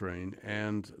Coltrane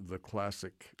and the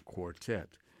Classic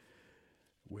Quartet,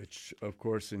 which, of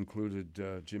course,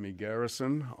 included Jimmy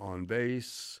Garrison on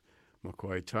bass,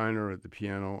 McCoy Tyner at the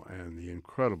piano, and the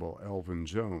incredible Elvin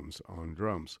Jones on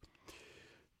drums.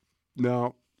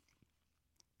 Now,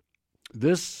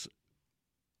 this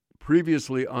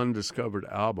previously undiscovered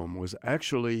album was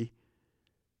actually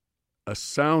a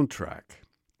soundtrack.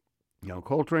 Now,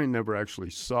 Coltrane never actually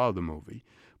saw the movie,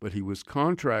 but he was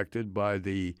contracted by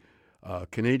the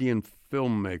Canadian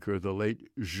filmmaker, the late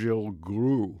Gilles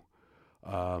Groux,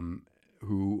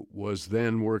 who was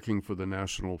then working for the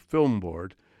National Film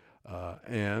Board,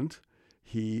 and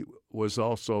he was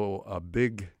also a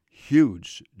big,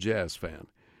 huge jazz fan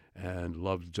and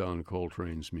loved John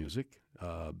Coltrane's music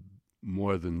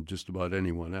more than just about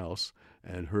anyone else,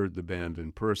 and heard the band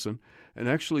in person, and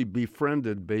actually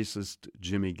befriended bassist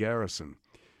Jimmy Garrison.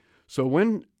 So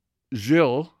when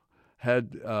Gilles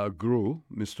had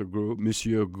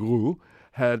Monsieur Groux,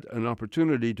 had an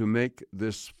opportunity to make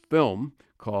this film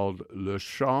called Le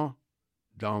Chat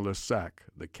dans le sac,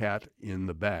 The Cat in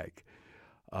the Bag.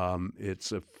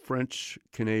 It's a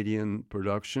French-Canadian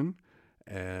production,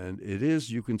 and it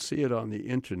is, you can see it on the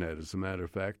internet, as a matter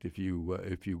of fact, if you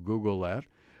Google that.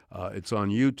 It's on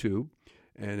YouTube,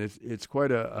 and it's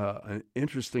quite an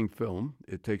interesting film.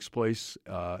 It takes place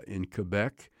in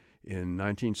Quebec in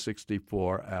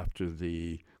 1964 after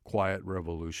the Quiet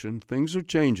Revolution. Things are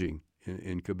changing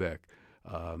in Quebec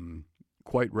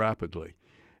quite rapidly.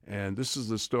 And this is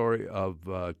the story of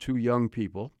two young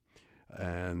people,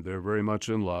 and they're very much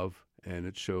in love, and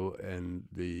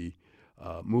the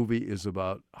movie is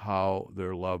about how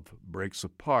their love breaks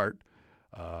apart,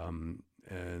 and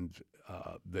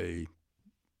they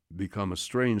become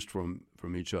estranged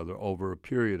from each other over a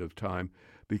period of time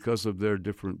because of their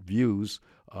different views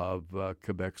of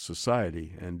Quebec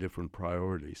society and different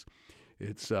priorities.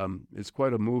 It's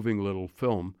quite a moving little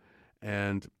film,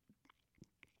 and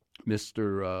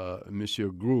Monsieur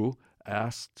Grou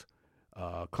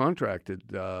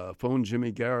phoned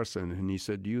Jimmy Garrison, and he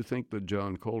said, "Do you think that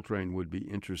John Coltrane would be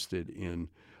interested in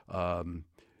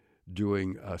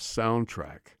doing a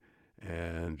soundtrack?"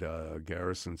 And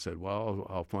Garrison said, "Well,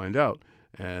 I'll find out."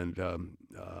 And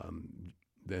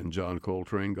then John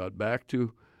Coltrane got back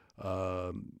to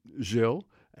Gilles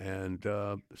and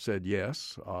said,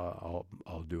 "Yes,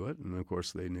 I'll do it." And of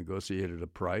course, they negotiated a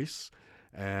price,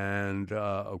 and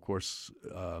of course,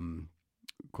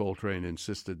 Coltrane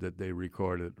insisted that they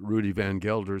record at Rudy Van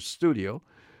Gelder's studio,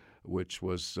 which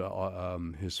was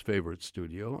his favorite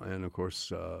studio. And of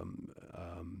course,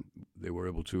 they were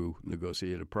able to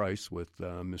negotiate a price with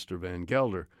Mr. Van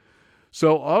Gelder.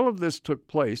 So all of this took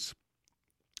place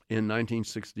in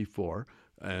 1964,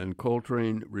 and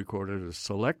Coltrane recorded a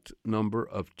select number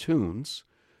of tunes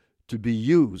to be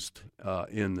used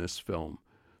in this film.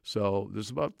 So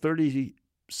there's about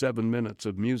 37 minutes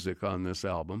of music on this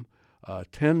album.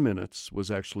 10 minutes was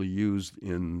actually used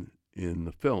in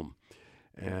the film,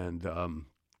 and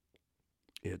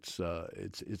it's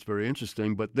very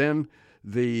interesting. But then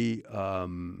the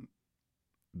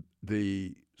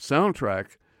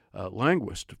soundtrack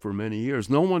languished for many years.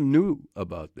 No one knew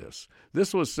about this.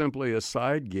 This was simply a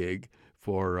side gig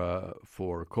for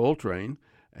Coltrane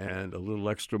and a little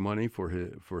extra money for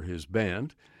his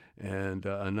band, and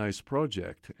a nice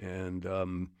project. And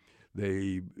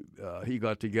he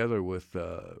got together with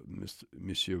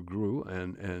Monsieur Grou,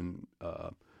 and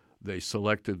they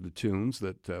selected the tunes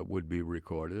that would be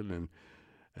recorded,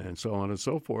 and so on and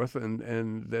so forth.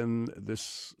 And then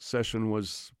this session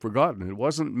was forgotten. It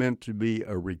wasn't meant to be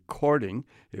a recording.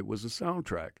 It was a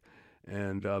soundtrack.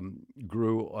 And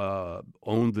Grou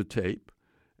owned the tape,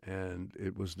 and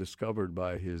it was discovered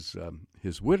by his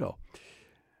widow.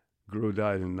 Grou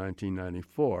died in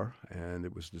 1994, and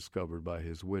it was discovered by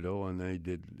his widow, and they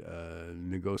did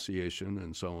negotiation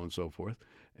and so on and so forth,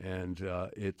 and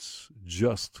it's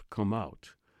just come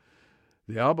out.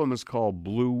 The album is called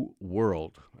Blue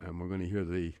World, and we're going to hear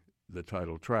the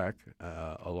title track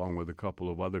along with a couple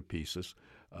of other pieces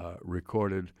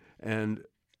recorded and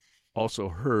also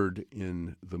heard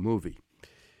in the movie.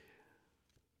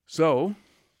 So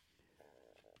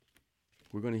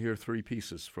we're going to hear three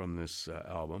pieces from this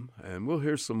album, and we'll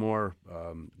hear some more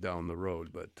down the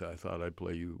road, but I thought I'd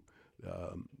play you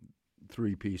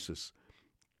three pieces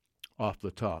off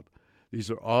the top. These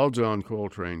are all John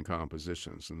Coltrane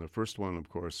compositions, and the first one, of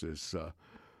course,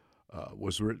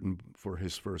 was written for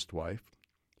his first wife,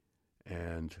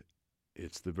 and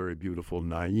it's the very beautiful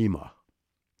Naima.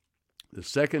 The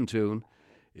second tune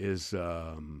is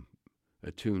a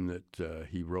tune that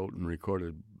he wrote and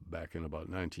recorded back in about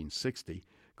 1960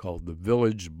 called The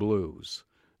Village Blues,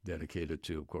 dedicated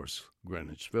to, of course,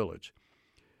 Greenwich Village.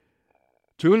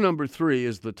 Tune number 3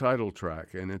 is the title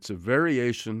track, and it's a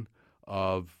variation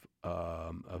of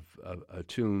a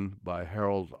tune by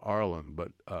Harold Arlen,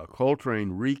 but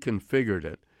Coltrane reconfigured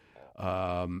it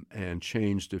and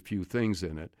changed a few things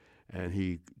in it, and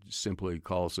he simply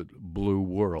calls it Blue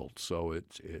World. So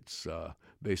it's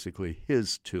basically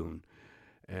his tune,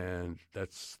 and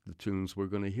that's the tunes we're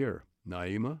going to hear: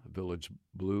 Naima, Village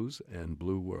Blues, and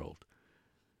Blue World.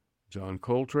 John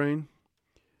Coltrane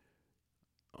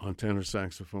on tenor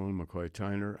saxophone, McCoy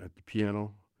Tyner at the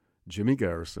piano, Jimmy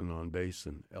Garrison on bass,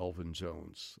 and Elvin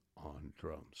Jones on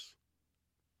drums.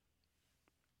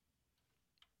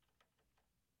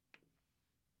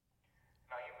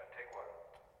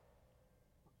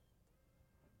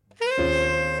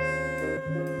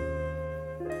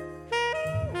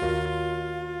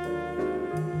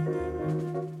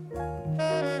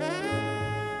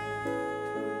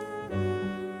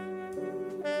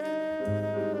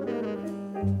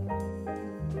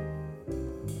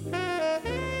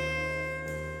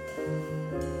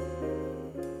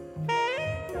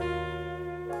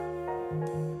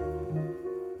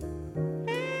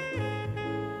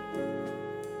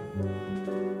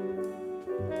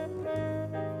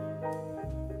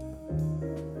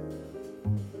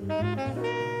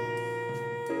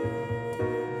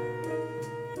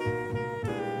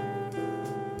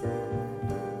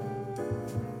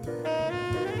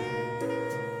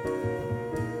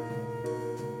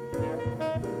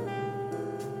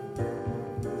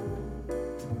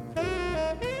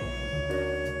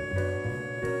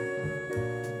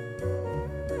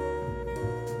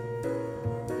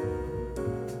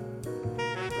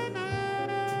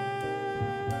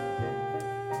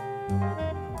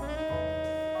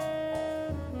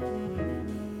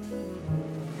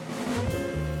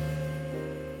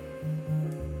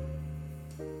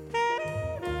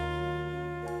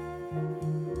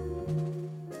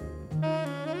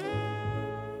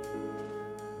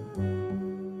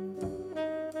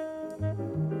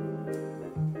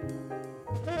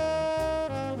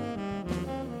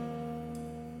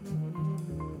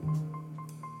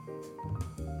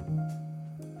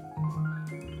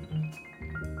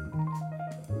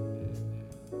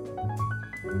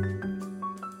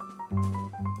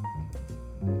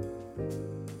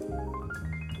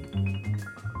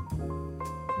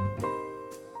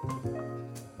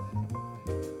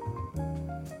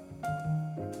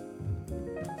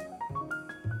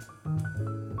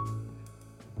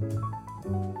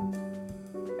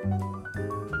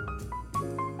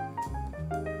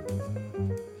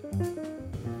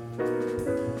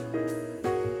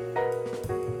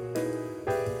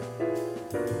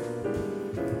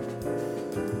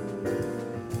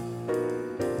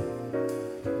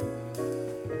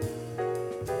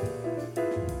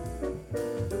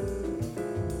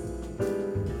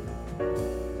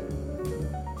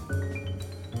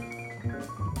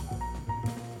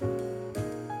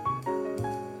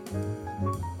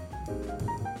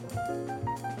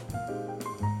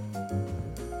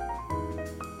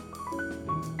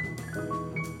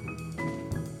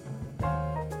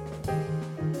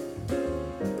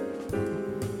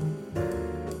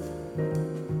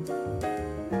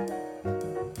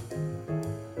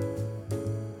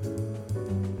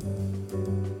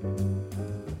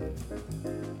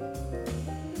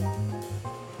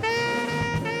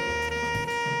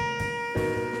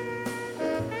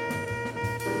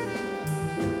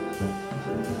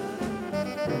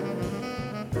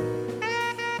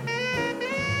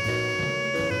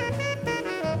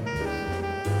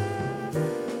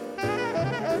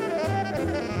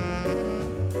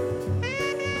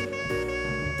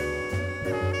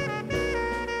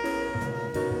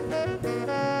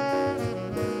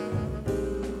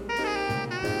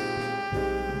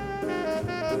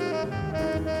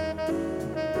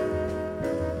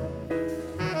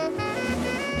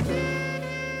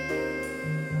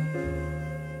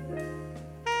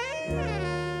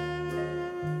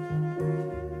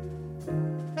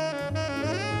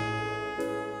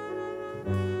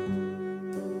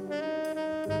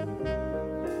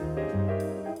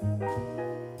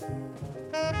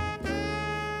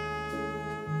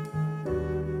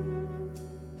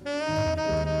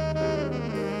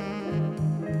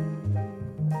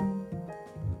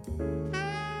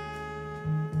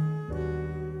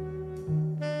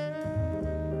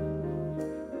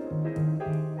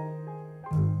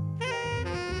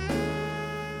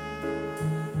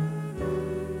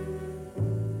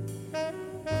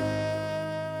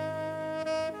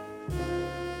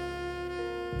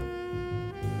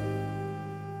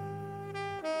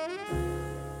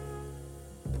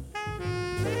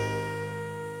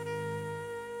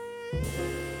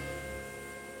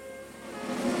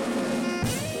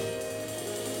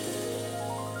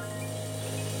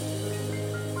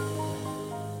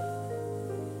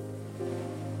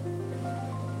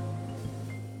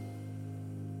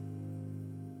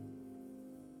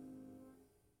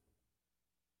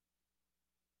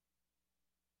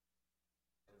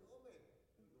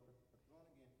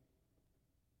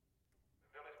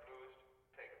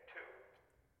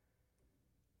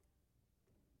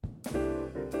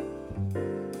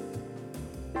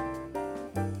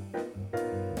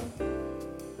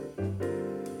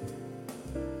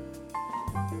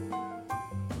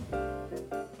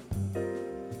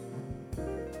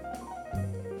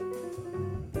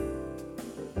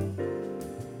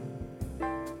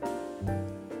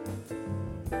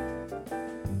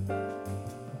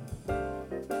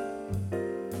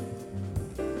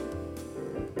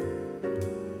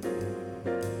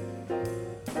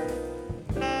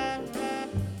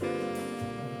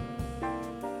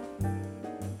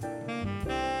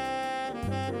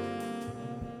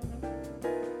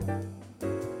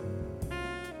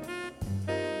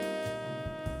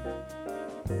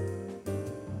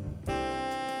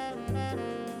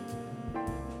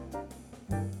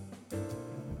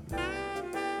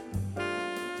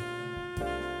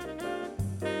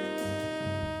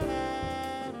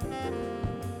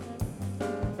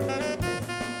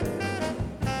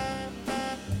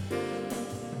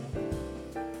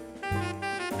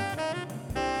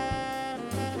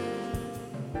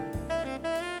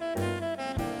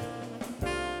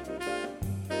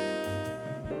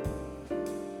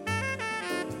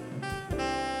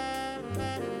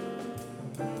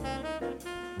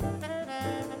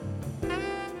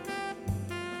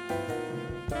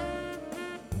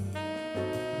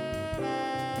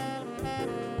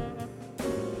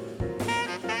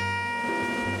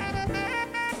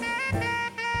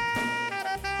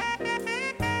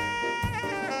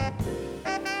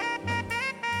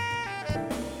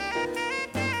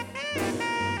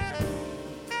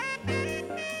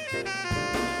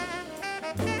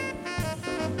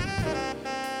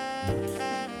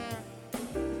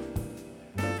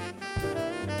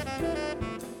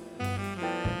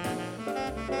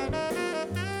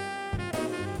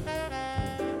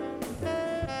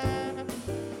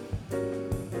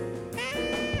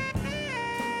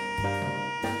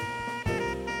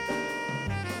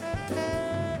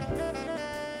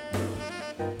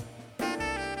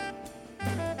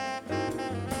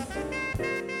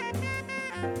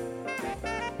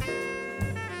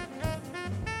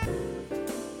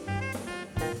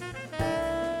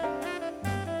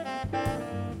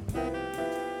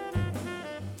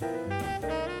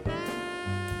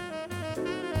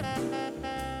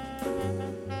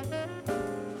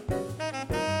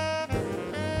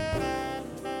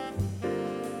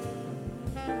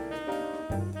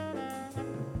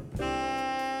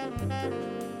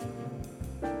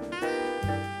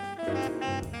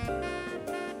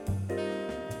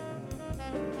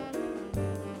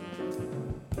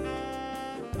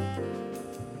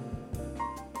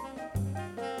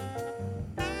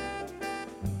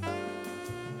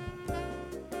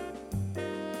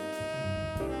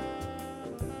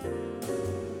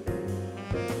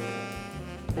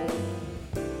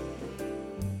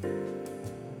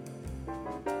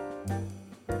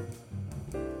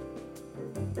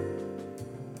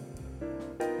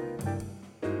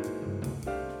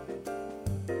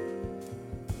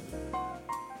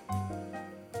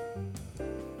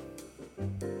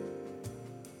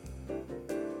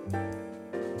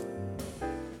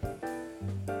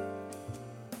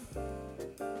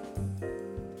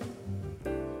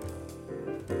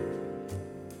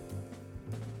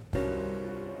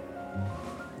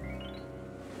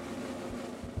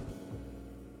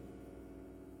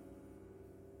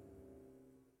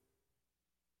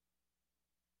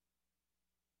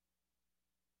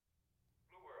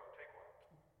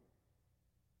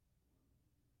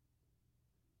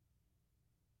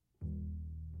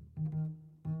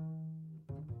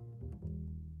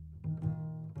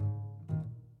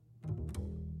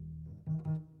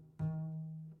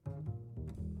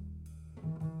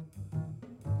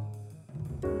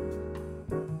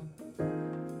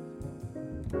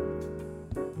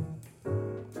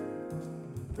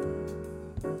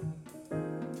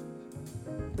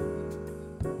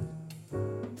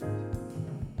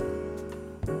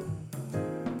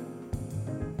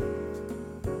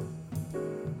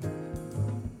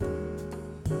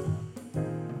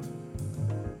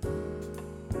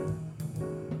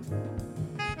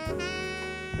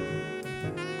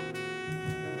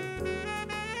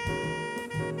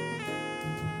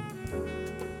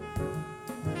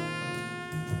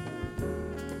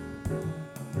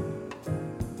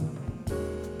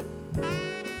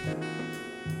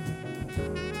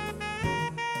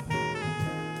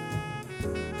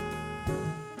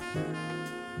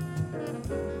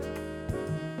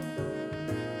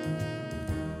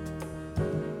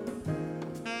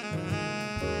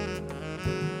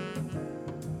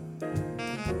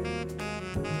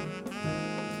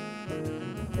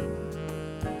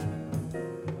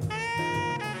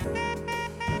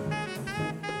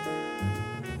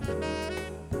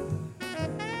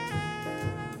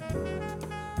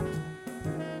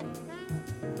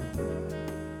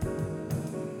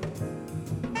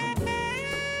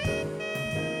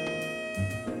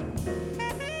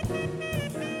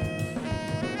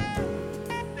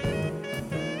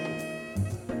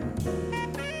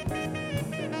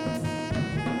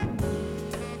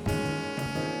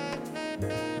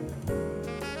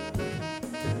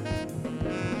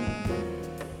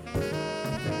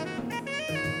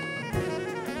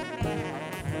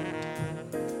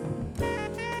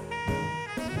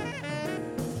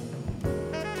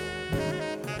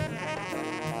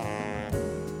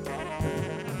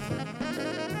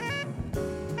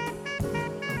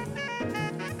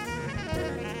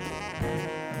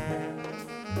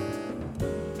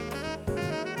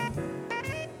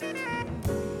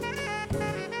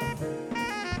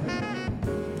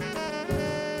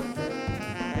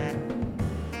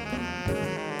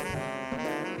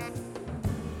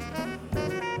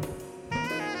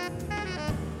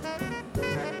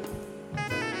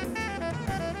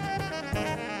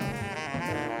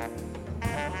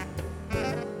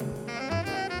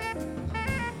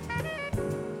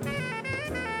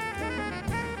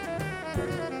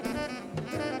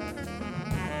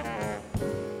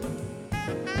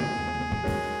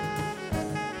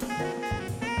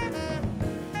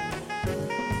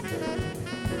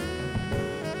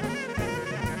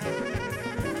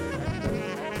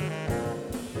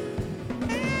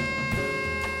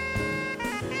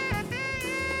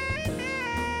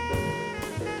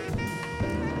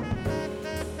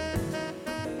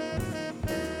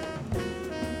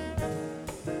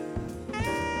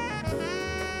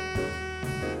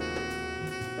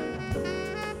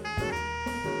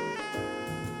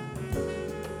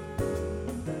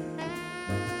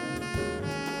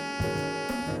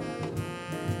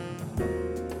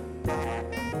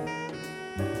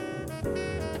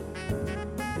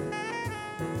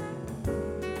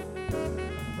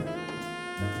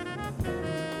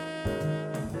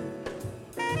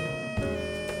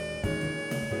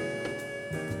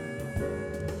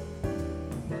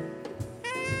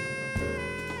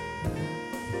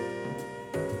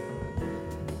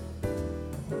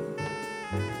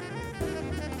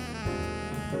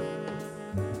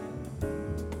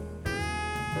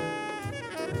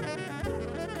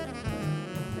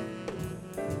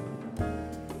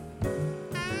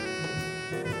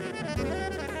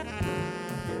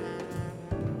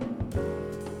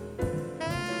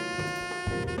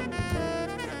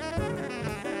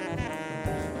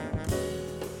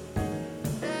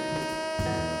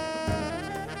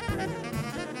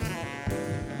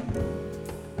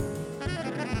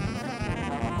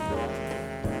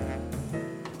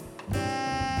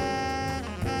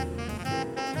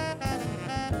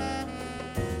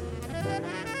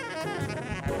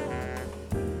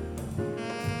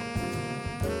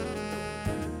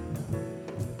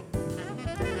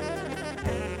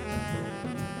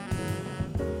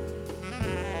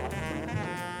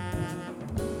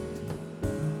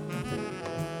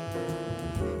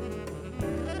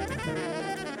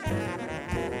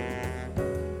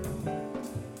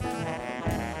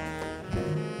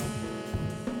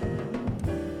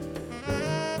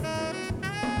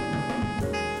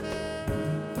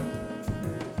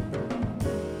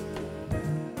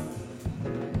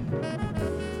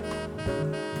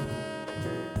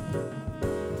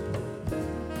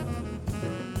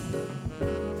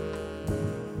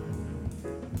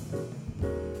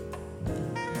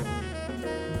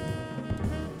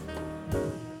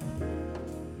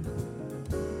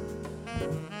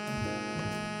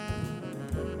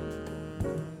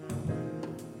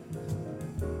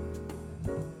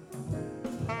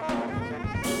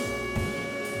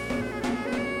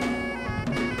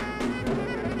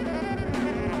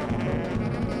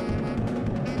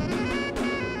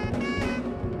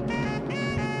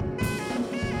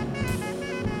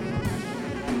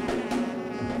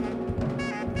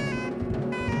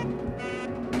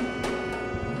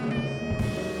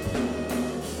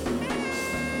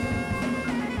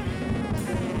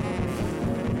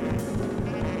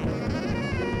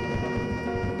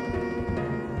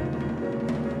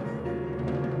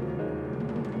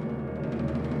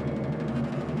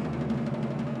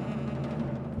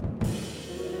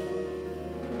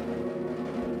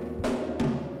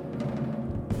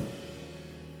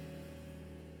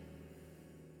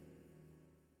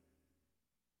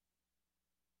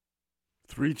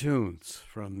 Three tunes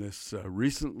from this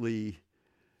recently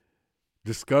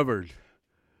discovered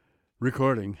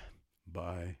recording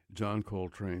by John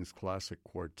Coltrane's classic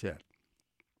quartet.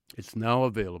 It's now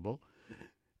available,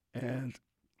 and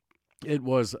it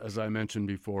was, as I mentioned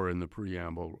before in the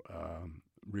preamble,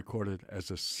 recorded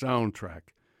as a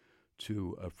soundtrack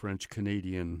to a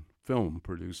French-Canadian film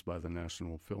produced by the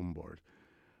National Film Board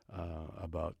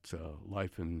about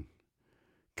life in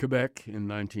Quebec in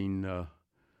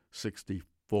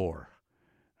 1964,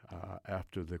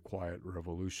 after the Quiet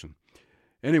Revolution.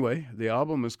 Anyway, the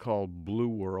album is called Blue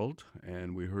World,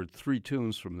 and we heard three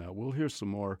tunes from that. We'll hear some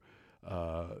more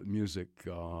music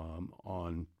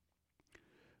on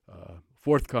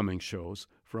forthcoming shows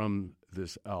from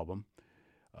this album.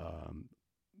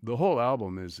 The whole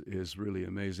album is really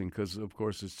amazing because, of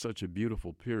course, it's such a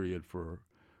beautiful period for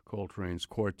Coltrane's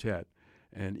quartet.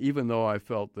 And even though I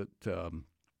felt that there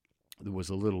was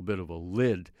a little bit of a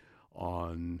lid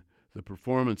on the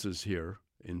performances here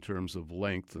in terms of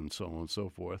length and so on and so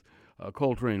forth,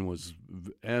 Coltrane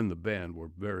and the band were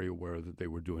very aware that they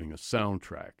were doing a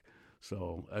soundtrack.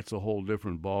 So that's a whole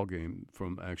different ballgame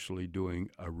from actually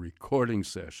doing a recording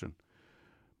session.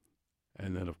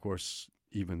 And then, of course,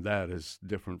 even that is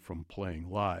different from playing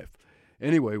live.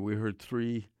 Anyway, we heard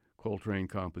three Coltrane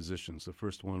compositions. The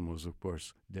first one was, of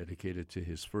course, dedicated to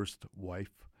his first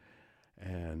wife,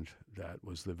 and that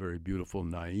was the very beautiful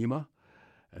Naima.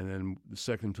 And then the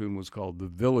second tune was called The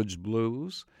Village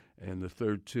Blues, and the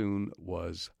third tune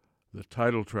was the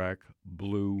title track,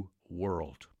 Blue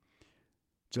World.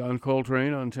 John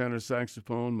Coltrane on tenor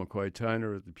saxophone, McCoy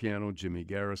Tyner at the piano, Jimmy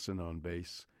Garrison on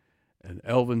bass, and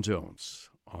Elvin Jones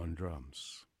on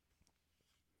drums.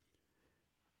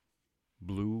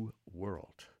 Blue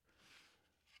World.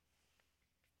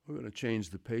 We're going to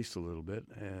change the pace a little bit,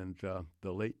 and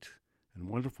the late and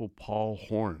wonderful Paul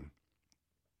Horn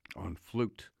on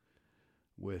flute,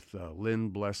 with Lynn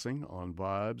Blessing on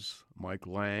vibes, Mike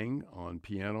Lang on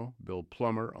piano, Bill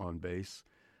Plummer on bass,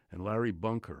 and Larry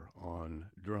Bunker on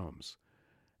drums.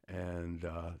 And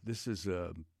this is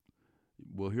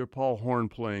we'll hear Paul Horn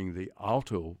playing the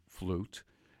alto flute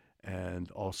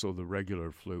and also the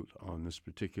regular flute on this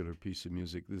particular piece of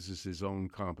music. This is his own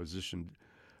composition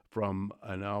from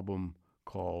an album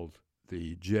called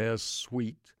The Jazz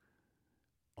Suite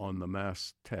on the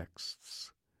Mass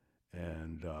Texts.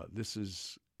 And this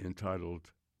is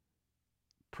entitled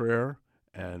Prayer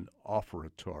and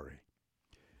Offertory.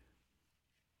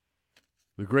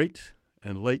 The great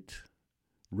and late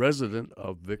resident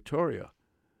of Victoria.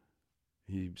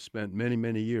 He spent many,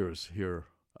 many years here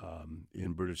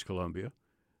in British Columbia.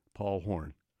 Paul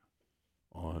Horn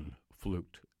on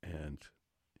flute and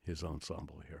his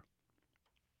ensemble here.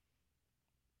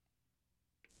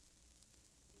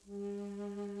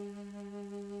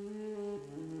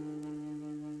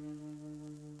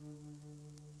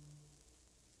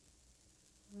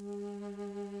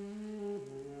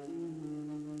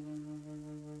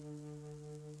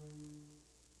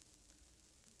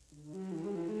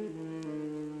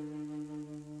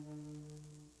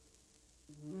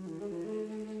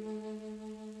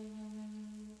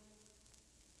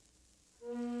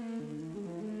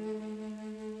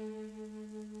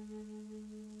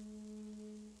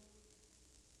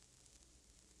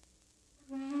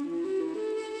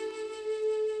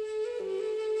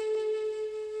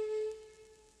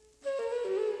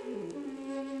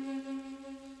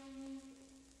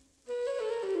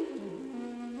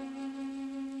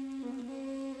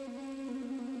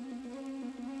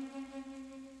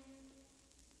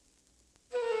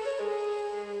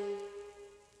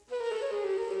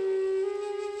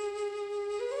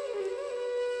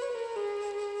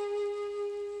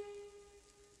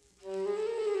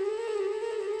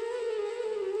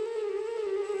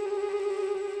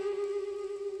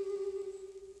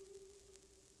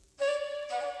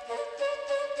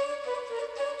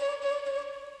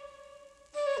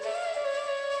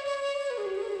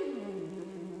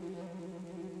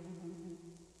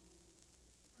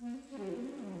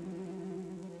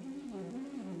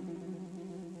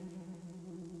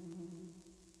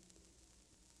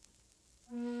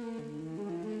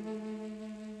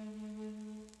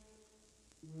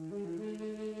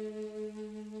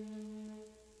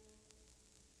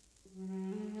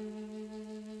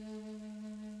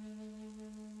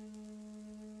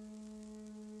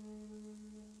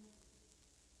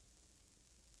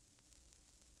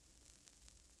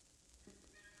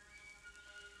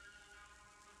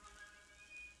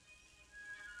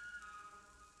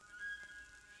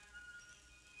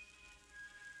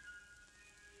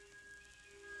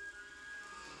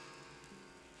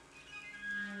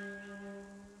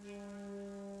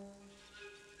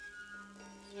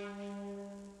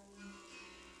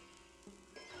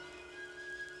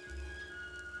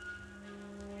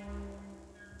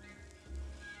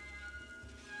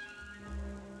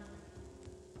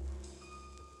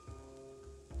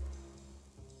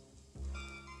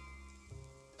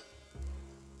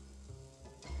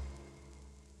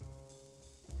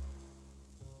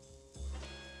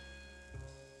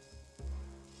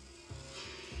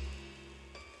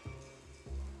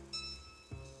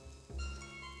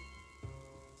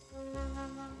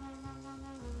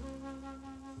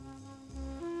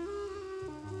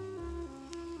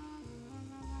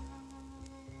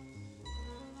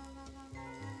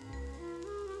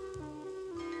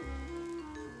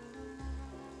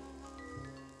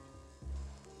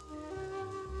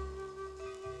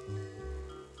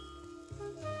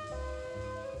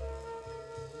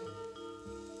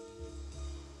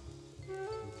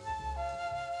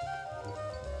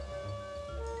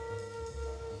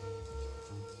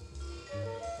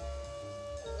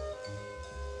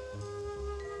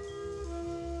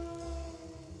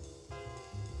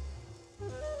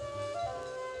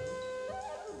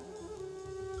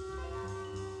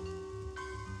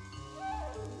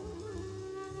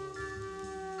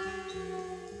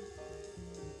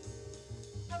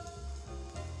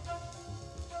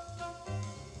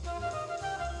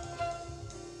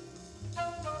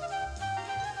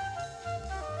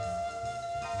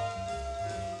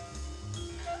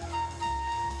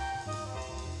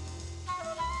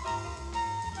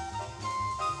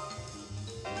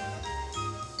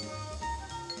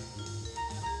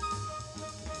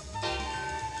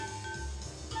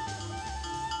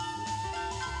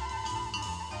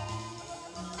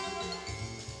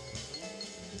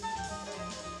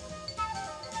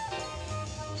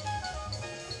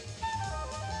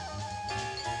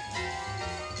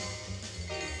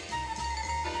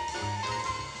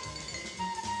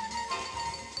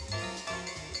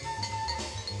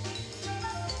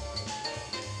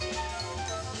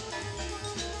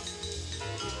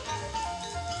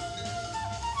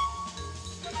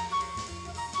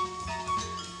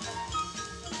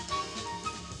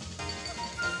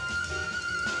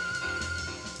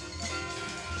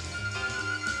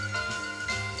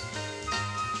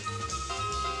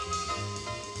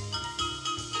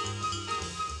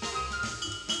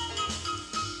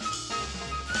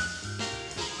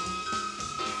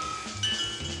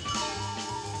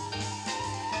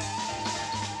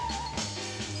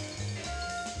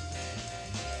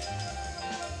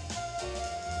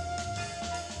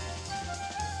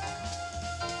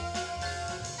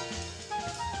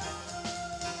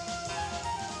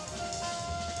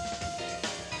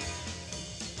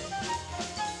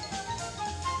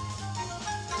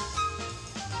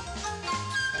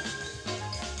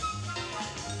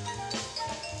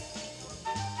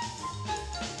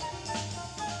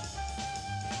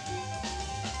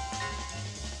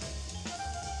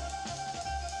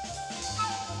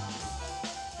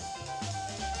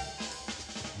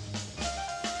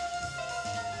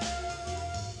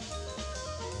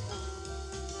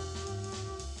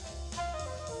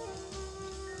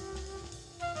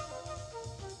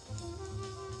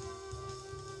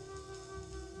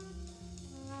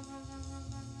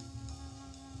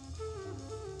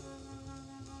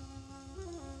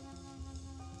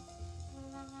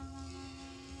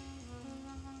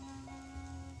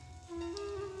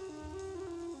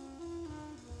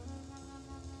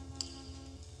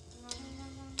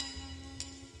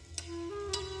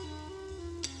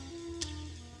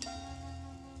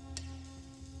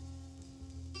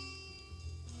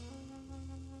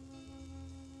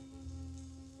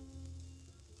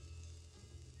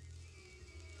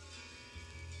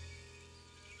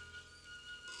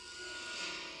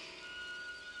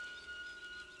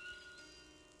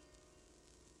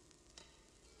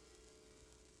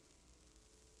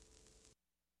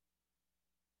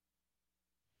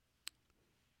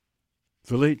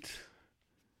 The late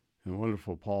and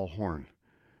wonderful Paul Horn,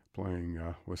 playing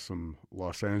with some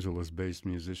Los Angeles-based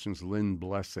musicians, Lynn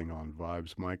Blessing on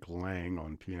vibes, Mike Lang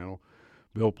on piano,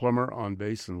 Bill Plummer on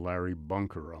bass, and Larry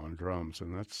Bunker on drums.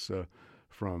 And that's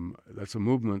a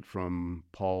movement from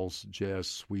Paul's jazz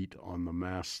suite on the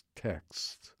Mass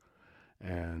Text,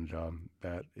 and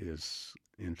that is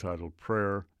entitled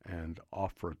Prayer and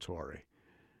Offertory.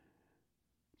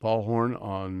 Paul Horn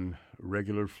on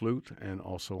regular flute and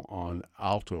also on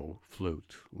alto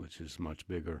flute, which is much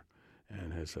bigger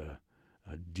and has a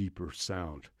deeper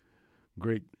sound.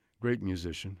 Great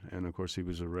musician, and of course he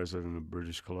was a resident of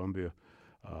British Columbia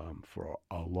for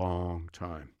a long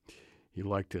time. He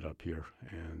liked it up here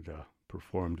and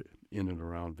performed in and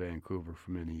around Vancouver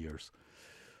for many years.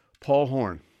 Paul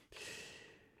Horn.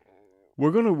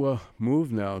 We're going to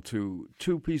move now to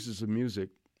two pieces of music.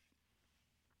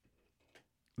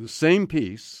 The same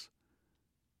piece,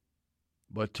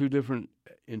 but two different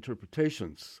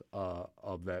interpretations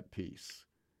of that piece.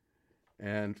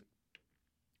 And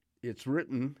it's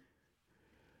written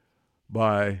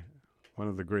by one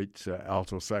of the great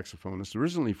alto saxophonists,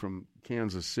 originally from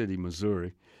Kansas City,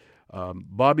 Missouri,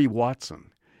 Bobby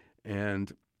Watson.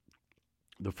 And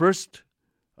the first,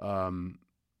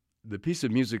 the piece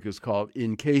of music is called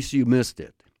In Case You Missed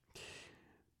It.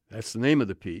 That's the name of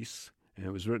the piece, and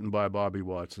it was written by Bobby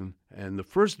Watson. And the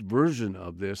first version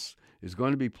of this is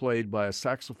going to be played by a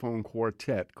saxophone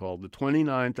quartet called the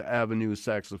 29th Avenue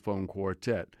Saxophone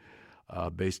Quartet,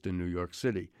 based in New York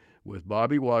City, with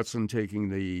Bobby Watson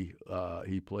taking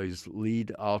he plays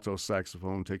lead alto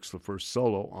saxophone, takes the first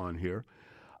solo on here,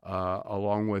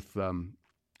 along with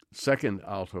second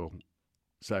alto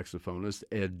saxophonist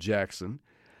Ed Jackson,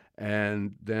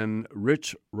 and then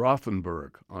Rich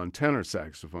Rothenberg on tenor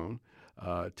saxophone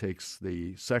takes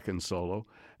the second solo,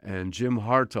 and Jim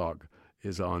Hartog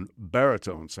is on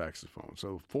baritone saxophone.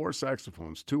 So 4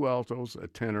 saxophones, 2 altos, a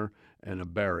tenor, and a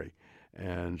bari.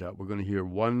 And we're going to hear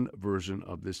one version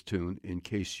of this tune, In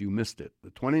Case You Missed It, the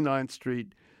 29th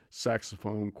Street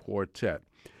Saxophone Quartet.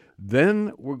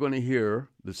 Then we're going to hear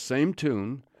the same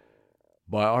tune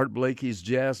by Art Blakey's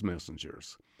Jazz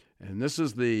Messengers. And this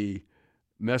is the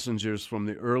Messengers from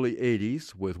the early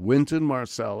 80s with Wynton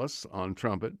Marsalis on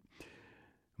trumpet,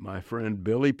 my friend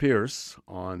Billy Pierce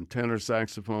on tenor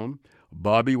saxophone,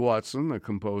 Bobby Watson, the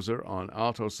composer, on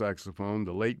alto saxophone,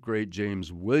 the late, great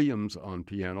James Williams on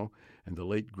piano, and the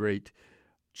late, great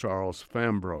Charles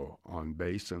Fambro on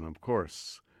bass, and, of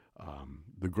course,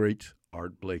 the great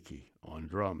Art Blakey on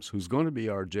drums, who's going to be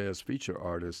our jazz feature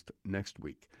artist next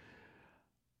week.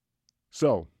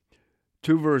 So,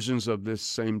 2 versions of this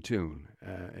same tune.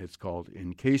 It's called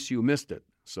In Case You Missed It.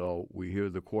 So we hear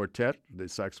the quartet, the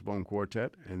saxophone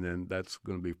quartet, and then that's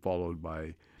going to be followed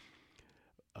by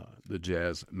the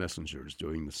Jazz Messengers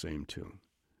doing the same tune.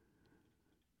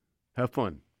 Have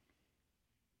fun.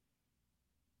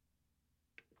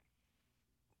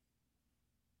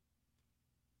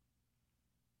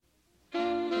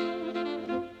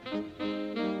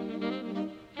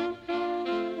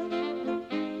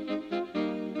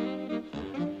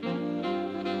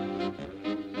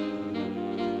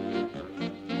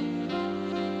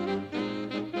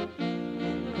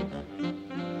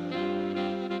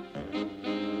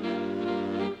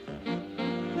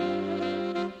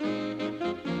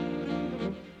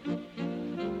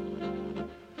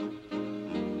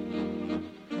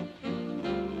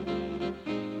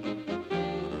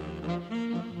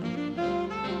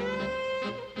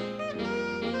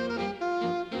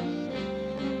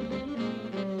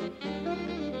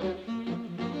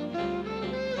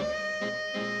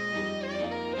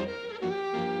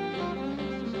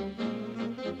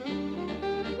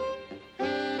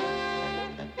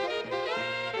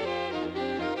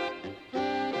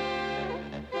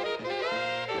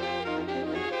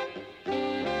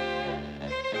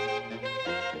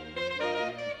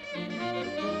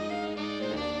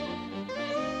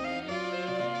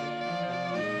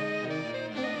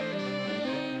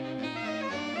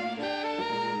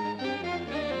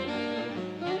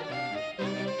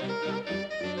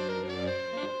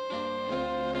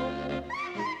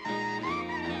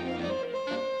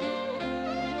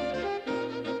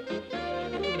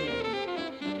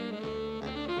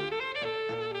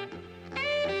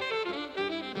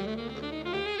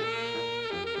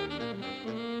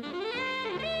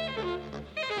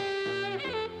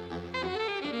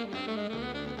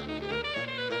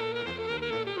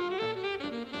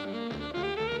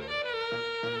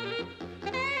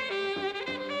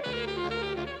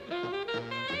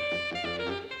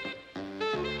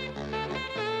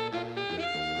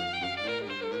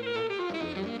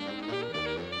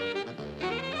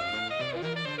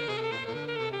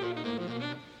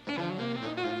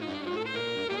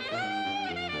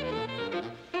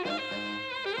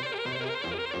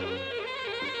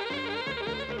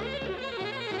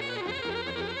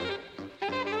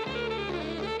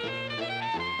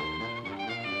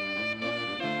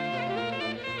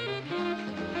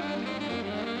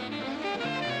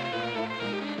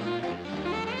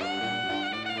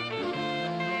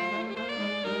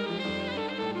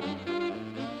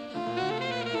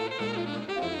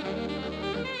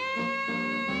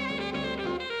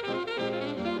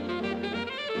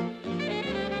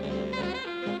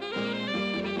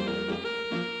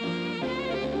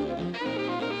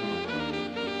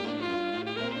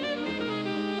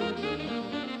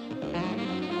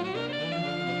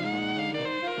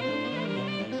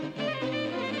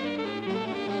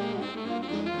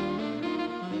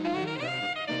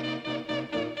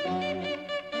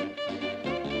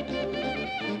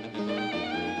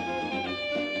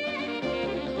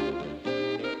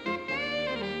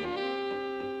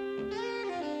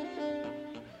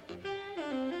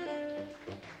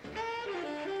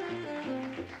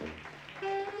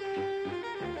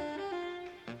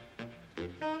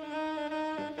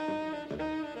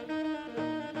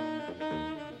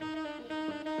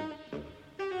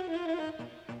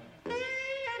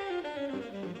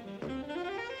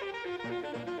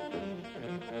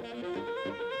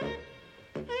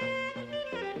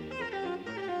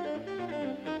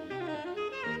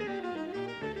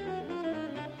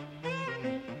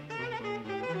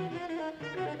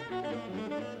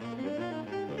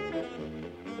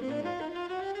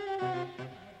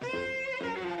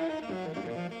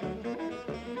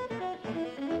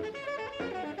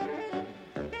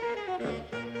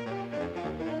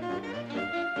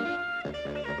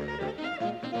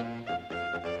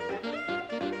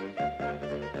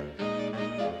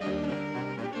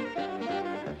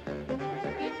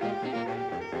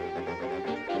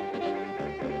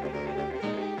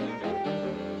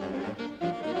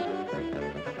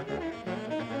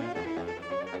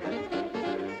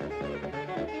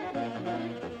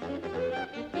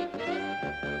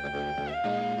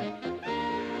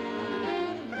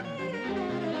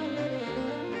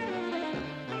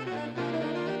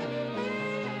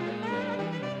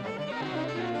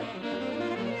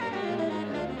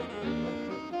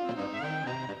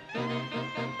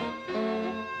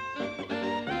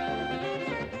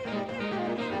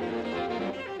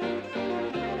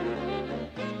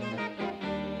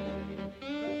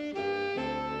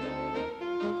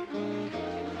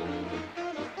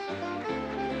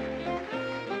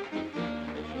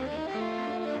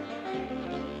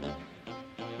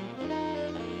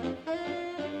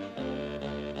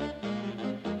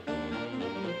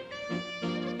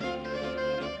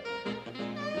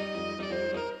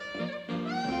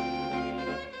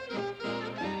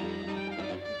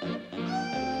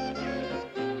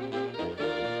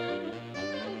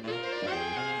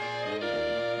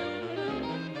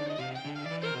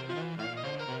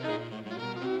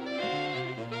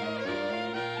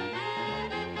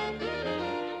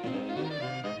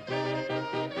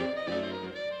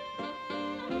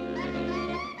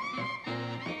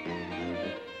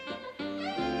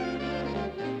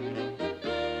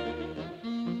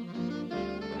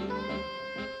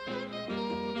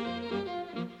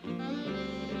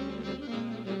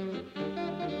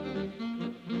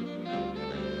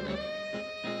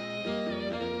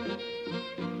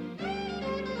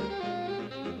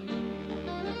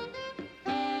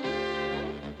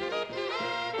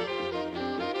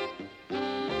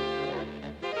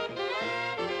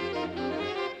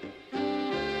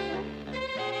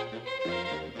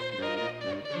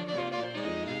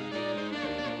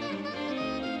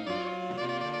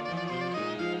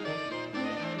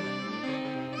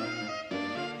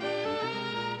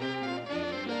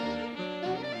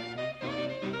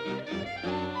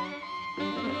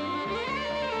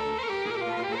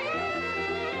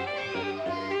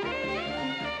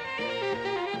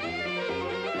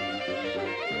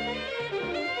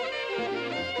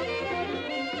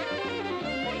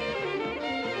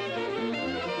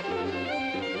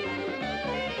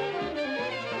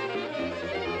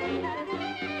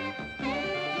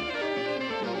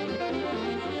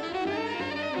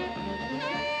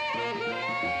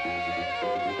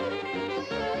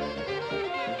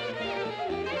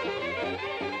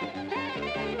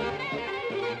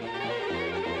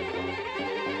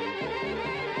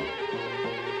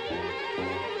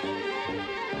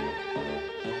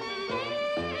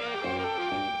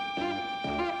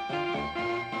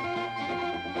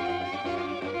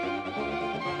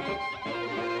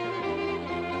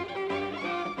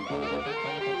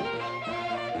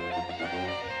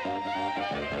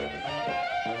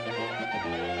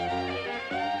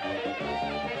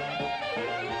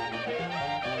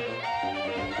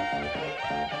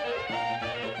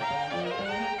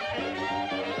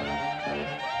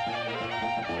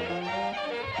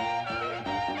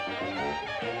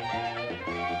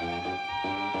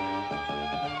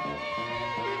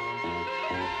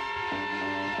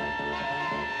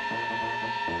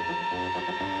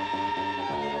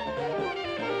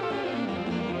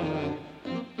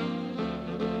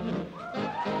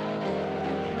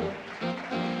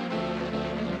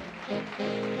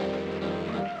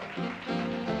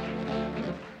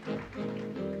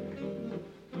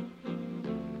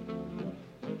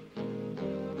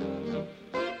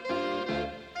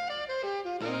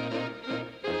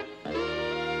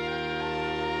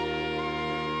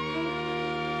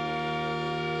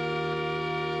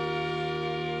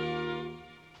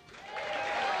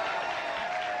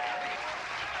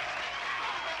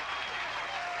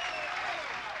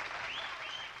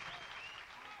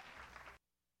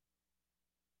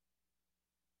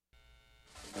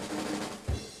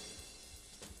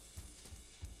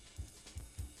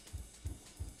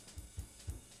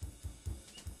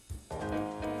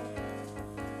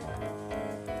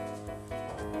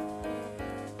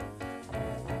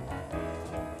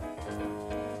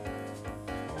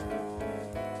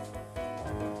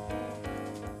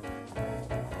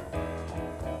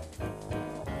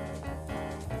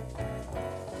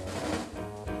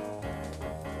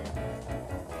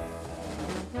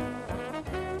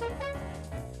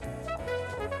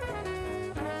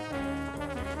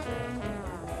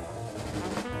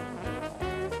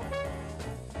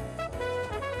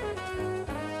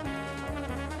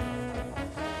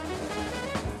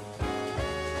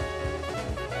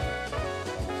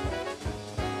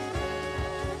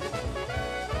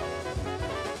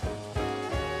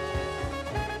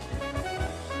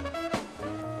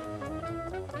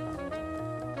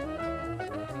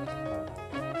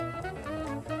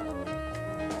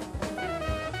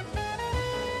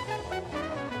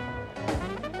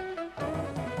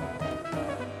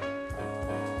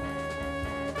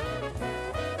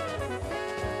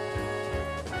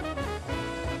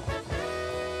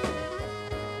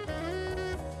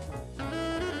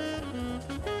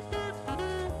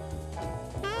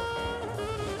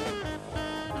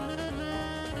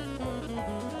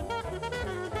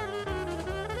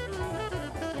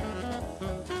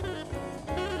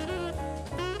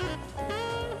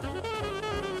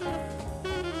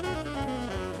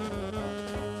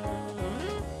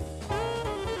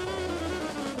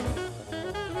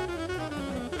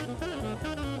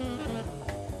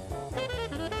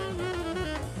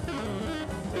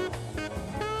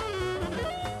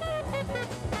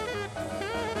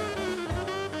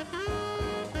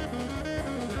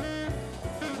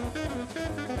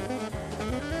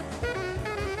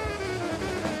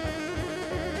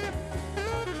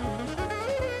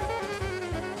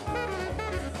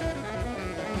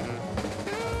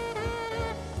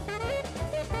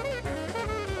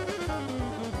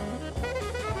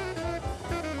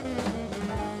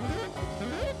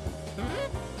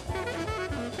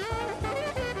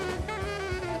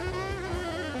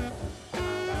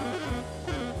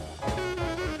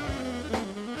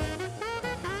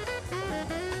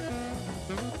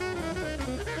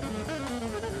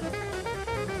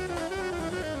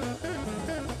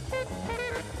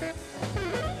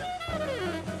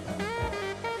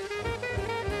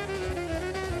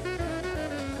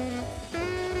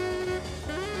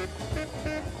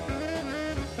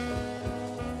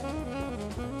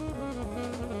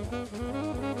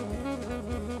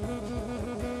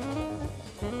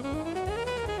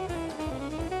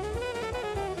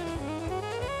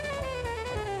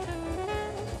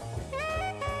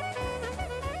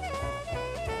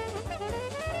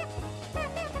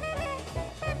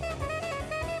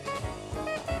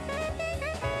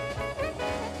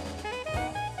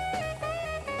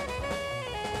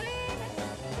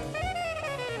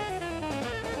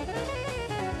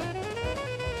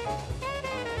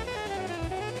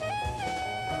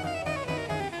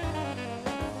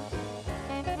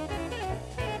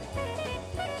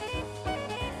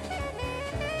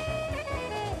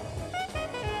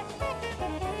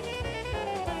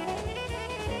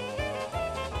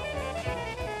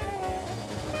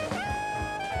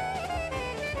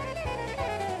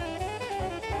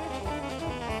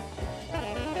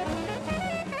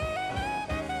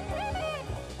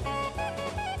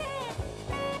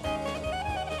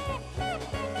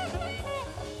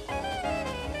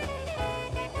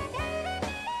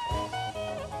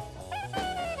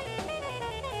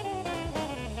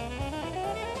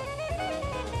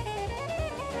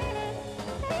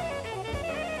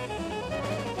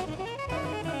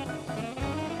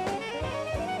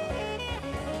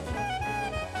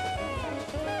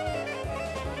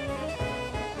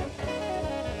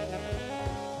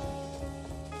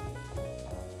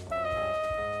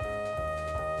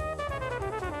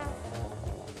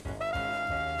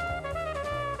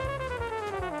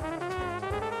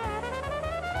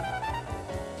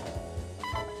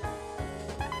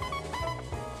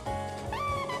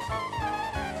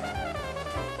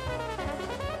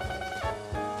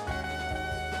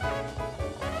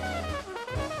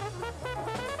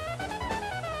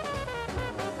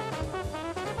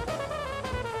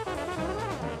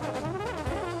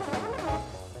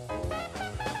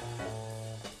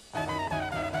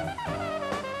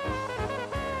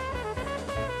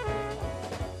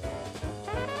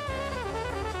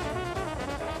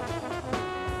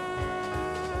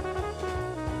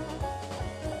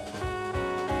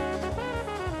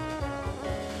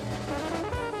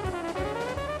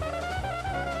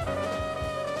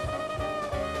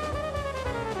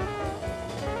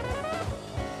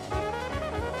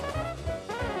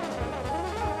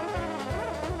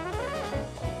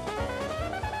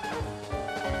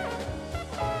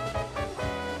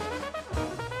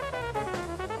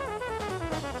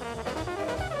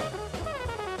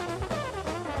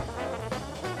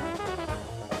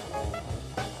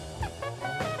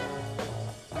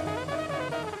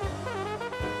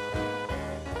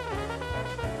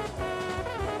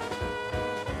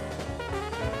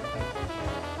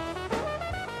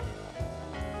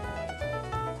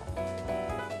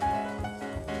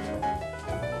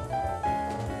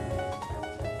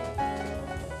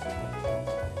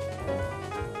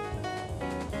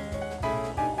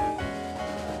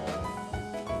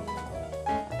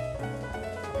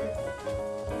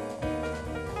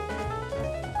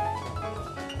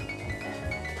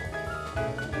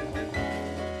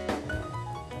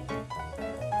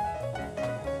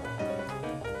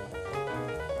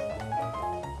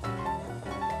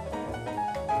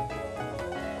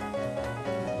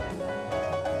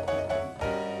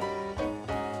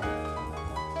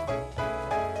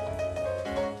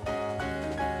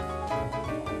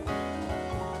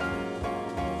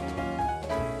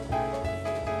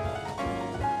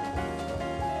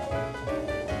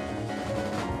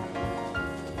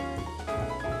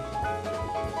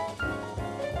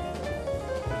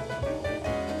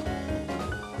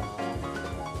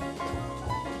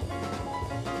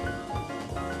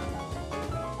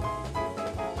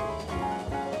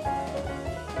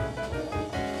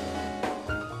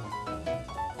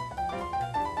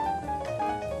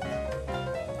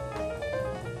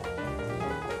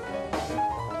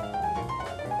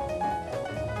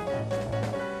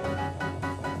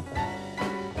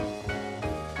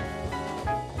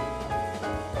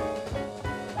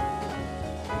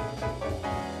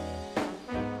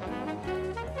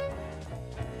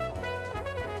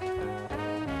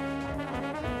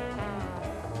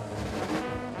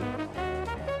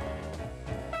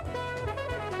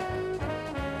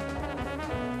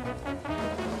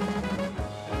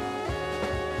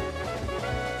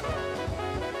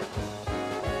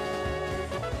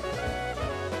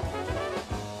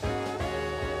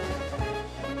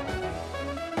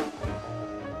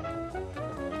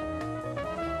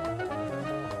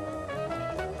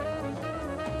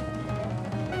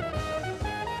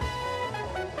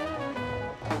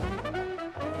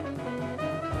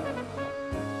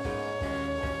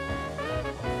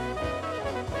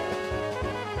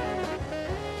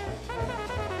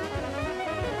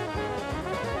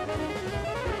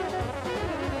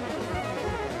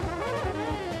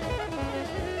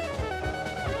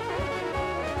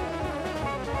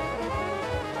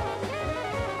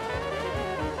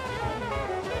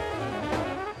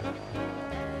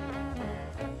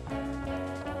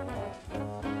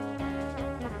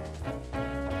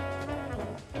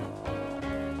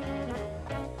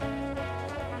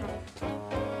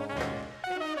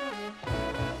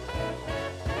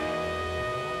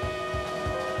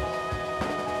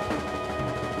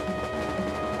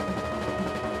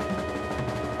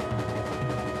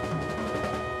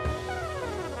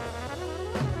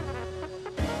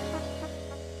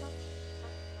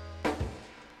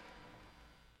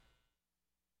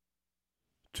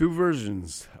 Two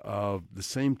versions of the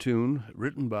same tune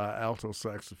written by alto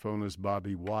saxophonist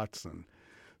Bobby Watson.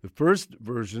 The first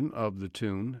version of the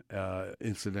tune,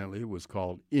 incidentally, was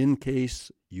called In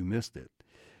Case You Missed It.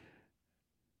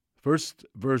 First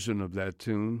version of that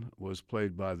tune was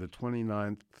played by the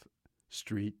 29th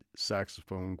Street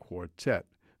Saxophone Quartet,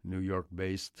 New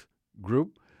York-based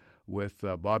group, with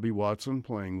Bobby Watson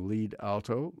playing lead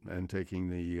alto and taking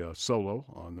the solo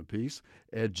on the piece,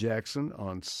 Ed Jackson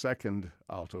on second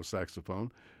alto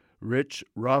saxophone, Rich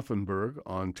Rothenberg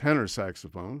on tenor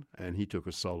saxophone, and he took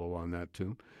a solo on that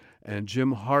tune, and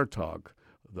Jim Hartog,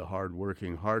 the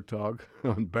hard-working Hartog,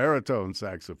 on baritone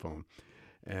saxophone.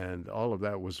 And all of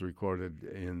that was recorded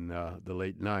in the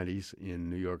late 90s in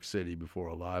New York City before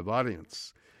a live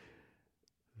audience.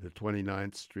 The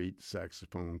 29th Street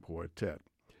Saxophone Quartet.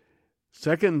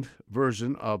 Second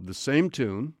version of the same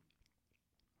tune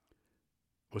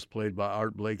was played by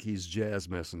Art Blakey's Jazz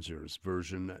Messengers,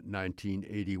 version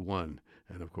 1981.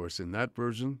 And, of course, in that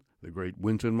version, the great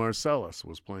Wynton Marsalis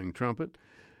was playing trumpet,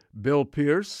 Bill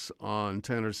Pierce on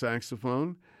tenor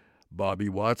saxophone, Bobby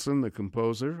Watson, the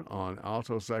composer, on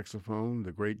alto saxophone,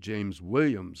 the great James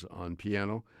Williams on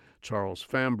piano, Charles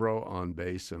Fambro on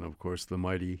bass, and, of course, the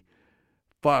mighty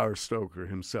firestoker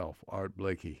himself, Art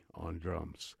Blakey, on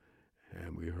drums.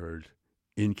 And we heard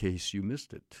In Case You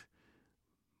Missed It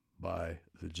by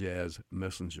the Jazz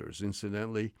Messengers.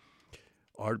 Incidentally,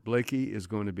 Art Blakey is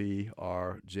going to be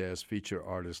our jazz feature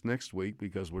artist next week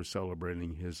because we're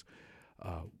celebrating his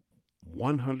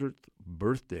 100th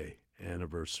birthday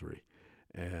anniversary.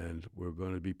 And we're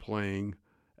going to be playing,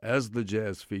 as the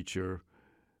jazz feature,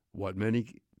 what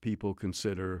many people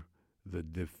consider the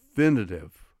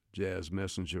definitive Jazz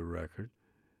Messenger record,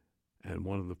 and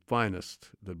one of the finest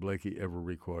that Blakey ever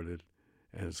recorded,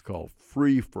 and it's called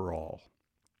Free for All.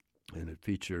 And it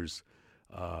features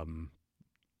the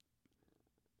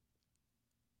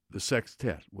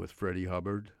sextet with Freddie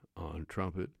Hubbard on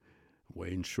trumpet,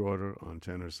 Wayne Shorter on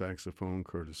tenor saxophone,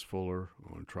 Curtis Fuller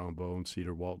on trombone,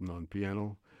 Cedar Walton on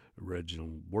piano,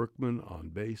 Reginald Workman on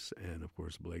bass, and, of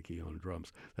course, Blakey on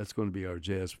drums. That's going to be our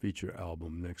jazz feature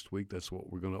album next week. That's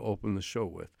what we're going to open the show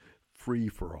with, Free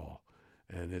for All.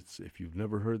 And it's, if you've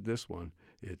never heard this one,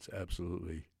 it's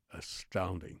absolutely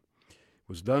astounding.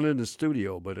 was done in the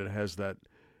studio, but it has that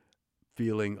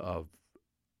feeling of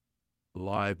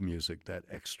live music, that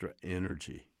extra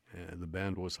energy, and the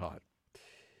band was hot.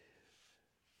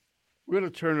 We're going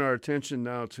to turn our attention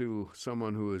now to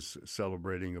someone who is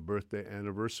celebrating a birthday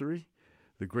anniversary,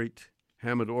 the great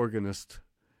Hammond organist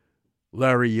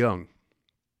Larry Young.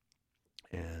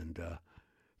 And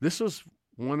this was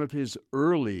one of his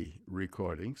early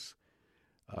recordings.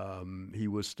 He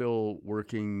was still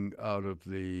working out of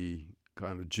the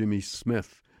kind of Jimmy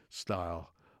Smith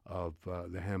style of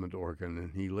the Hammond organ,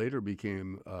 and he later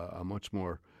became a much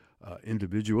more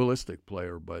individualistic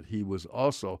player, but he was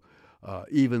also,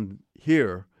 even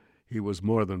here, he was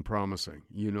more than promising.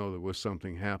 You know, there was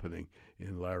something happening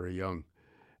in Larry Young,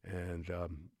 and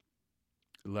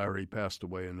Larry passed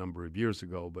away a number of years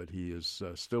ago, but he is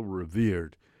still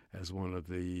revered as one of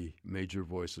the major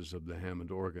voices of the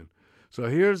Hammond organ. So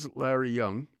here's Larry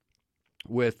Young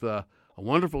with a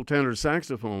wonderful tenor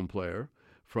saxophone player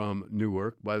from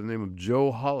Newark by the name of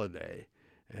Joe Holliday,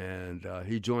 and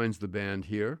he joins the band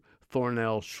here.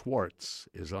 Thornell Schwartz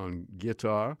is on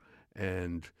guitar,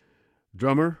 and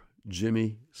drummer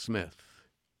Jimmy Smith,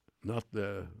 not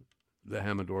the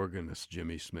Hammond organist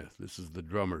Jimmy Smith. This is the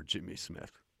drummer Jimmy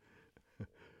Smith.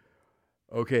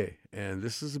 Okay, and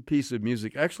this is a piece of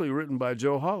music actually written by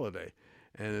Joe Holliday,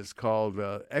 and it's called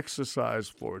Exercise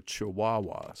for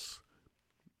Chihuahuas.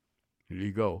 Here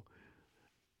you go,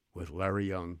 with Larry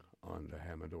Young on the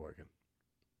Hammond organ.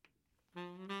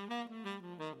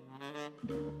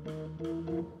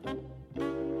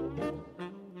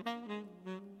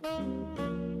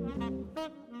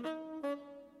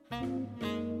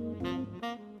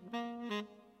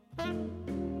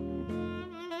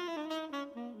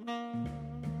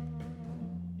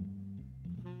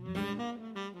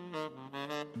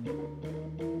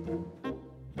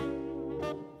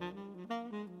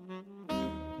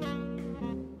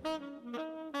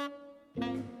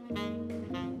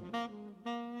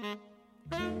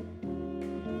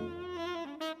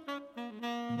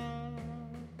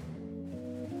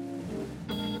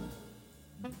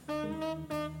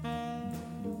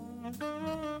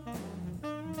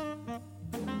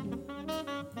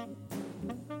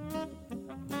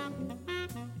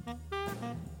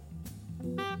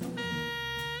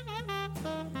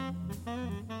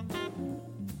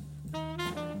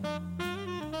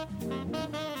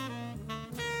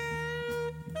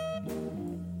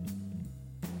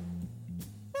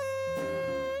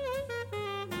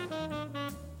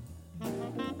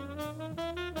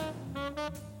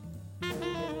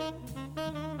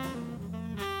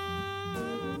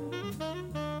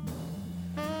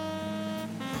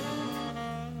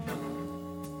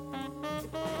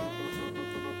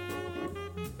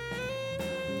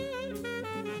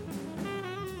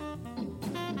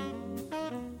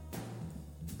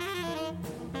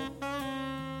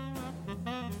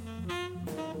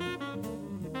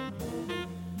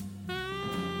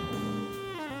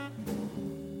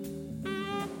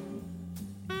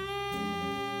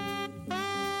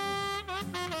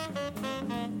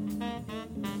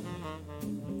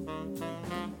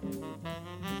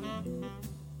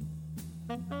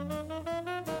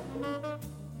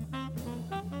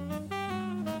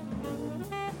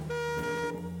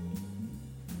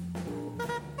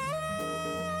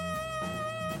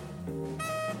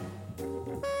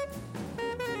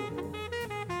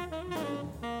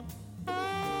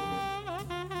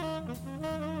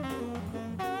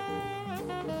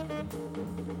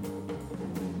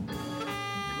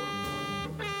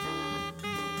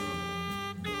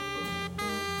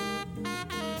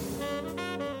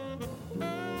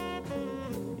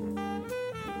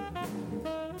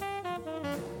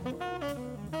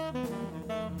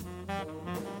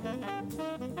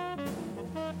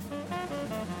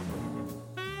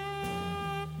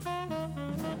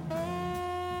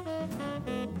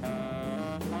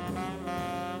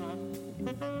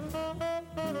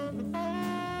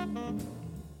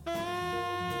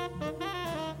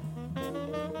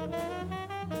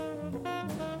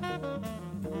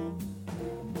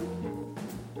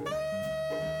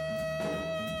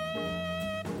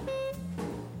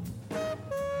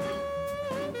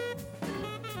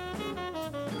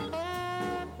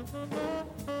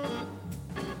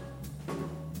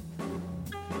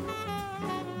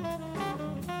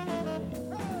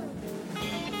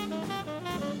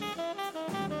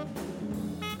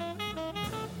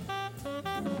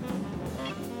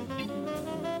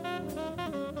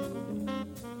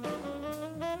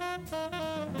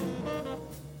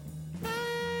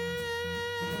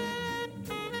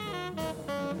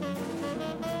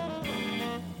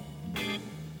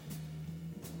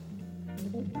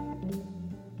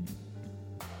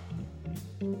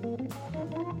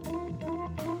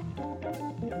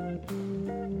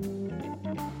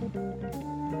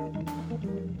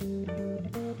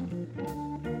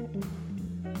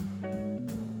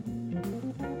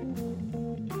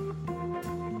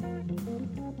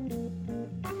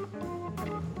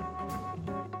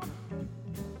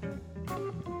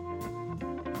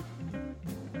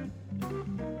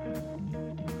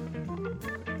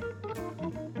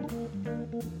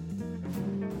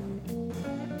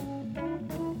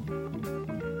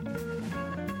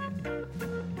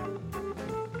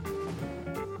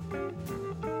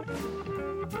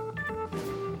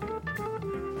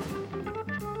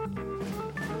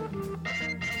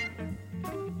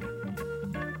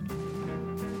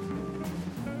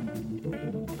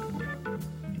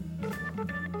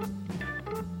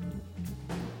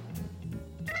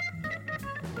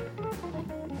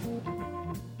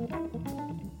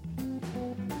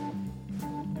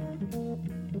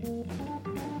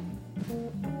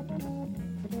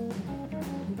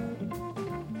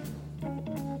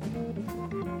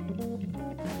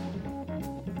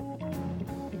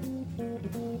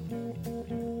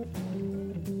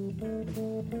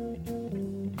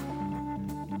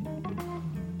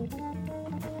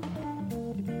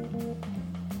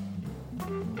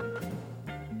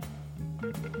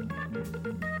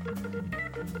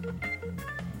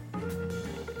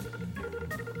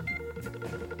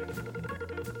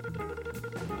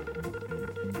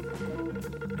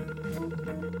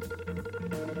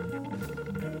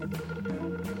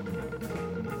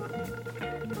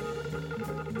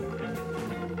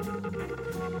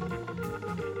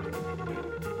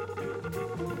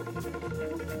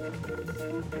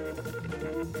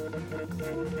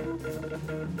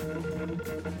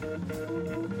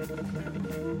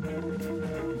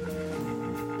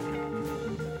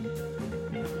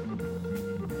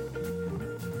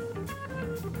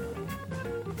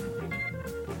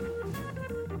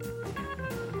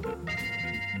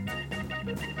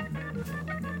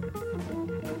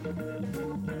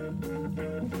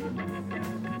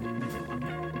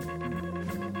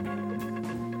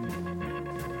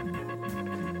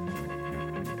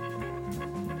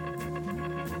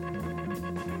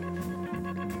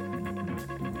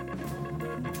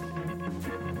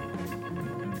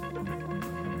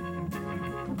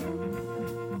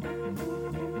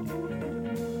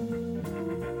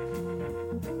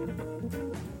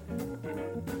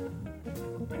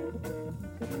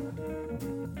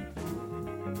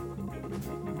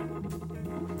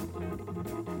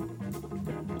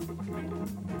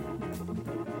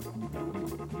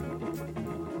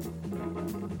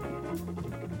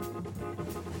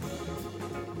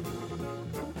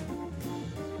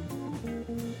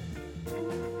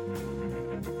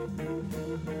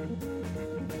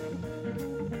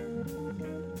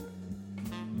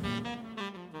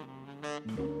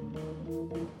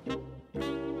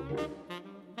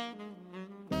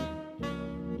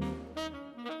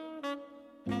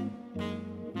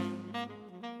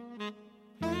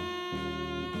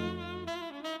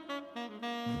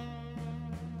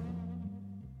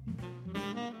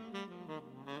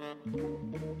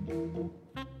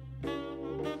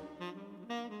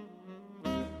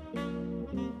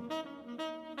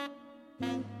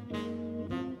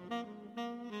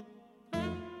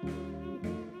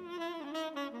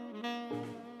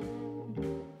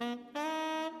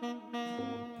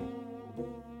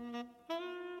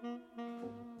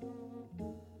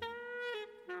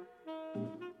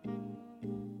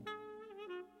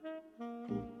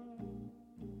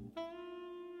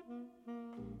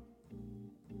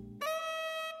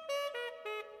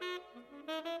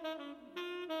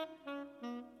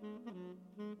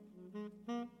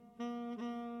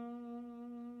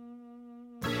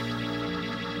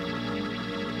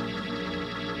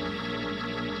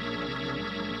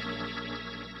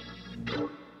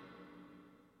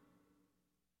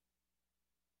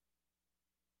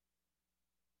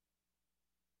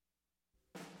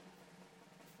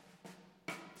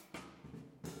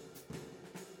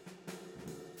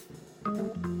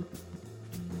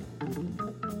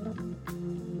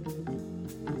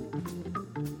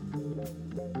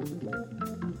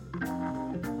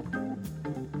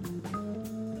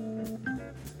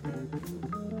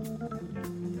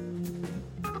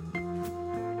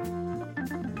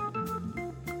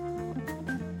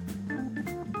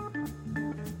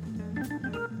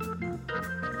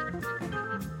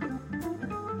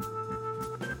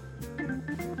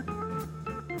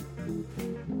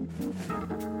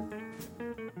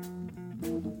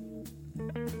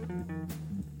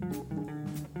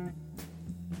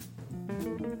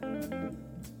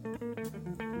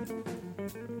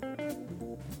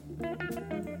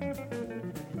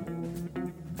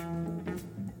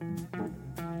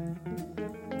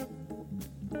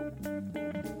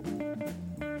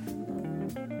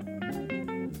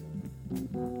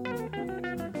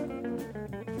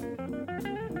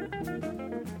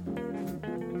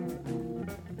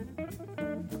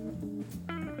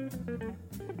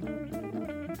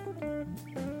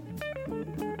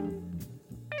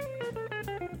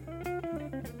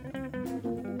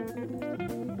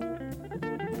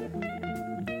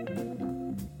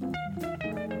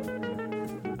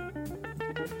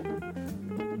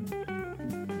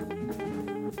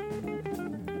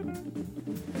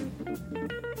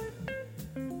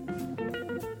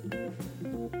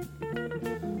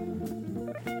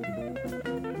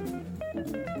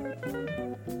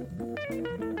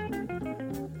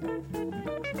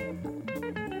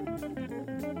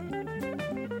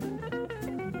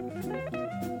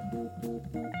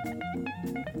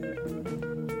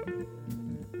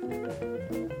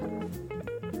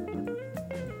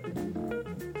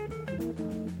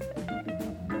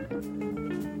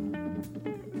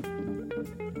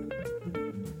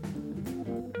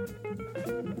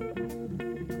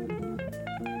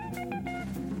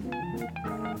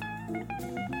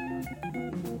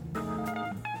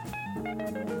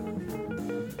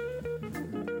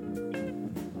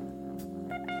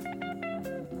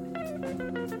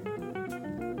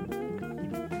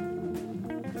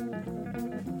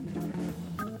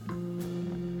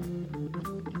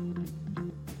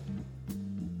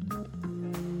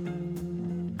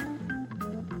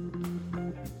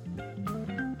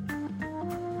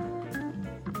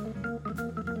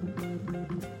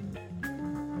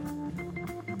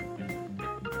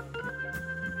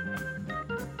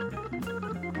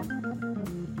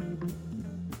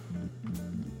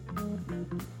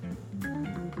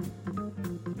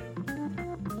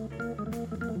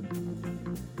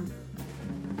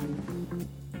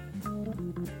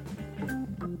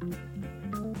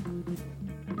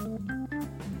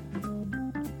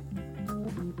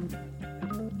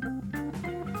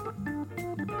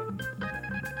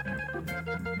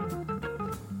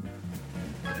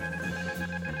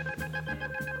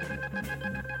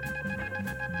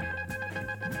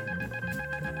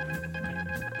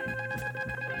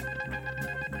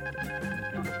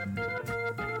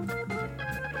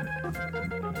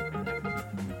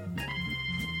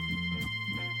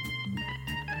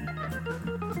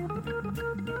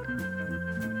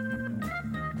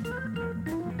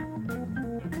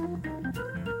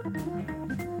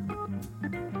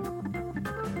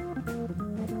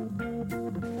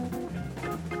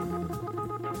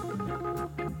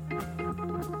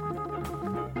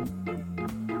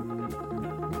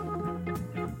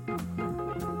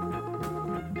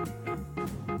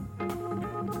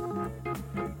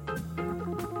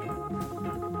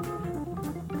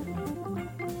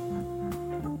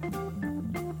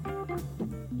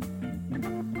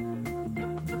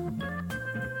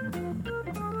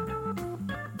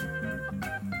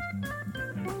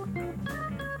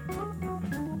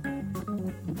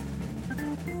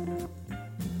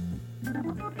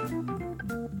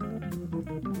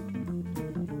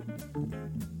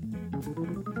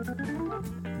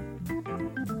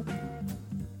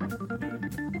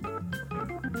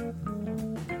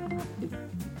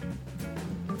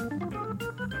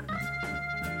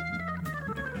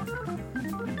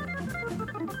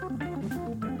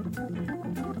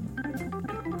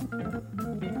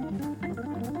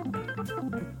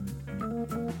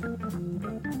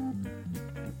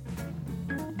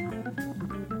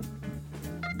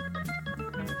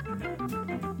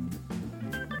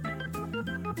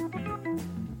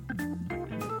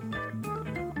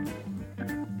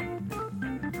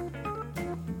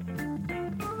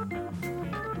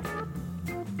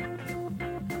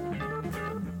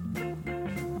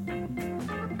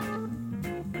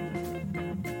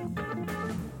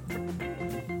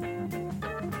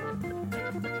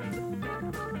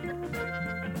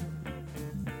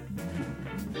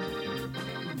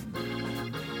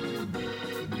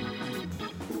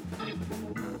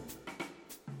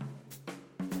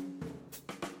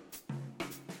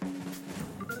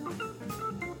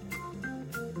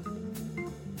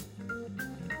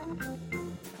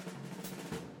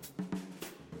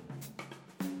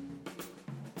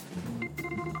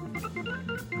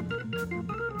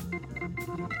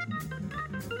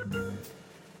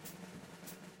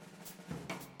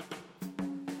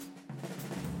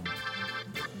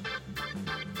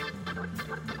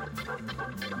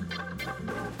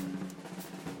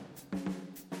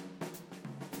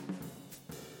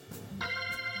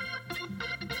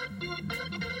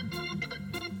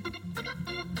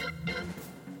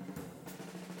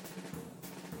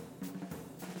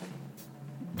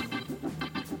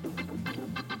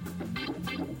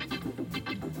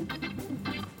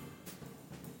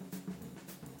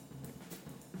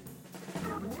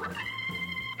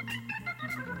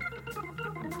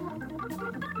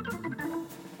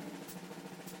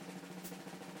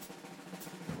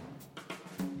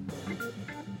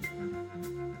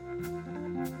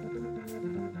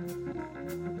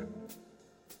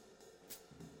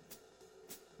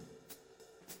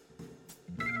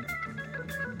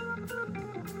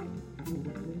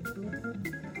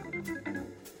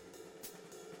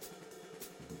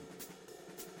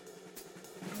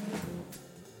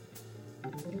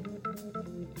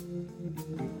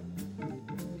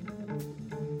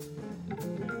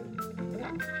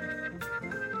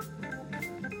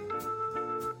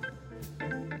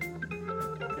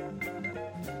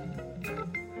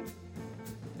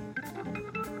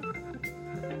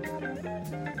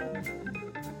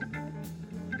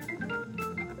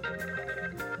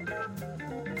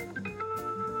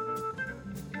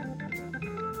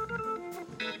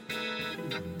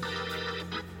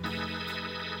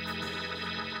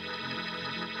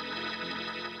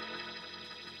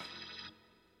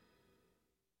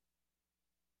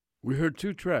 We heard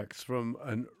two tracks from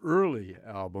an early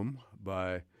album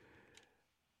by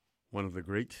one of the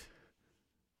great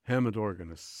Hammond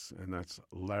organists, and that's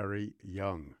Larry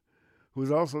Young, who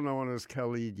is also known as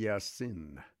Khalid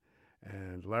Yassin.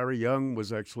 And Larry Young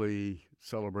was actually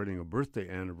celebrating a birthday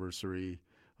anniversary.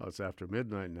 It's after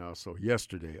midnight now, so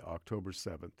yesterday, October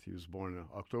 7th. He was born on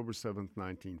October 7th,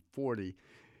 1940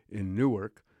 in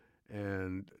Newark,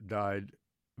 and died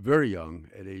very young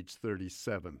at age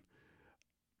 37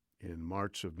 in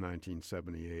March of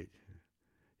 1978.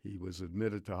 He was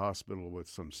admitted to hospital with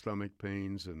some stomach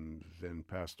pains and then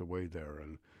passed away there.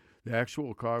 And the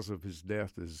actual cause of his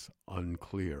death is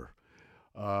unclear.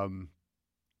 And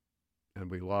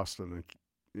we lost an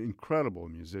incredible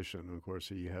musician. Of course,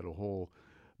 he had a whole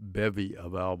bevy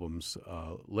of albums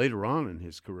later on in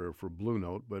his career for Blue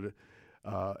Note, but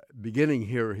beginning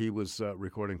here, he was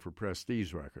recording for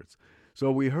Prestige Records.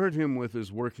 So we heard him with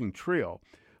his working trio,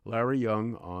 Larry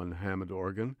Young on Hammond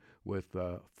organ, with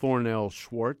Thornell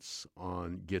Schwartz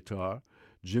on guitar,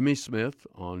 Jimmy Smith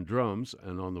on drums,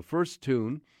 and on the first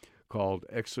tune, called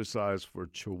Exercise for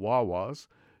Chihuahuas,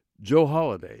 Joe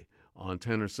Holiday on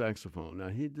tenor saxophone. Now,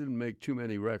 he didn't make too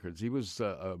many records. He was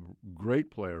a great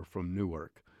player from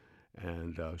Newark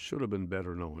and should have been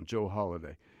better known, Joe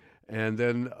Holiday. And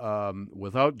then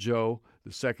without Joe,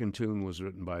 the second tune was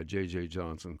written by J.J.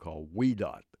 Johnson called Wee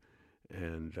Dot,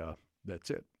 and that's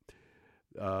it.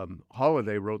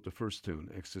 Holiday wrote the first tune,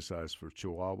 Exercise for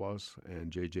Chihuahuas,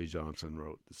 and J.J. Johnson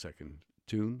wrote the second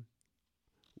tune,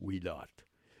 Wee Dot.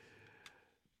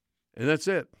 And that's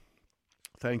it.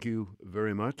 Thank you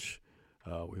very much.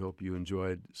 We hope you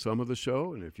enjoyed some of the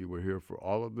show, and if you were here for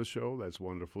all of the show, that's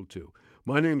wonderful too.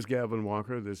 My name's Gavin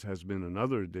Walker. This has been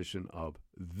another edition of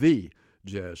The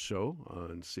Jazz Show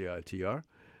on CITR,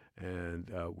 and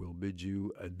we'll bid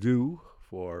you adieu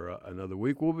for another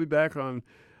week. We'll be back on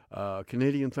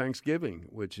Canadian Thanksgiving,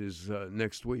 which is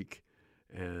next week,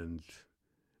 and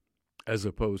as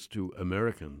opposed to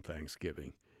American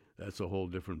Thanksgiving. That's a whole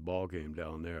different ballgame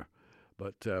down there.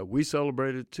 But we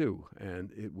celebrate it too,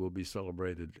 and it will be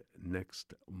celebrated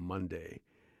next Monday.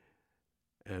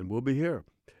 And we'll be here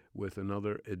with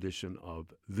another edition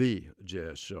of The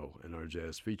Jazz Show, and our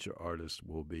jazz feature artist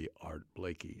will be Art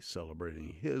Blakey,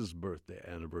 celebrating his birthday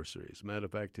anniversary. As a matter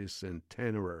of fact, his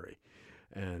centenary.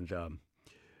 And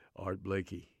Art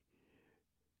Blakey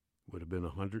would have been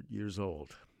 100 years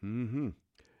old.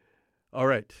 All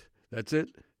right, that's it.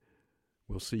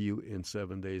 We'll see you in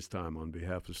 7 days' time on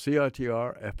behalf of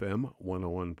CITR FM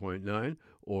 101.9,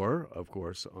 or, of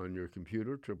course, on your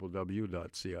computer, www.citr.ca.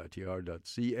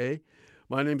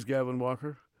 My name's Gavin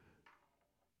Walker.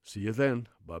 See you then.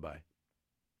 Bye-bye.